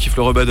vraiment nous on kiffe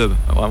le rub-a-dub.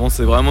 Vraiment,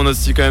 c'est vraiment notre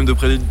style quand même de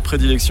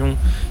prédilection.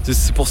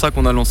 C'est pour ça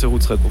qu'on a lancé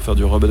Roots Red, pour faire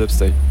du rub-a-dub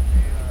style.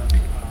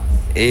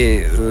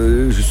 Et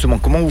justement,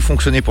 comment vous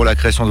fonctionnez pour la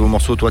création de vos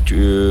morceaux? Toi,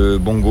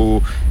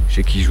 Bongo, je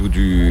sais qu'il joue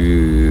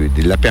de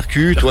la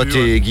percu, toi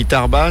t'es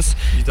guitare basse,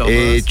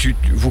 et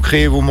vous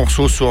créez vos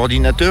morceaux sur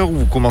ordinateur ou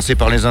vous commencez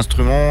par les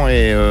instruments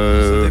et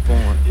ça dépend,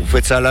 ouais. Vous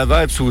faites ça à la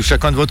vibe, ou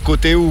chacun de votre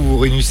côté, ou vous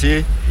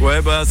réunissez? Ouais,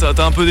 ça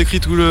t'as un peu décrit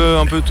tout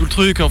le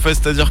truc en fait,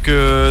 c'est-à-dire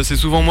que c'est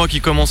souvent moi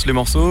qui commence les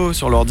morceaux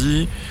sur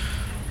l'ordi.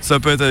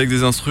 Ça peut être avec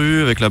des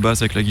instrus, avec la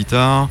basse, avec la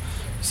guitare.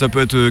 Ça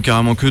peut être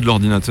carrément que de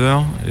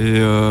l'ordinateur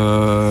et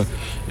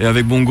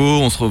avec Bongo,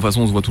 de toute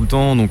façon on se voit tout le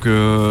temps, donc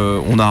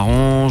on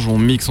arrange, on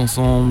mixe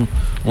ensemble,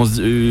 on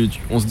se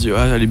dit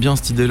ah, elle est bien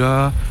cette idée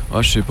là,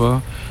 ah je sais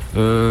pas,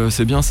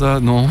 c'est bien ça,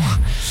 non,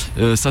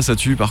 ça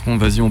tue, par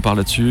contre vas-y on part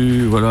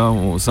là-dessus, voilà,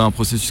 c'est un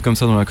processus comme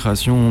ça dans la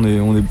création,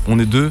 on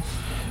est deux,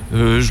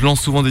 je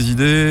lance souvent des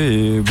idées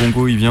et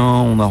Bongo il vient,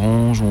 on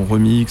arrange, on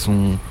remixe,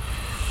 on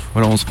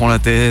se prend la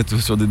tête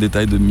sur des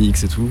détails de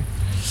mix et tout.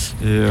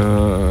 Et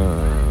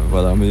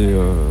voilà, mais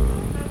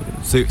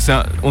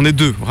on est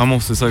deux, vraiment,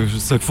 c'est ça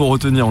qu'il faut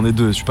retenir, on est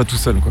deux, je suis pas tout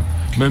seul quoi.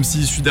 Même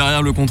si je suis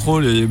derrière le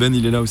contrôle et Ben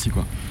il est là aussi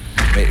quoi.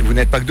 Mais vous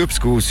n'êtes pas que deux, parce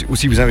que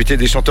aussi vous invitez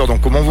des chanteurs,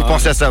 donc comment vous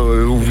pensez à ça?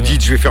 Vous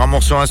dites je vais faire un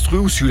morceau instru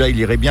ou celui-là il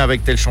irait bien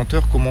avec tel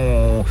chanteur?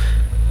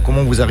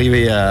 Comment vous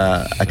arrivez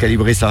à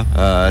calibrer ça?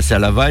 C'est à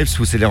la vibes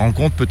ou c'est les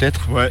rencontres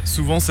peut-être? Ouais,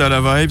 souvent c'est à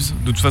la vibes.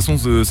 De toute façon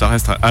ça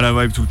reste à la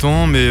vibe tout le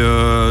temps, mais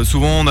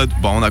souvent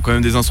on a quand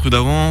même des instrus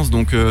d'avance,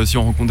 donc si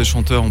on rencontre des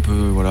chanteurs on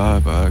peut,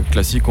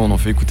 classique, on en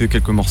fait écouter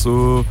quelques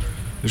morceaux.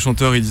 Les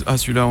chanteurs ils disent ah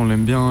celui-là on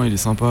l'aime bien, il est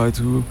sympa et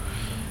tout.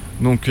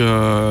 Donc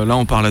là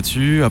on part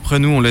là-dessus. Après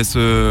nous on laisse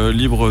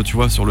libre, tu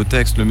vois, sur le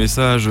texte, le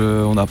message,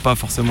 on n'a pas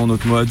forcément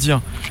notre mot à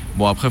dire.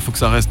 Bon après faut que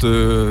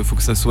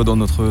ça soit dans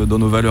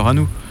nos valeurs à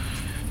nous.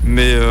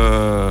 Mais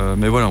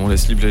voilà, on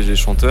laisse libre les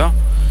chanteurs.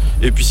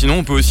 Et puis sinon,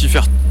 on peut aussi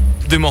faire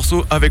des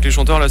morceaux avec les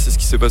chanteurs. Là, c'est ce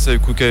qui s'est passé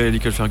avec Kuka et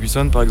Likel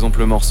Ferguson. Par exemple,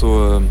 le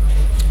morceau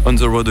On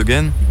the Road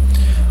Again.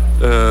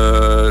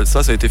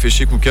 Ça a été fait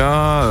chez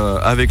Kuka,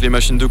 avec les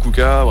machines de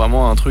Kuka.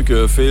 Vraiment un truc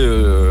fait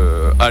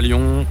à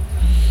Lyon.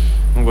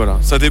 Donc voilà,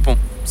 ça dépend.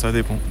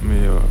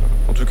 Mais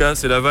en tout cas,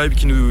 c'est la vibe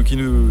qui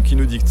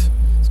nous dicte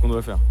ce qu'on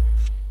doit faire.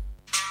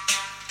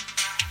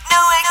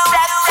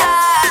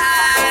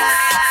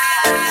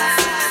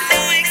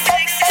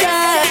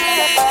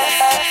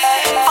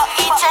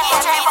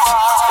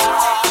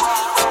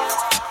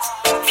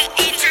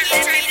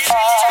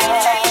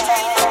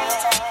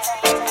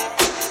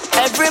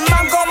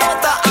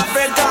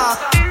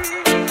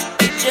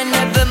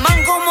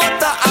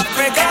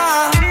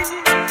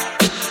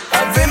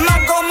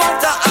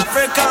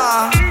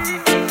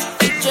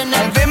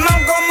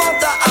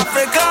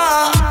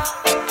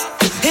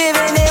 Hey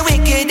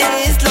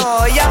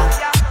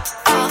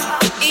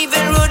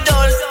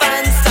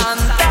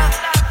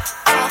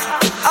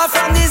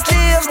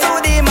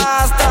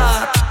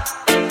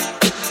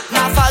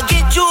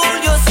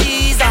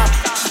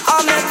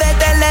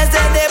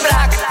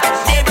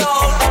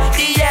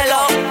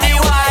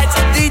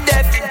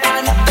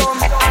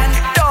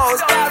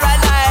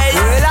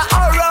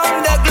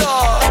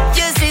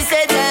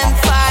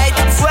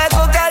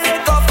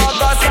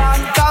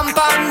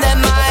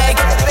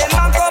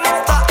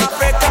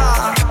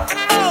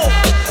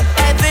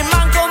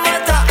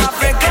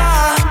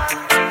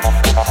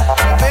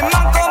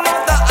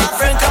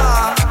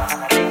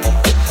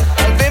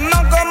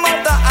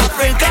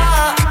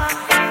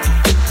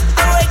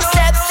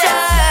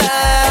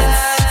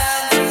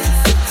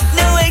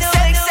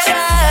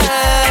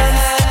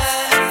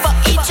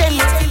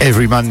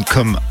Every Man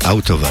Come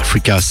Out of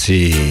Africa,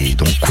 c'est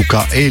donc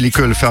Kuka et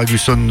Little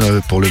Ferguson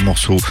pour le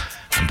morceau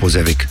composé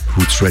avec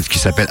Roots Red qui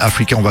s'appelle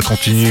Africa. On va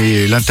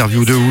continuer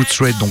l'interview de Roots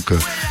Red, donc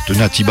de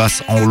Natty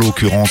Bass en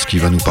l'occurrence, qui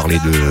va nous parler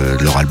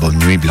de leur album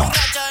Nuit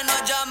Blanche.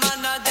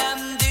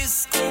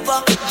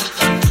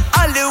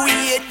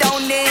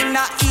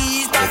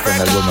 Un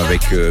album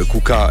avec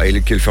Kuka et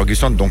Little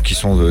Ferguson, donc qui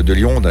sont de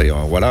Lyon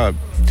d'ailleurs. Voilà,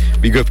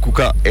 big up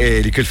Kuka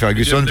et Little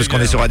Ferguson, parce qu'on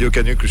est sur Radio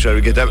Canu, que je suis à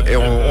Reggae et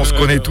on se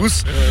connaît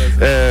tous.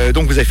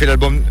 Donc vous avez fait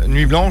l'album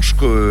Nuit Blanche.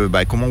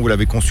 Comment vous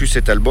l'avez conçu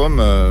cet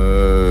album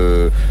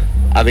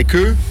avec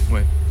eux?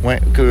 Ouais.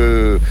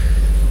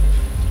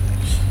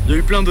 Il y a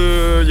eu plein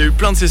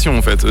de sessions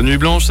en fait. Nuit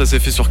Blanche, ça s'est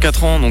fait sur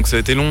 4 ans, donc ça a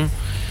été long.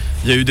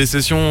 Il y a eu des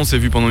sessions, on s'est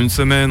vu pendant une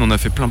semaine, on a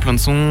fait plein de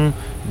sons,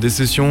 des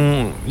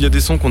sessions, il y a des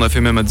sons qu'on a fait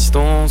même à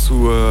distance,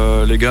 où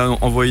les gars ont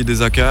envoyé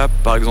des ACAP,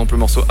 par exemple le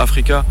morceau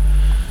Africa.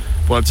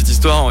 Pour la petite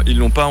histoire, ils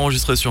l'ont pas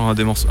enregistré sur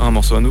un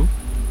morceau à nous,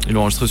 ils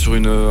l'ont enregistré sur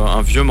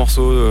un vieux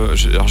morceau,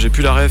 alors j'ai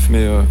plus la ref,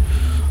 mais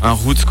un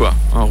Roots quoi,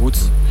 un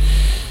Roots.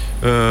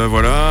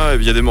 Voilà,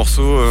 il y a des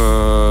morceaux,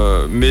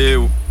 mais...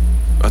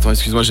 Attends,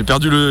 excuse-moi, j'ai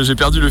perdu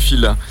le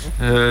fil là.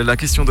 La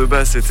question de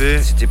base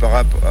c'était par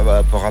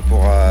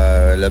rapport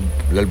à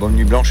l'album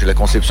Nuit Blanche et la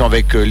conception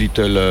avec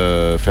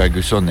Little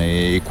Ferguson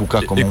et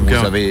Kuka. Comment vous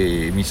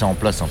avez mis ça en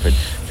place en fait?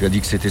 Tu as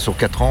dit que c'était sur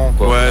 4 ans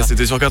quoi. Ouais,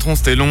 c'était sur 4 ans,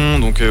 c'était long,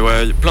 donc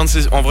ouais,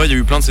 en vrai il y a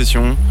eu plein de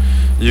sessions,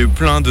 il y a eu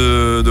plein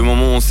de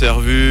moments où on s'est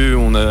revus,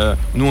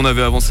 nous on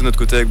avait avancé de notre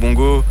côté avec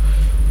Bongo,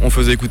 on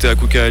faisait écouter à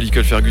Kuka et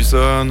Little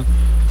Ferguson.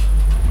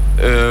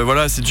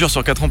 Voilà, c'est dur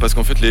sur 4 ans parce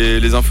qu'en fait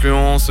les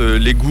influences,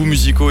 les goûts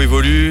musicaux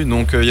évoluent,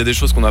 donc il y a des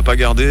choses qu'on n'a pas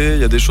gardées,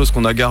 il y a des choses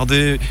qu'on a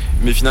gardées,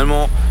 mais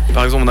finalement,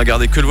 par exemple, on a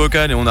gardé que le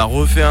vocal et on a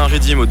refait un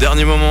redeem au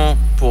dernier moment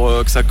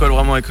pour que ça colle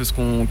vraiment avec ce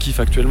qu'on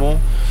kiffe actuellement.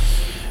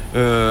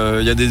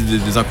 Il y a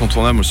des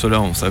incontournables, ceux-là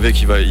on savait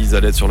qu'ils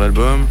allaient être sur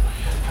l'album.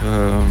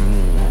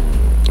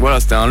 Voilà,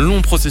 c'était un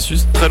long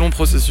processus, très long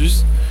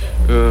processus.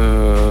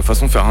 De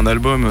façon, faire un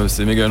album,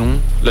 c'est méga long.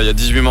 Là, il y a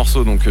 18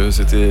 morceaux, donc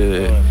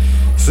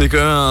c'est quand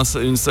même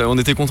on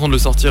était content de le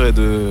sortir et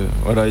de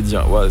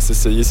dire ouais,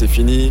 ça y est, c'est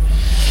fini.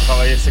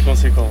 Travailler, c'est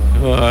conséquent.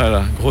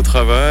 Voilà, gros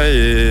travail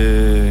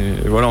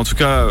et voilà. En tout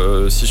cas,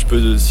 si je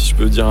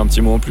peux dire un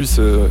petit mot en plus,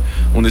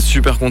 on est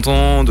super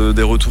content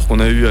des retours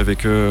qu'on a eu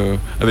avec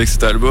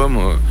cet album.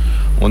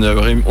 On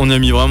y a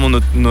mis vraiment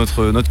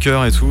notre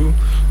cœur et tout.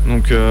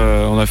 Donc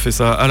on a fait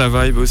ça à la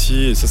vibe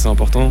aussi et ça c'est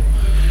important.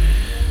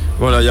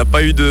 Voilà, il n'y a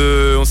pas eu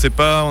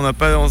on n'a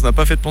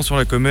pas fait de plan sur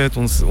la comète,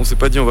 on s'est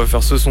pas dit on va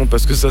faire ce son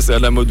parce que ça c'est à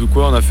la mode ou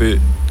quoi, on a fait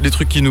les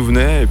trucs qui nous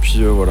venaient et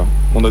puis voilà,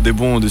 on a des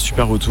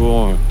super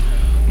retours.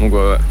 Donc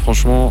ouais,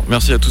 franchement,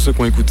 merci à tous ceux qui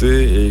ont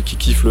écouté et qui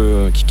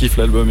kiffent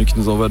l'album et qui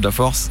nous envoient de la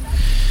force.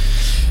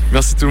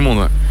 Merci tout le monde.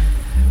 Ouais.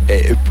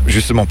 Et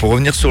justement, pour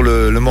revenir sur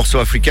le morceau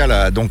Africa,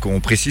 là, donc on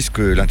précise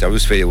que l'interview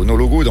se fait au No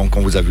Logo, donc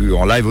on vous a vu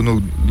en live au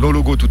No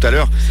Logo tout à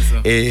l'heure.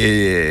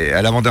 Et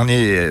à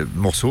l'avant-dernier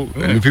morceau,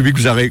 le public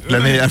vous a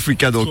réclamé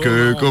Africa, donc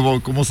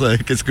comment ça,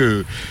 qu'est-ce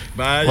que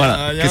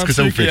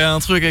ça vous fait? Il y a un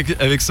truc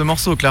avec ce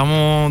morceau,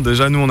 clairement.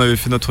 Déjà, nous on avait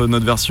fait notre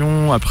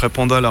version, après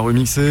Panda l'a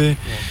remixé.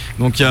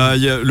 Donc il y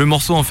a le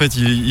morceau en fait,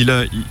 il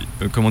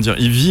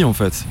vit en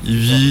fait,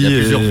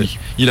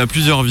 il a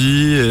plusieurs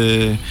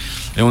vies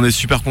et on est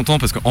super content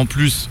parce qu'en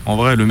plus, en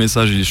vrai, le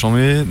message il est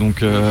chambé,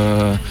 donc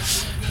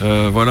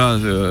voilà,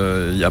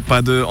 y a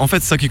pas de. En fait,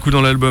 c'est ça qui est cool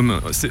dans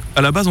l'album.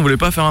 À la base, on voulait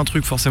pas faire un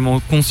truc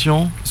forcément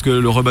conscient, parce que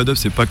le rub-a-dub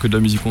c'est pas que de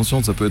la musique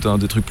consciente, ça peut être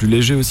des trucs plus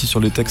légers aussi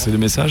sur les textes et les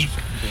messages.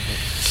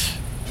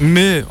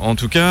 Mais en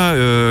tout cas,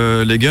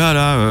 les gars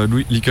là,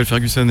 Little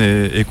Ferguson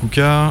et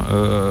Kuka,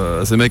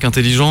 c'est des mecs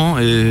intelligents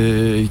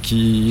et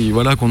qui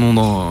qu'on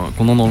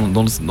a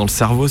dans le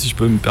cerveau, si je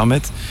peux me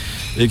permettre.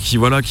 Et qui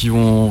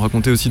vont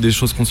raconter aussi des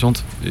choses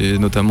conscientes et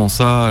notamment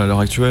ça à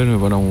l'heure actuelle.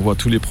 Voilà, on voit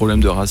tous les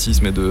problèmes de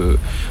racisme et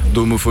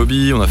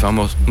d'homophobie. On a fait un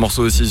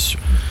morceau aussi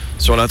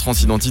sur la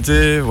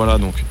transidentité. Voilà,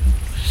 donc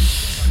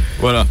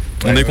voilà,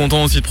 on est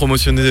content aussi de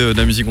promotionner de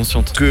la musique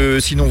consciente. Que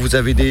sinon vous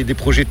avez des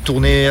projets de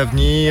tournée à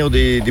venir,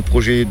 des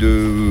projets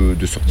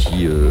de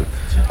sortie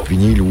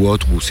vinyle ou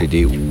autre, ou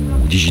CD ou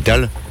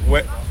digital?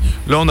 Ouais.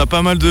 Là on a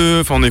pas mal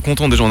on est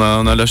content déjà,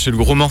 on a lâché le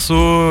gros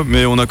morceau,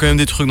 mais on a quand même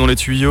des trucs dans les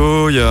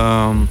tuyaux. Il y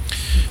a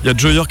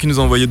Joyer qui nous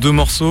a envoyé 2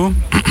 morceaux,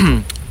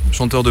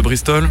 chanteur de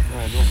Bristol.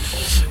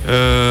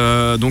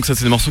 Donc ça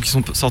c'est des morceaux qui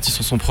sont sortis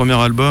sur son premier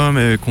album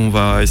et qu'on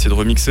va essayer de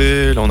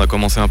remixer. Là on a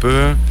commencé un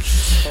peu.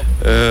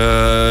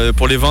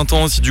 Pour les 20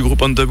 ans aussi du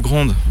groupe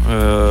Underground,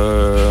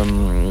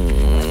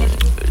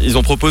 ils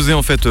ont proposé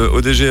en fait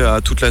ODG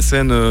à toute la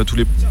scène,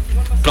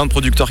 plein de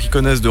producteurs qui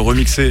connaissent, de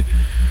remixer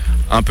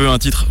un peu un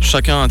titre,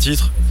 chacun un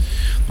titre.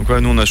 Donc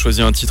ouais, nous on a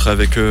choisi un titre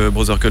avec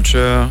Brother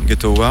Culture,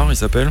 Ghetto War il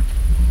s'appelle.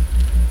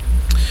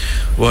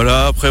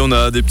 Voilà, après on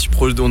a des petits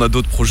projets, on a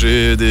d'autres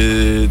projets,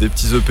 des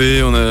petits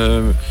EP,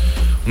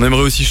 on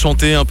aimerait aussi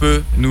chanter un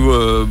peu, nous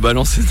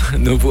balancer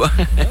nos voix.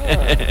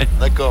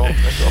 D'accord.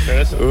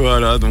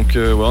 Voilà, donc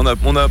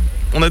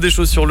on a des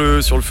choses sur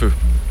le feu.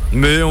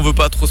 Mais on veut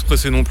pas trop se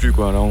presser non plus,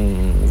 quoi. Là,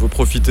 on veut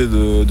profiter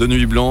de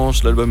Nuit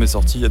Blanche. L'album est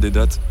sorti, il y a des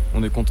dates.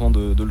 On est content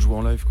de le jouer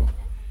en live, quoi.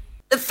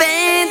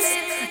 Defense,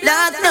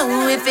 Lord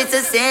know if it's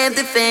a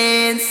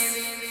self-defense.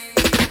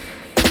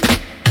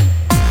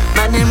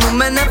 Man and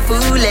woman are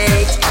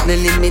foolish, no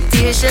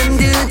limitation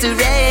due to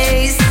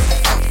race.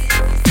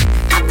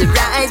 Have the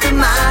right to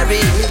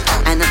marry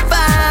and a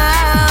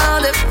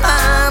father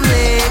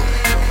family.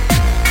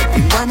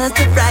 Everyone has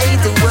the right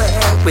to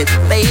work with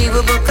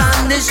favorable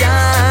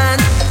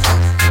conditions.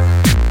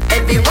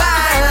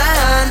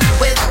 Everyone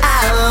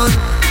without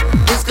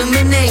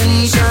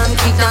discrimination.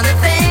 Keep on the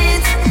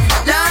fence.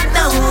 Lord,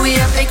 no, we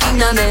have to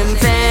keep on them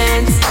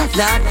fence.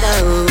 Lord,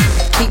 no,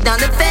 keep on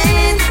the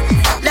fence.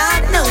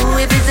 Lord, no,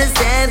 if it's a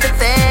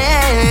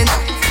self-defense.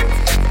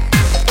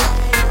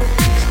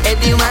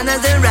 Everyone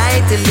has the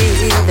right to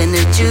live and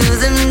to choose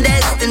them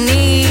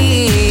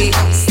destiny.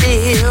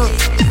 Still,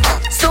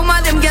 some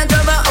of them can't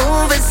travel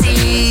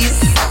overseas.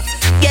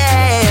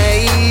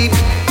 Yeah,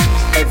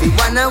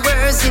 everyone a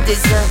world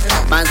citizen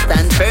must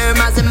stand firm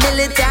as a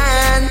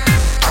militant.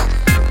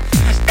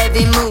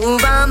 Every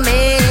move I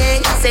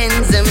make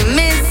sends a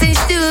message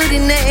to the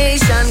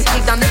nation.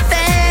 Keep on the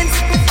fence,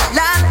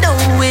 Lord, no,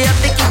 we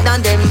have to keep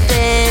on them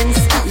fence.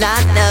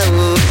 Lord,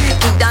 no,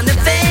 keep on the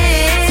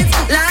fence.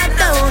 Lord,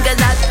 no, cause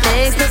that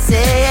makes no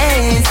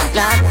sense.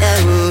 Lord,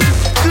 no.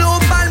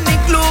 Global, me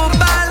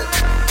global,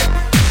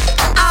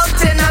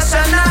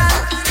 international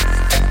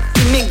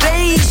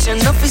immigration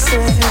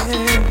officer.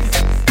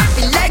 I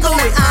feel like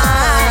going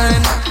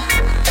on.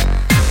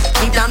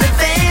 Keep on the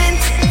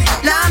fence.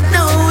 Lord,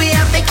 no, we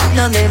have to keep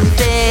on them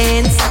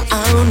fence.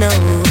 Oh no.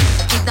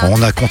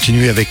 On a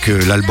continué avec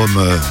l'album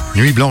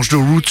Nuit Blanche de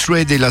Roots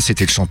Red et là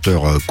c'était le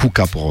chanteur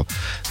Kuka pour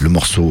le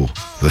morceau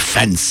The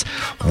Fence.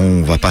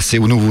 On va passer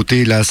aux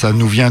nouveautés, là ça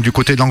nous vient du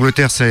côté de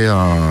l'Angleterre, c'est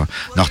un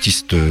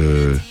artiste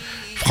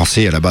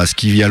français à la base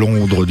qui vit à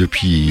Londres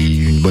depuis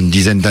une bonne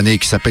dizaine d'années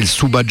qui s'appelle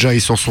Subaja et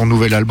sur son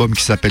nouvel album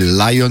qui s'appelle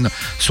Lion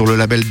sur le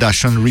label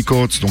Dashan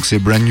Records, donc c'est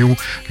brand new.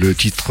 Le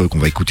titre qu'on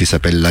va écouter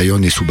s'appelle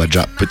Lion et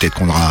Subaja, peut-être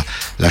qu'on aura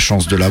la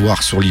chance de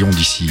l'avoir sur Lyon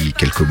d'ici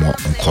quelques mois,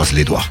 on croise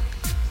les doigts.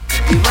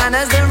 Everyone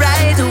has the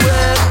right to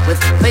work with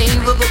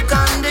favorable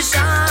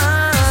conditions.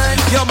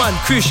 Yeah man,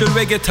 crucial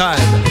reggae time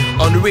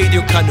on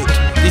Radio Canut.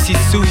 This is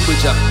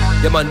Subaja.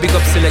 Yeah man, big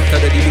up selector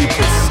of the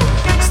Lucas.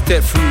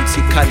 Step Fruits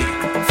in Cali.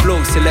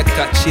 Flow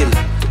selector chill.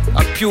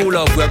 A pure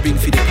love we have been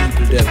for the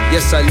people them.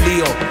 Yes I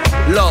Leo.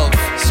 Love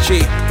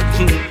straight.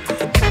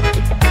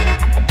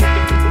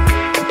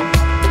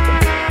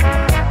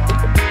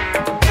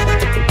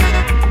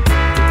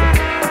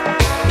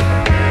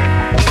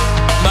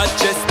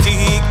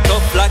 Majestic,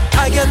 tough like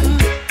iron,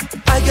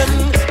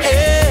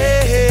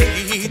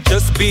 hey.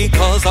 Just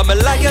because I'm a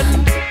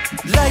lion,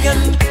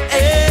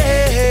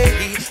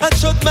 hey. I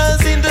shot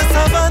man's in the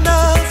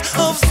savannas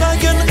of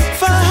Zion,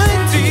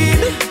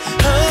 fighting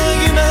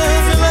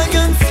hyenas,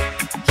 lions,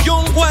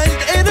 young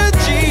wild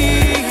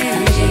energy.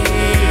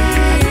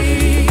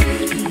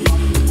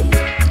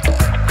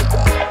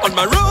 On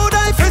my road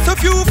I face a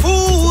few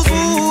fools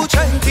who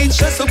try and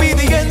teach us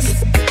obedience.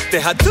 They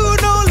had to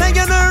know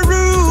lion a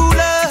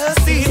ruler,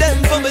 see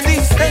them from a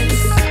distance.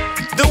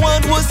 The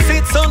one who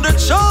sits on the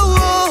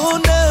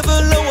throne,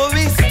 never lower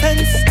his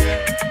stance.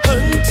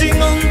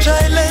 Hunting on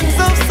dry lands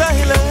of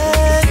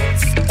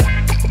silence,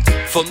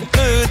 from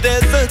the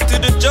desert to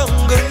the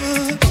jungle.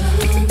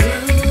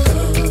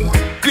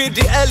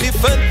 Greedy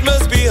elephant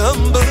must be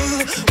humble.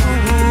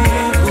 Ooh.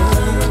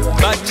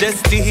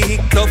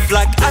 Majestic, tough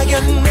like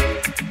iron,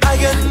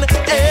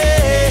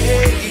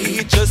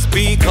 hey. Just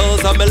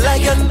because I'm a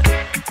lion,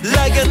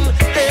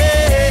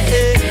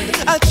 hey.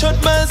 I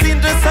shot man's in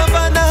the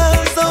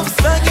savannas of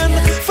Zion,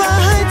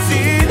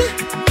 fighting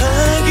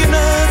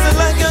hyenas and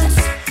lions,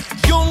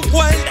 young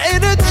wild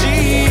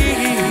energy.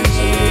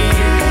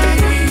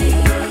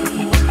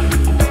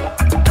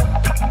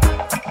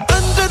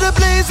 Under the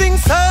blazing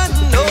sun,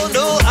 no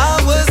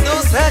hours,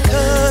 no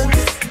seconds.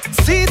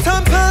 See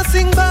time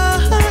passing by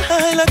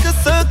like a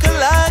circle,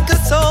 like a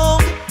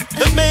song.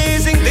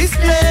 Amazing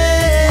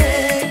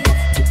display.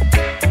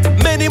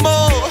 Many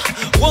more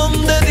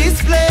wonder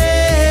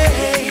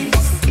displays.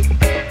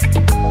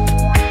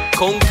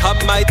 Conquer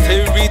my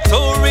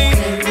territory.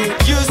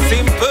 Use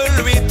simple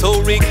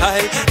rhetoric.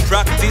 I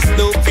practice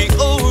no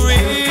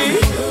theory.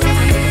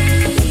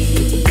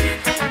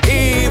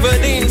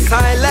 Even in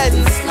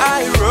silence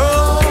I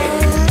roar.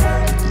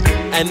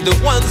 And the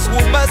ones who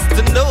must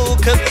know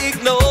can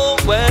ignore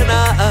when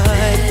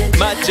I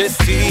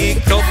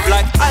majestic, tough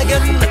like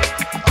iron,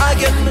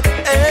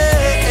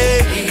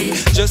 hey.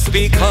 Just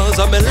because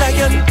I'm a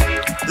lion.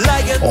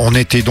 On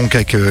était donc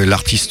avec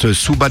l'artiste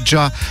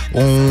Subaja.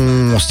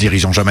 On se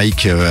dirige en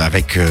Jamaïque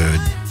avec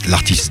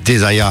l'artiste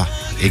Desire,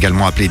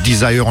 également appelé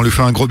Desire. On lui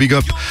fait un gros big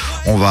up.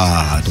 On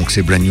va, donc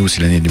c'est brand new,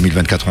 c'est l'année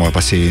 2024. On va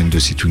passer une de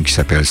ses tunes qui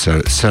s'appelle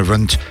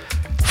Servant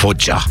for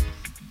Jah.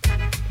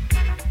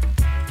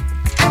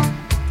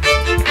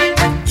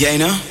 Yeah, you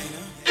know,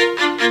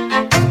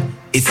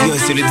 it's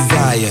yours to the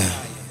desire.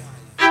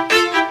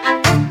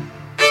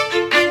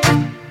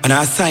 And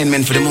an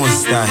assignment for the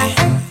Most High.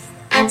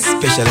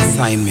 Special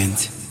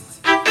assignment.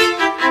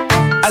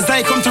 As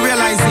I come to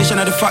realization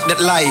of the fact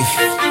that life,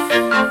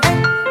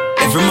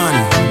 every man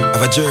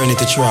have a journey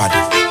to trod.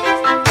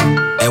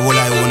 And all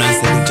I want to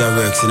say with your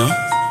works, you know,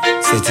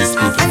 set his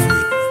people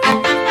free.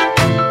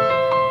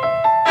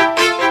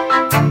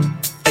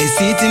 I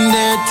sitting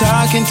there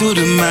talking to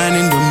the man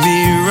in the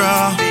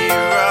mirror.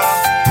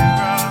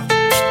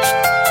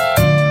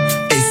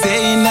 I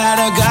saying that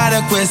I got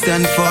a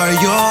question for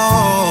you.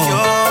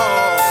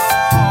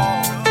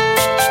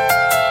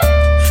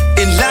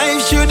 In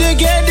life, should you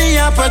get the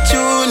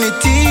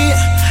opportunity?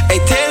 Hey,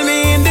 tell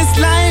me in this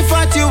life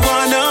what you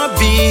wanna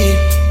be.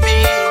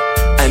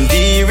 And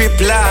he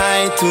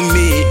replied to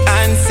me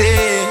and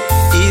say,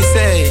 he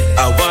say,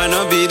 I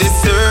wanna be the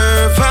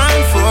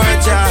servant for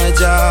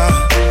Jaja.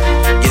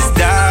 Yes,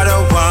 that I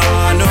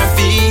wanna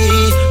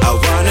be. I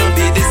wanna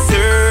be the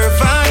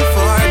servant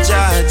for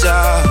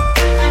Jaja.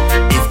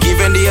 If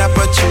given the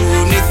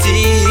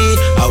opportunity,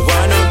 I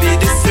wanna be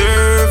the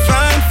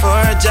servant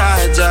for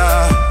Jaja.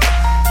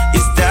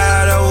 Yes,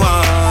 that I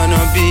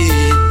wanna be.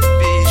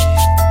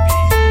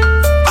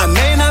 I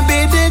may not be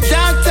the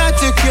doctor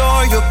to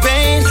cure your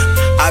pain.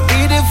 I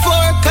be the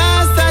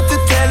forecaster to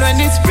tell when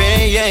it's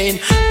rain.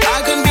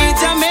 I can be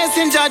your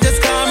messenger,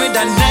 just call me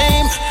the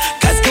name.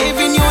 Cause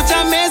giving you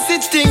your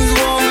message, things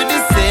won't be the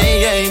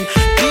same.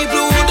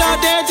 People who are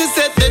there to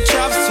set the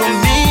traps for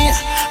me.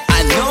 I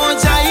know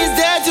Jah is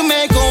there to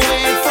make a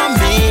way for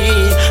me.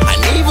 And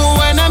even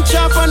when I'm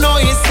trapped, I know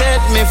He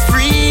set me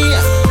free.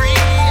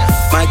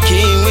 My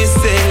King will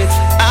set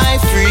I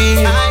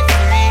free.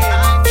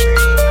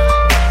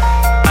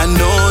 I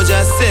know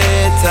Jah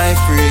set I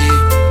free.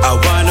 I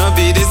wanna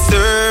be the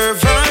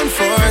servant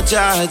for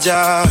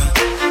Jaja.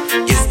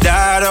 Yes,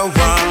 that I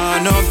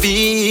wanna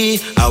be.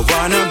 I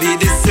wanna be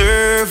the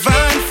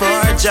servant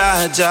for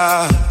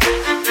Jaja.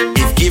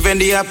 If given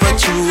the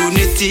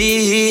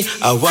opportunity,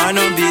 I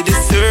wanna be the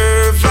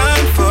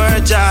servant for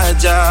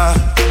Jaja.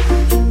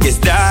 Yes,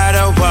 that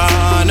I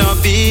wanna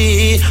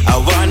be. I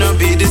wanna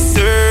be the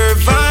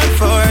servant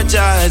for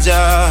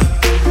Jaja.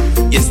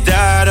 Yes,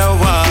 that I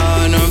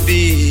wanna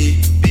be.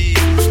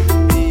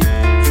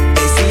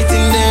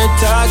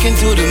 Talking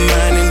to the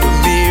man in the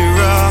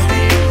mirror.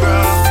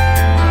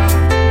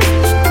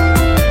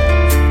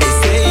 They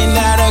saying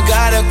that I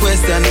got a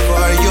question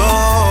for you.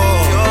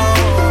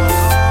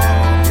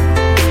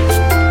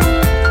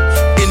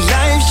 In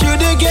life,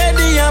 should you get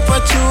the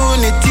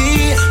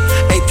opportunity?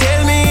 Hey,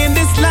 tell me in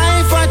this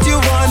life what you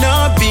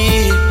wanna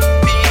be.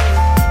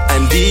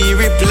 And he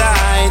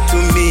replied to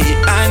me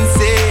and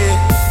said,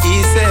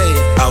 he said,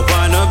 I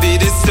wanna be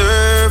the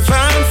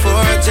servant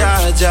for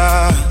Jaja.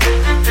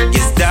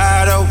 Yes,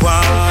 that I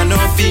wanna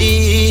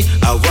be.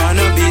 I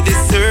wanna be the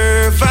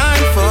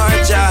servant for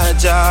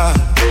Jaja.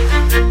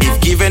 If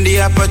given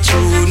the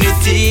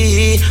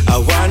opportunity, I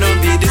wanna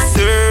be the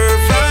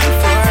servant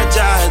for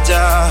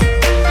Jaja.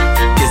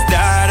 Yes,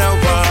 that I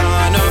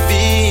wanna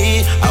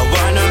be. I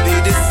wanna be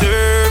the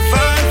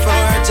servant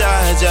for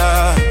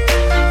Jaja.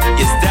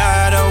 Yes,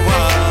 that I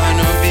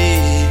wanna be.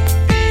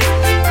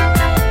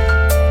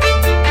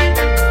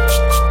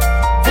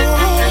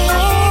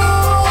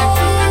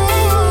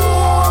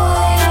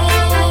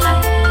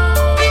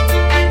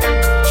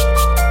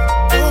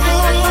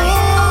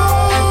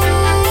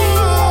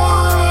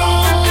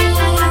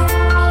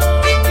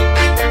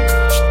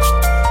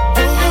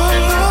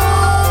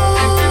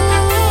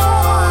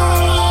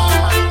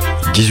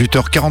 «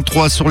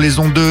 18h43 sur les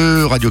ondes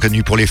de Radio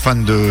Canu pour les fans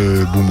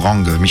de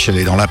Boomerang. Michel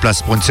est dans la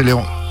place pour une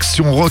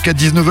sélection rock à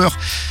 19h.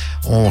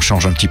 On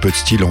change un petit peu de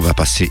style, on va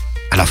passer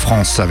à la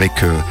France avec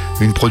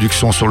une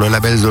production sur le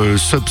label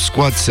Sub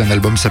Squad. C'est un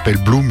album qui s'appelle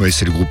Bloom et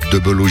c'est le groupe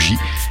Double OG.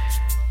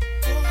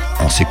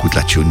 On s'écoute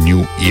la tune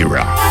New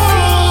Era.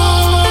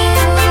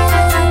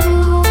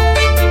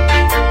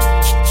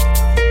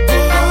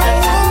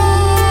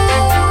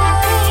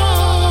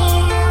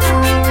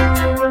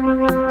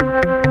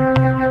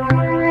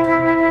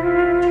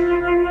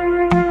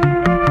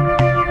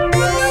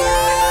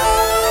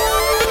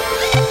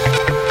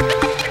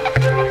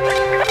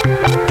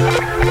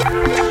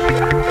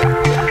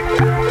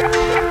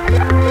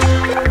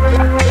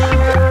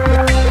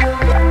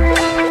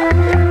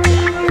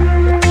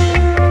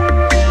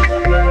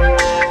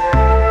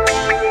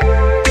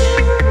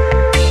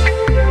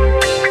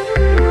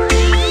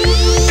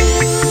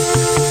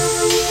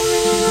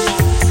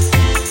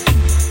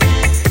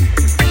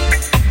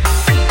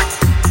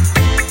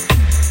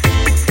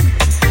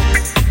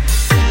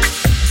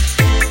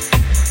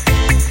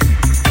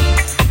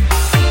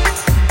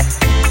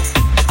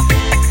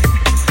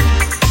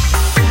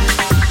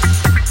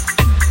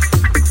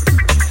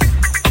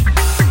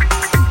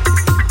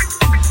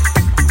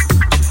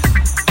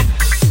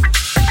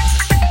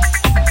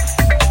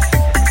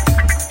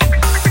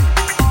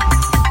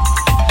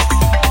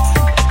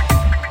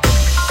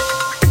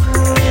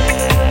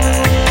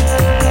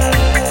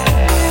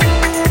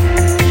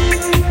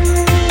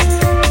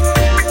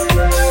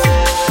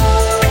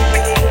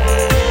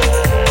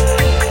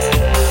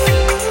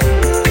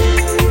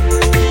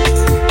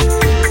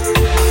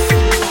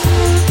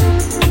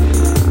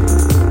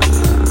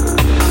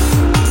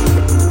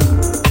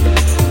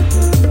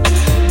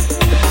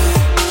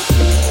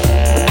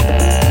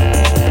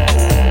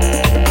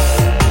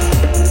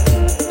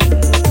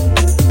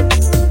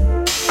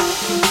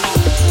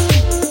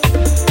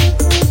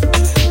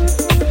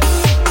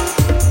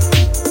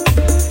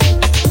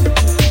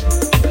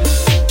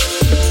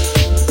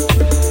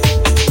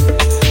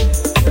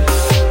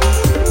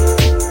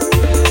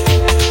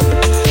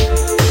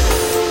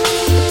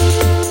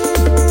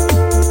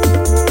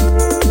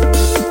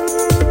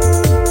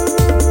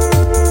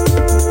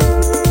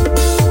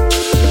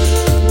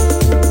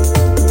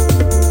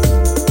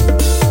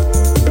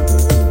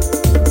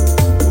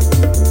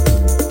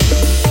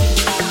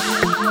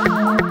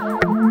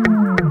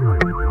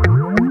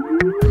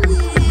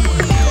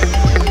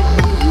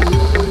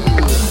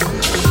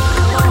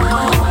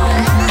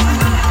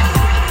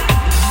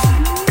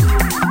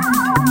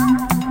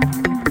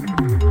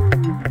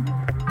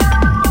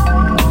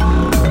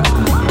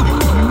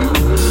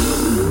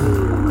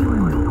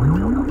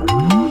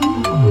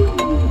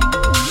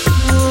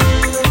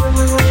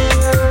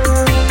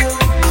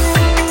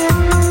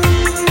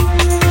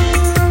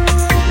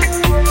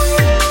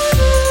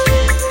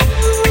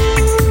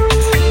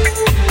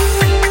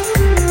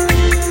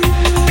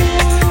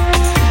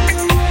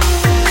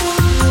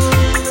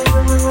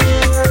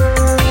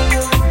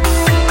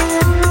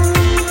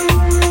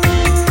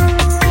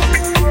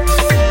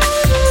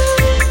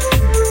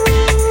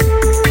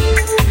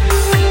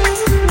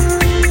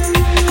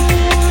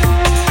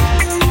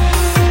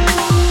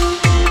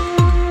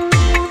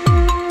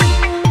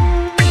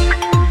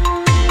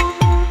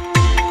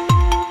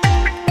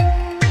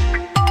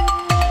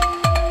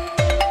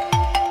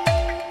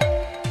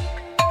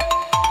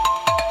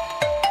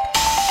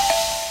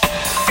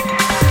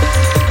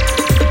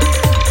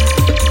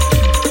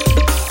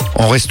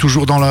 On reste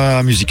toujours dans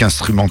la musique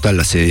instrumentale.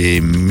 Là, c'est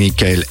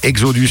Michael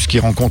Exodus qui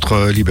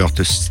rencontre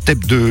Liberty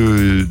Step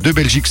de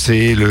Belgique.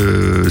 C'est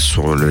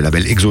sur le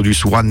label Exodus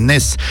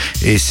Oneness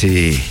et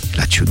c'est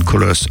la tune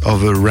Colors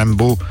of a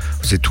Rainbow.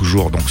 C'est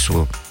toujours donc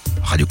sur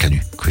Radio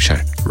Canu,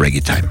 Crucial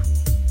Reggae Time.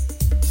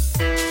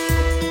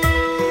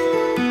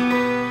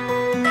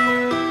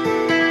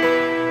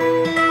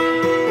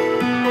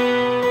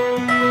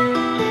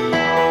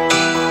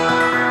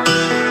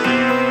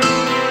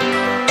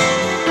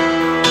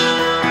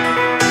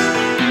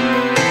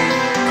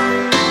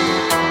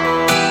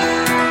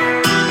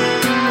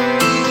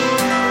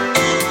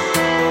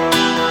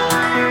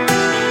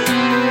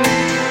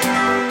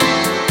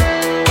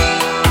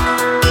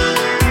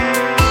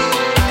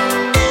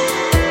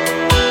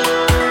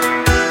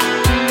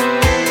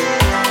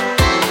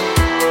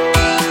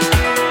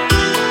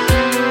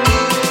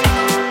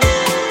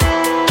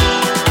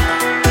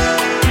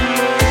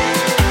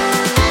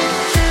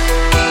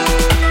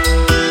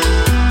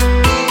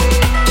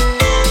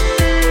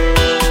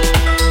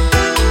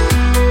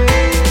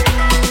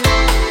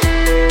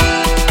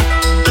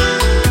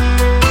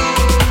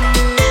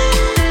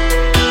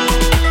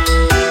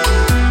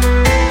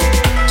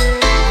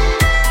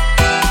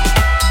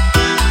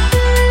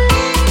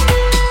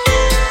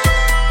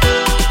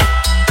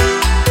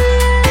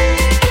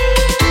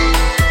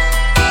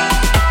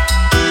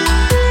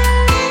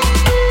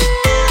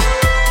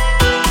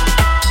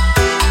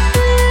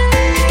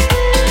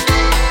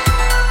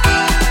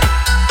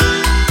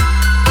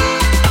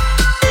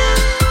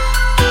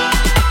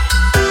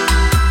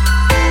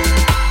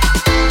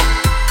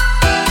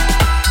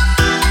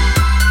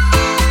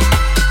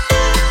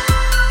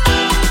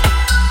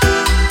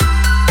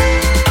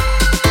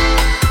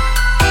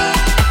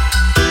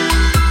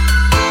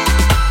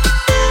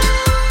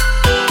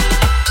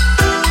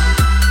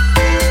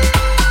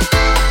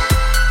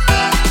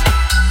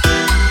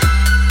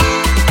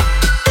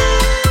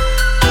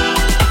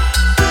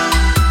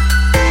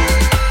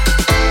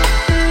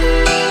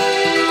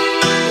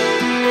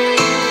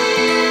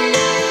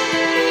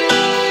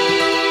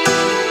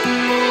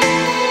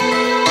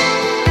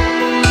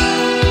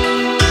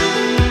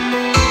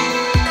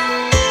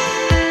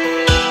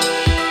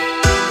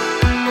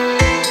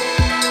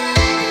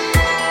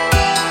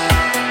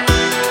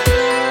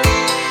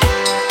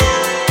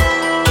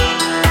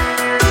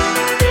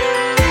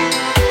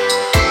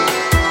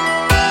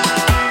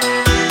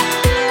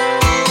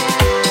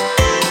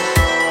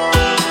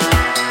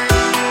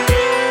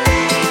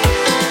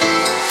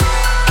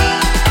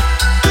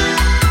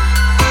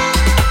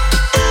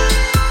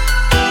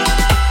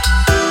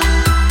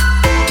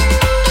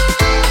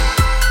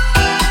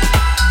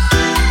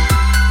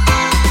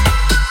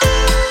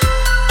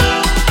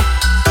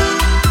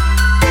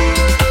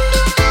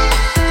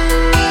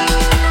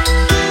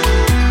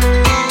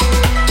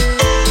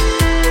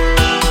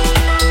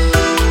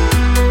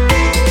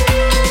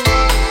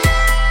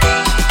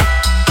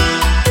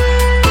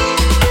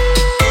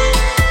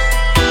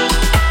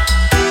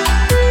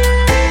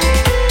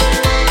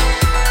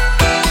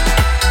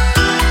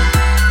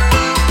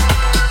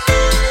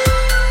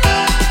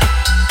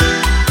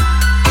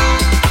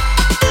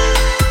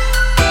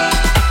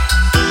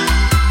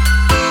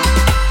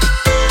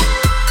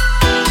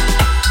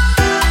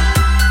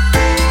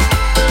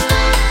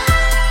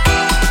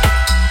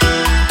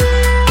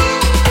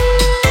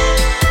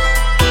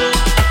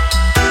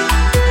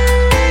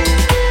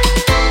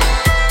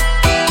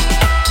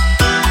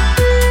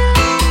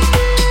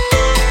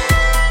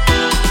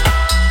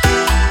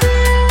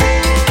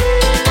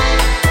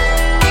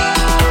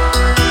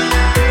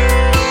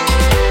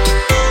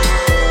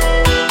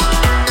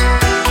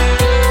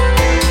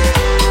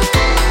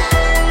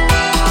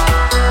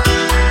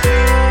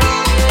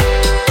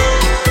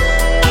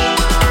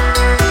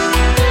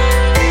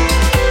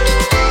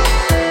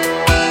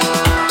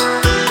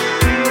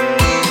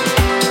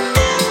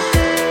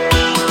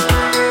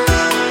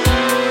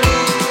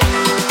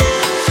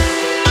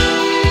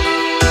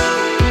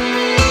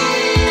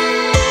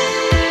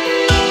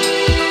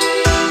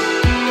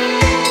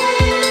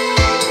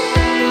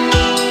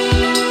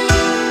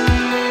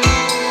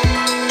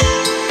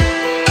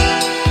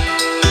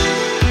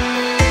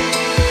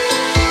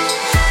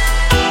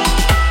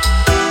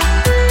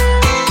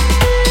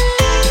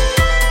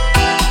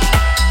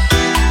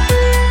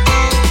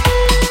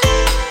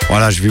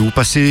 Voilà, je vais vous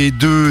passer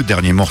deux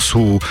derniers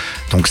morceaux.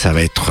 Donc ça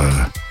va être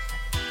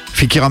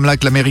Fiki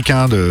Ramlak,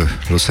 l'américain de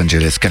Los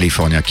Angeles,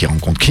 California, qui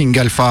rencontre King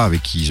Alpha,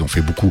 avec qui ils ont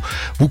fait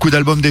beaucoup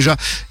d'albums déjà,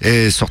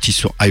 est sorti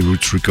sur High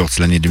Roots Records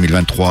l'année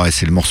 2023, et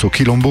c'est le morceau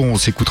Quilombo. On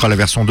s'écoutera la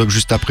version dub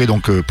juste après.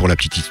 Donc pour la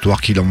petite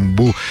histoire,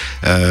 Quilombo,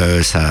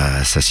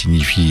 ça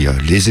signifie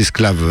les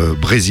esclaves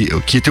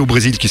qui étaient au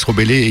Brésil, qui se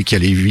rebellaient et qui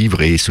allaient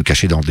vivre et se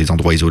cacher dans des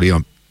endroits isolés,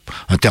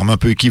 un terme un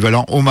peu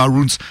équivalent aux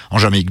Maroons en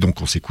Jamaïque.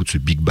 Donc on s'écoute ce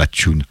Big Bad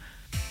Tune.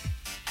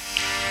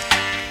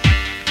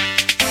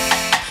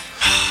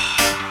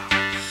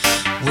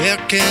 Where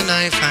can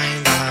I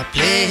find a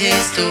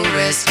place to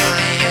rest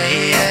my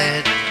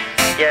head?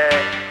 Yeah.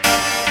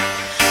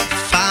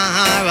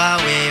 Far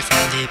away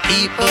from the the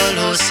people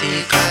who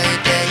seek I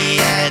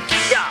dead.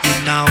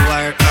 In a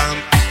work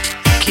camp,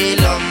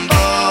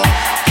 Kilombo,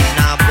 in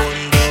a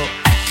bundo,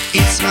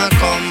 it's my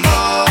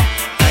combo.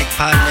 Like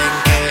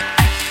Palenque,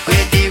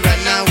 where the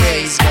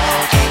runaways go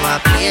to a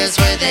place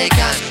where they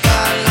can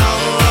call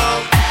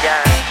home.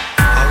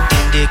 Out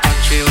in the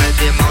country where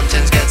the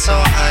mountains get so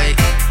high,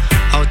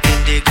 out in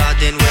the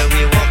garden where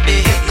we won't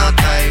be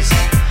hypnotized.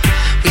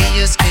 We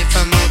escape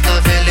from out the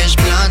village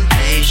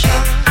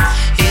plantation.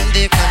 In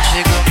the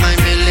country got my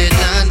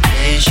militant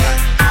nation.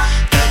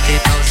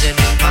 30,000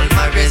 in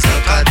Palmares,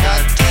 look at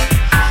that.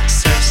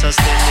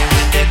 Self-sustaining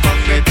when they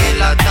come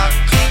rebel attack.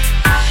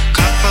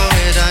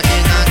 Capoeira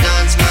in a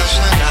dance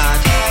martial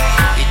art.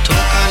 It took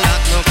a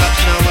lot, no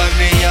capture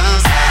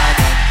warriors had.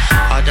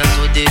 Harder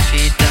to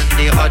defeat than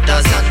the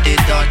others and the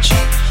Dutch.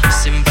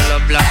 Symbol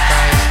of black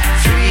pride,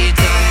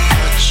 freedom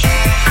touch.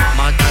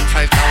 More than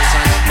 5,000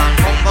 man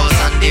combos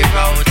on the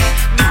road.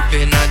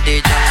 Deep in the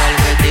jungle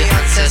where the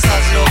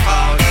ancestors look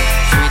out.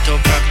 Free to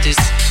practice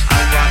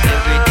and what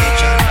every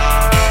teacher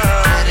love.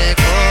 Let it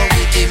go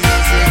with the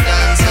music,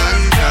 dance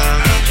and drum.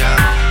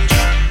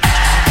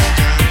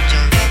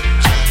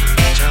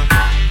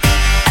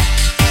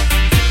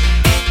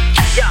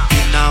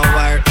 In a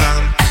work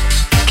camp,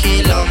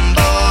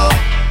 Kilombo,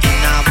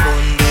 in a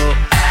bundo,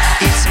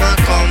 it's my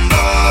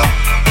combo.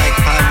 Like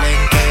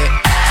Palenque,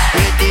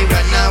 where the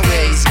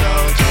runaways go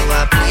to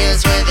a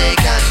place where they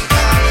can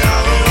call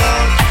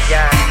home.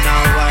 In a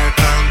work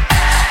camp,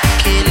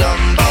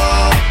 Kilombo,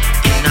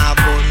 in a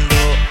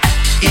bundo,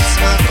 it's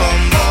my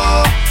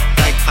combo.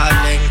 Like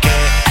Palenque,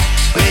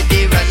 where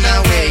the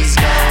runaways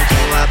go to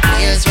a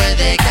place where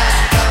they can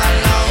call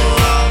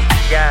home.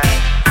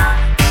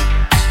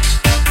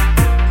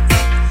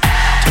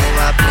 To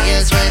a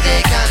place where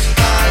they can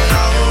call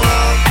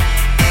home.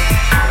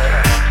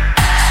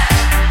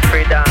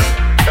 Freedom,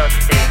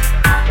 justice,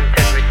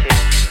 integrity,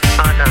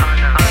 honor.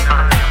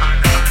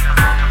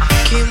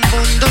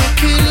 Kimbondo,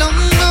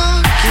 Kilombo,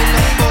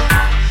 Kilombo,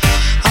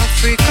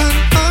 African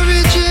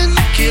origin,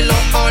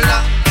 Kilombola,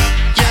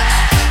 yeah.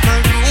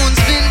 Maroons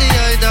build the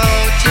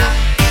hideout, yeah.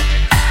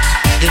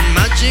 The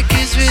magic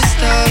is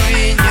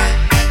restoring, yeah.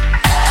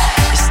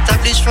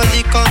 Established for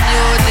the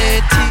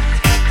community.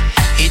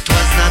 It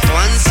was not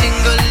one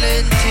single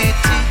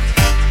entity.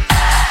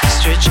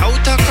 Stretch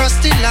out across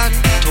the land,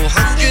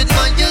 200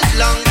 miles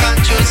long,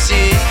 can't you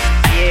see?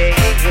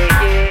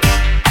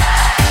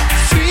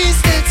 Free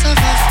states of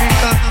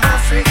Africa.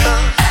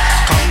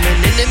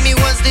 Common enemy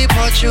was the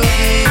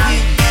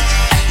Portuguese.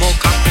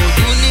 Mocambo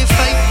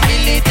unified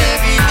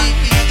militarily.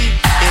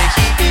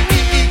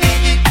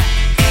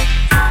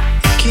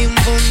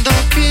 Kimbondo,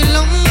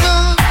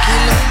 Kilombo,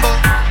 Kilombo,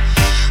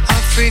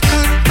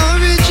 African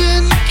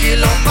origin,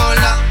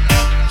 Kilombola,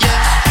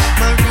 yeah.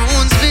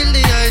 Maroons build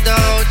the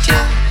hideout,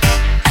 yeah.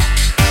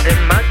 The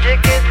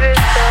magic is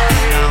restoring.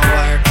 In a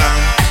work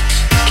camp,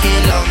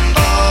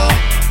 Kilombo,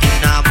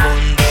 in a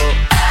bundo,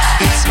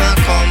 it's my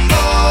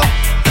combo.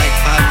 Like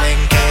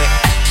Palenque,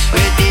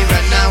 where the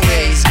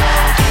runaways go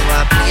to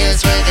a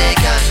place where they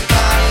can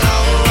call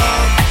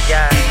home.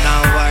 In a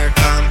work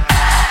camp,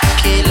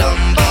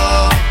 Kilombo,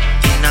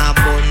 in a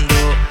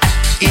bundo,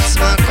 it's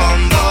my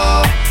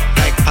combo.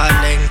 Like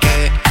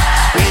Palenque,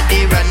 where the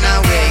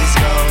runaways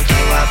go to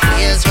a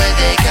place where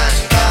they can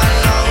call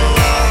home.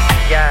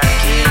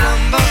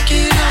 Kilombo,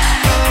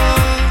 Kilombo,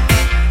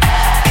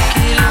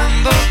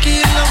 Kilombo,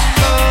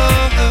 Kilombo,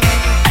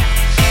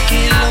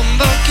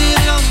 Kilombo,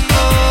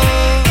 Kilombo,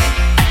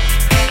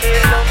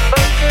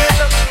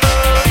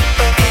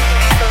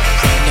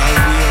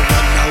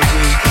 Run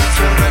away, if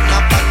you run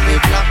up on me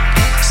block.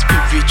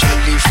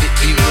 Spiritually fit,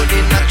 we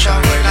holding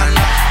natural and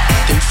lock.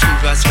 Them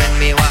fevers when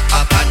me walk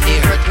up on the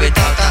earth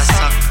without a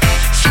sock.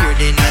 Fear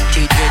the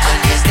natty dread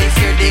and yes they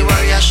fear the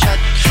warrior shot.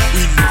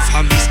 We know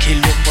from his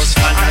Columbus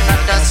fall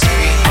another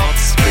spring up.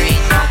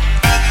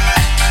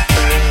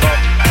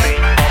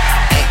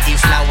 Like the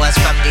flowers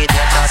from the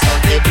desert, so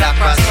the black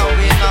grass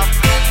growing up.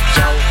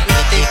 Yo, we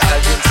take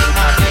currency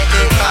and we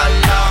take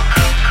Allah.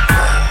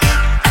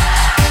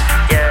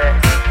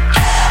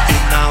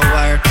 In a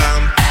work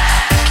camp,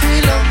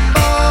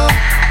 Kilombo,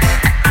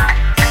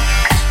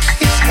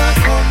 it's my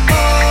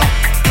combo.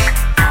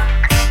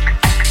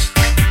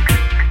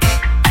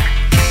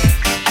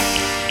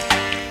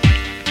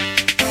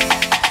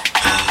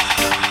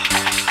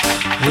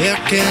 Where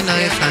can I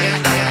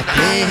find a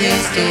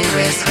place to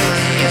rest my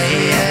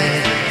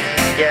head?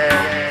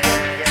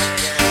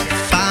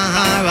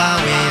 Far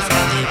away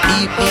from the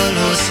people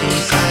who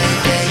seek I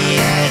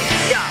dead.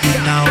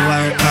 In a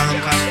work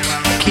camp,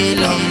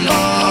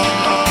 Kilombo,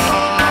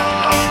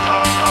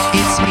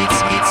 it's me.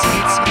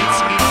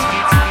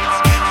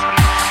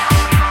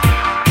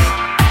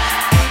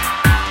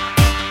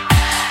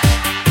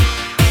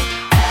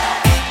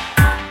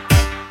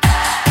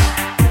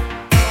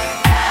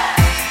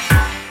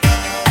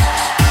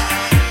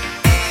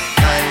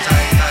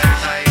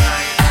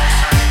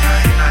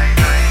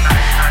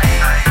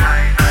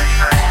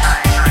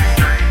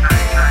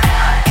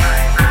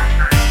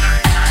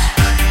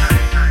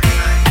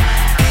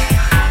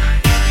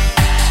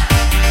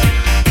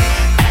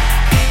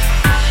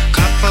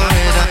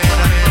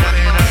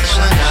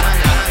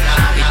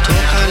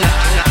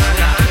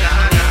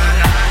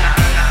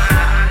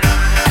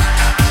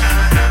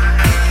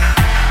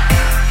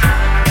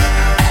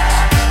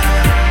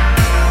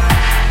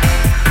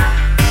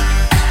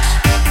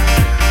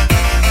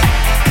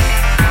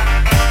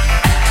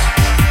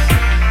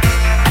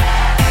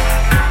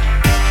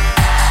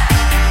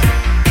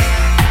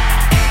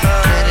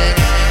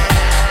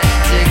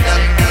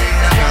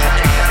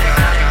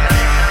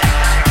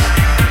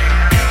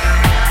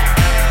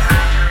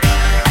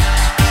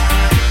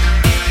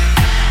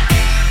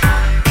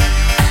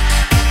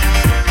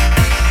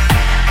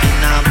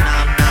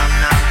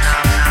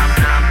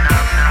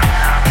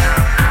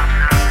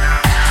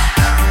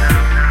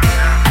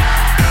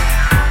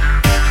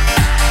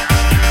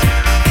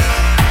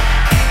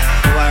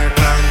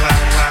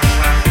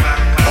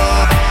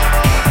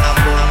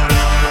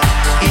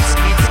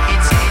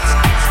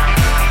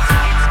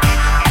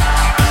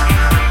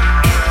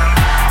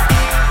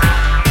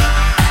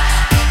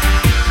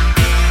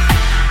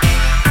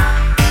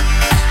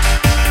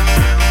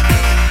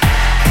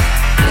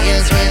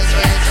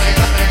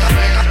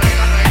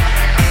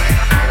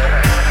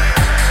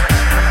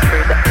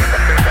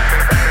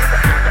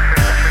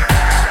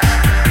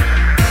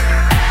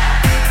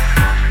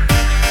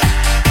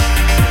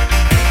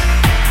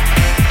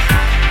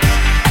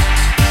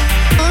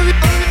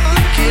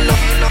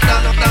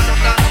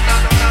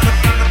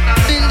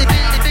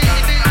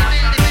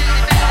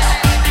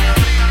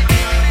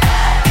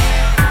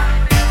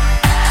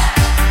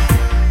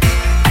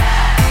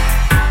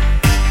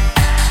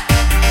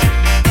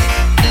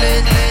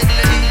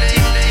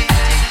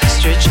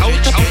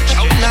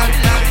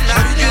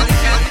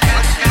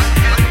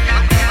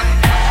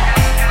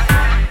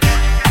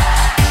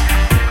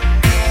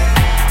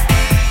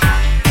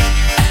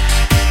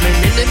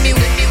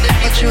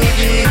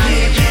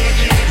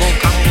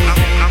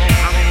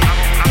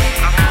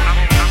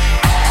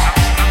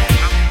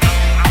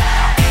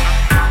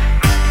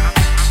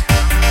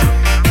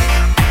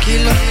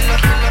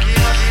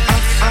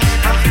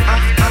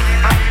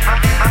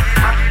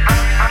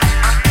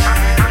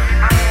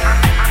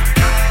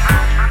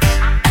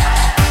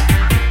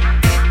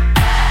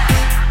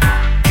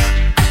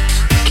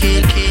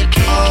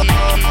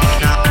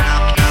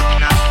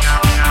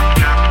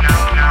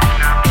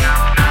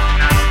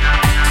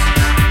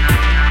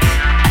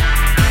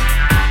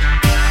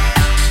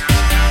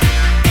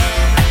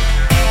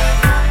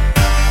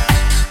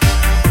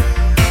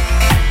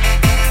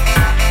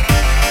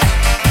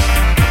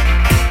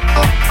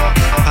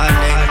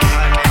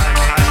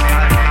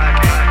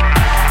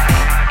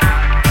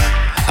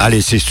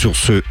 Allez, c'est sur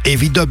ce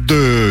Heavy Dub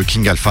de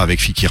King Alpha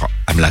avec Fikir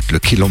Amlak, le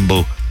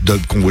Quilombo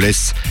Dub qu'on vous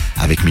laisse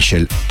avec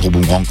Michel pour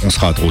Boomerang. On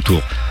sera de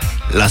retour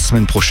la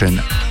semaine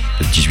prochaine,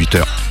 de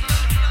 18h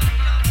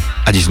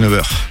à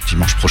 19h,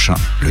 dimanche prochain,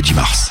 le 10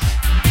 mars.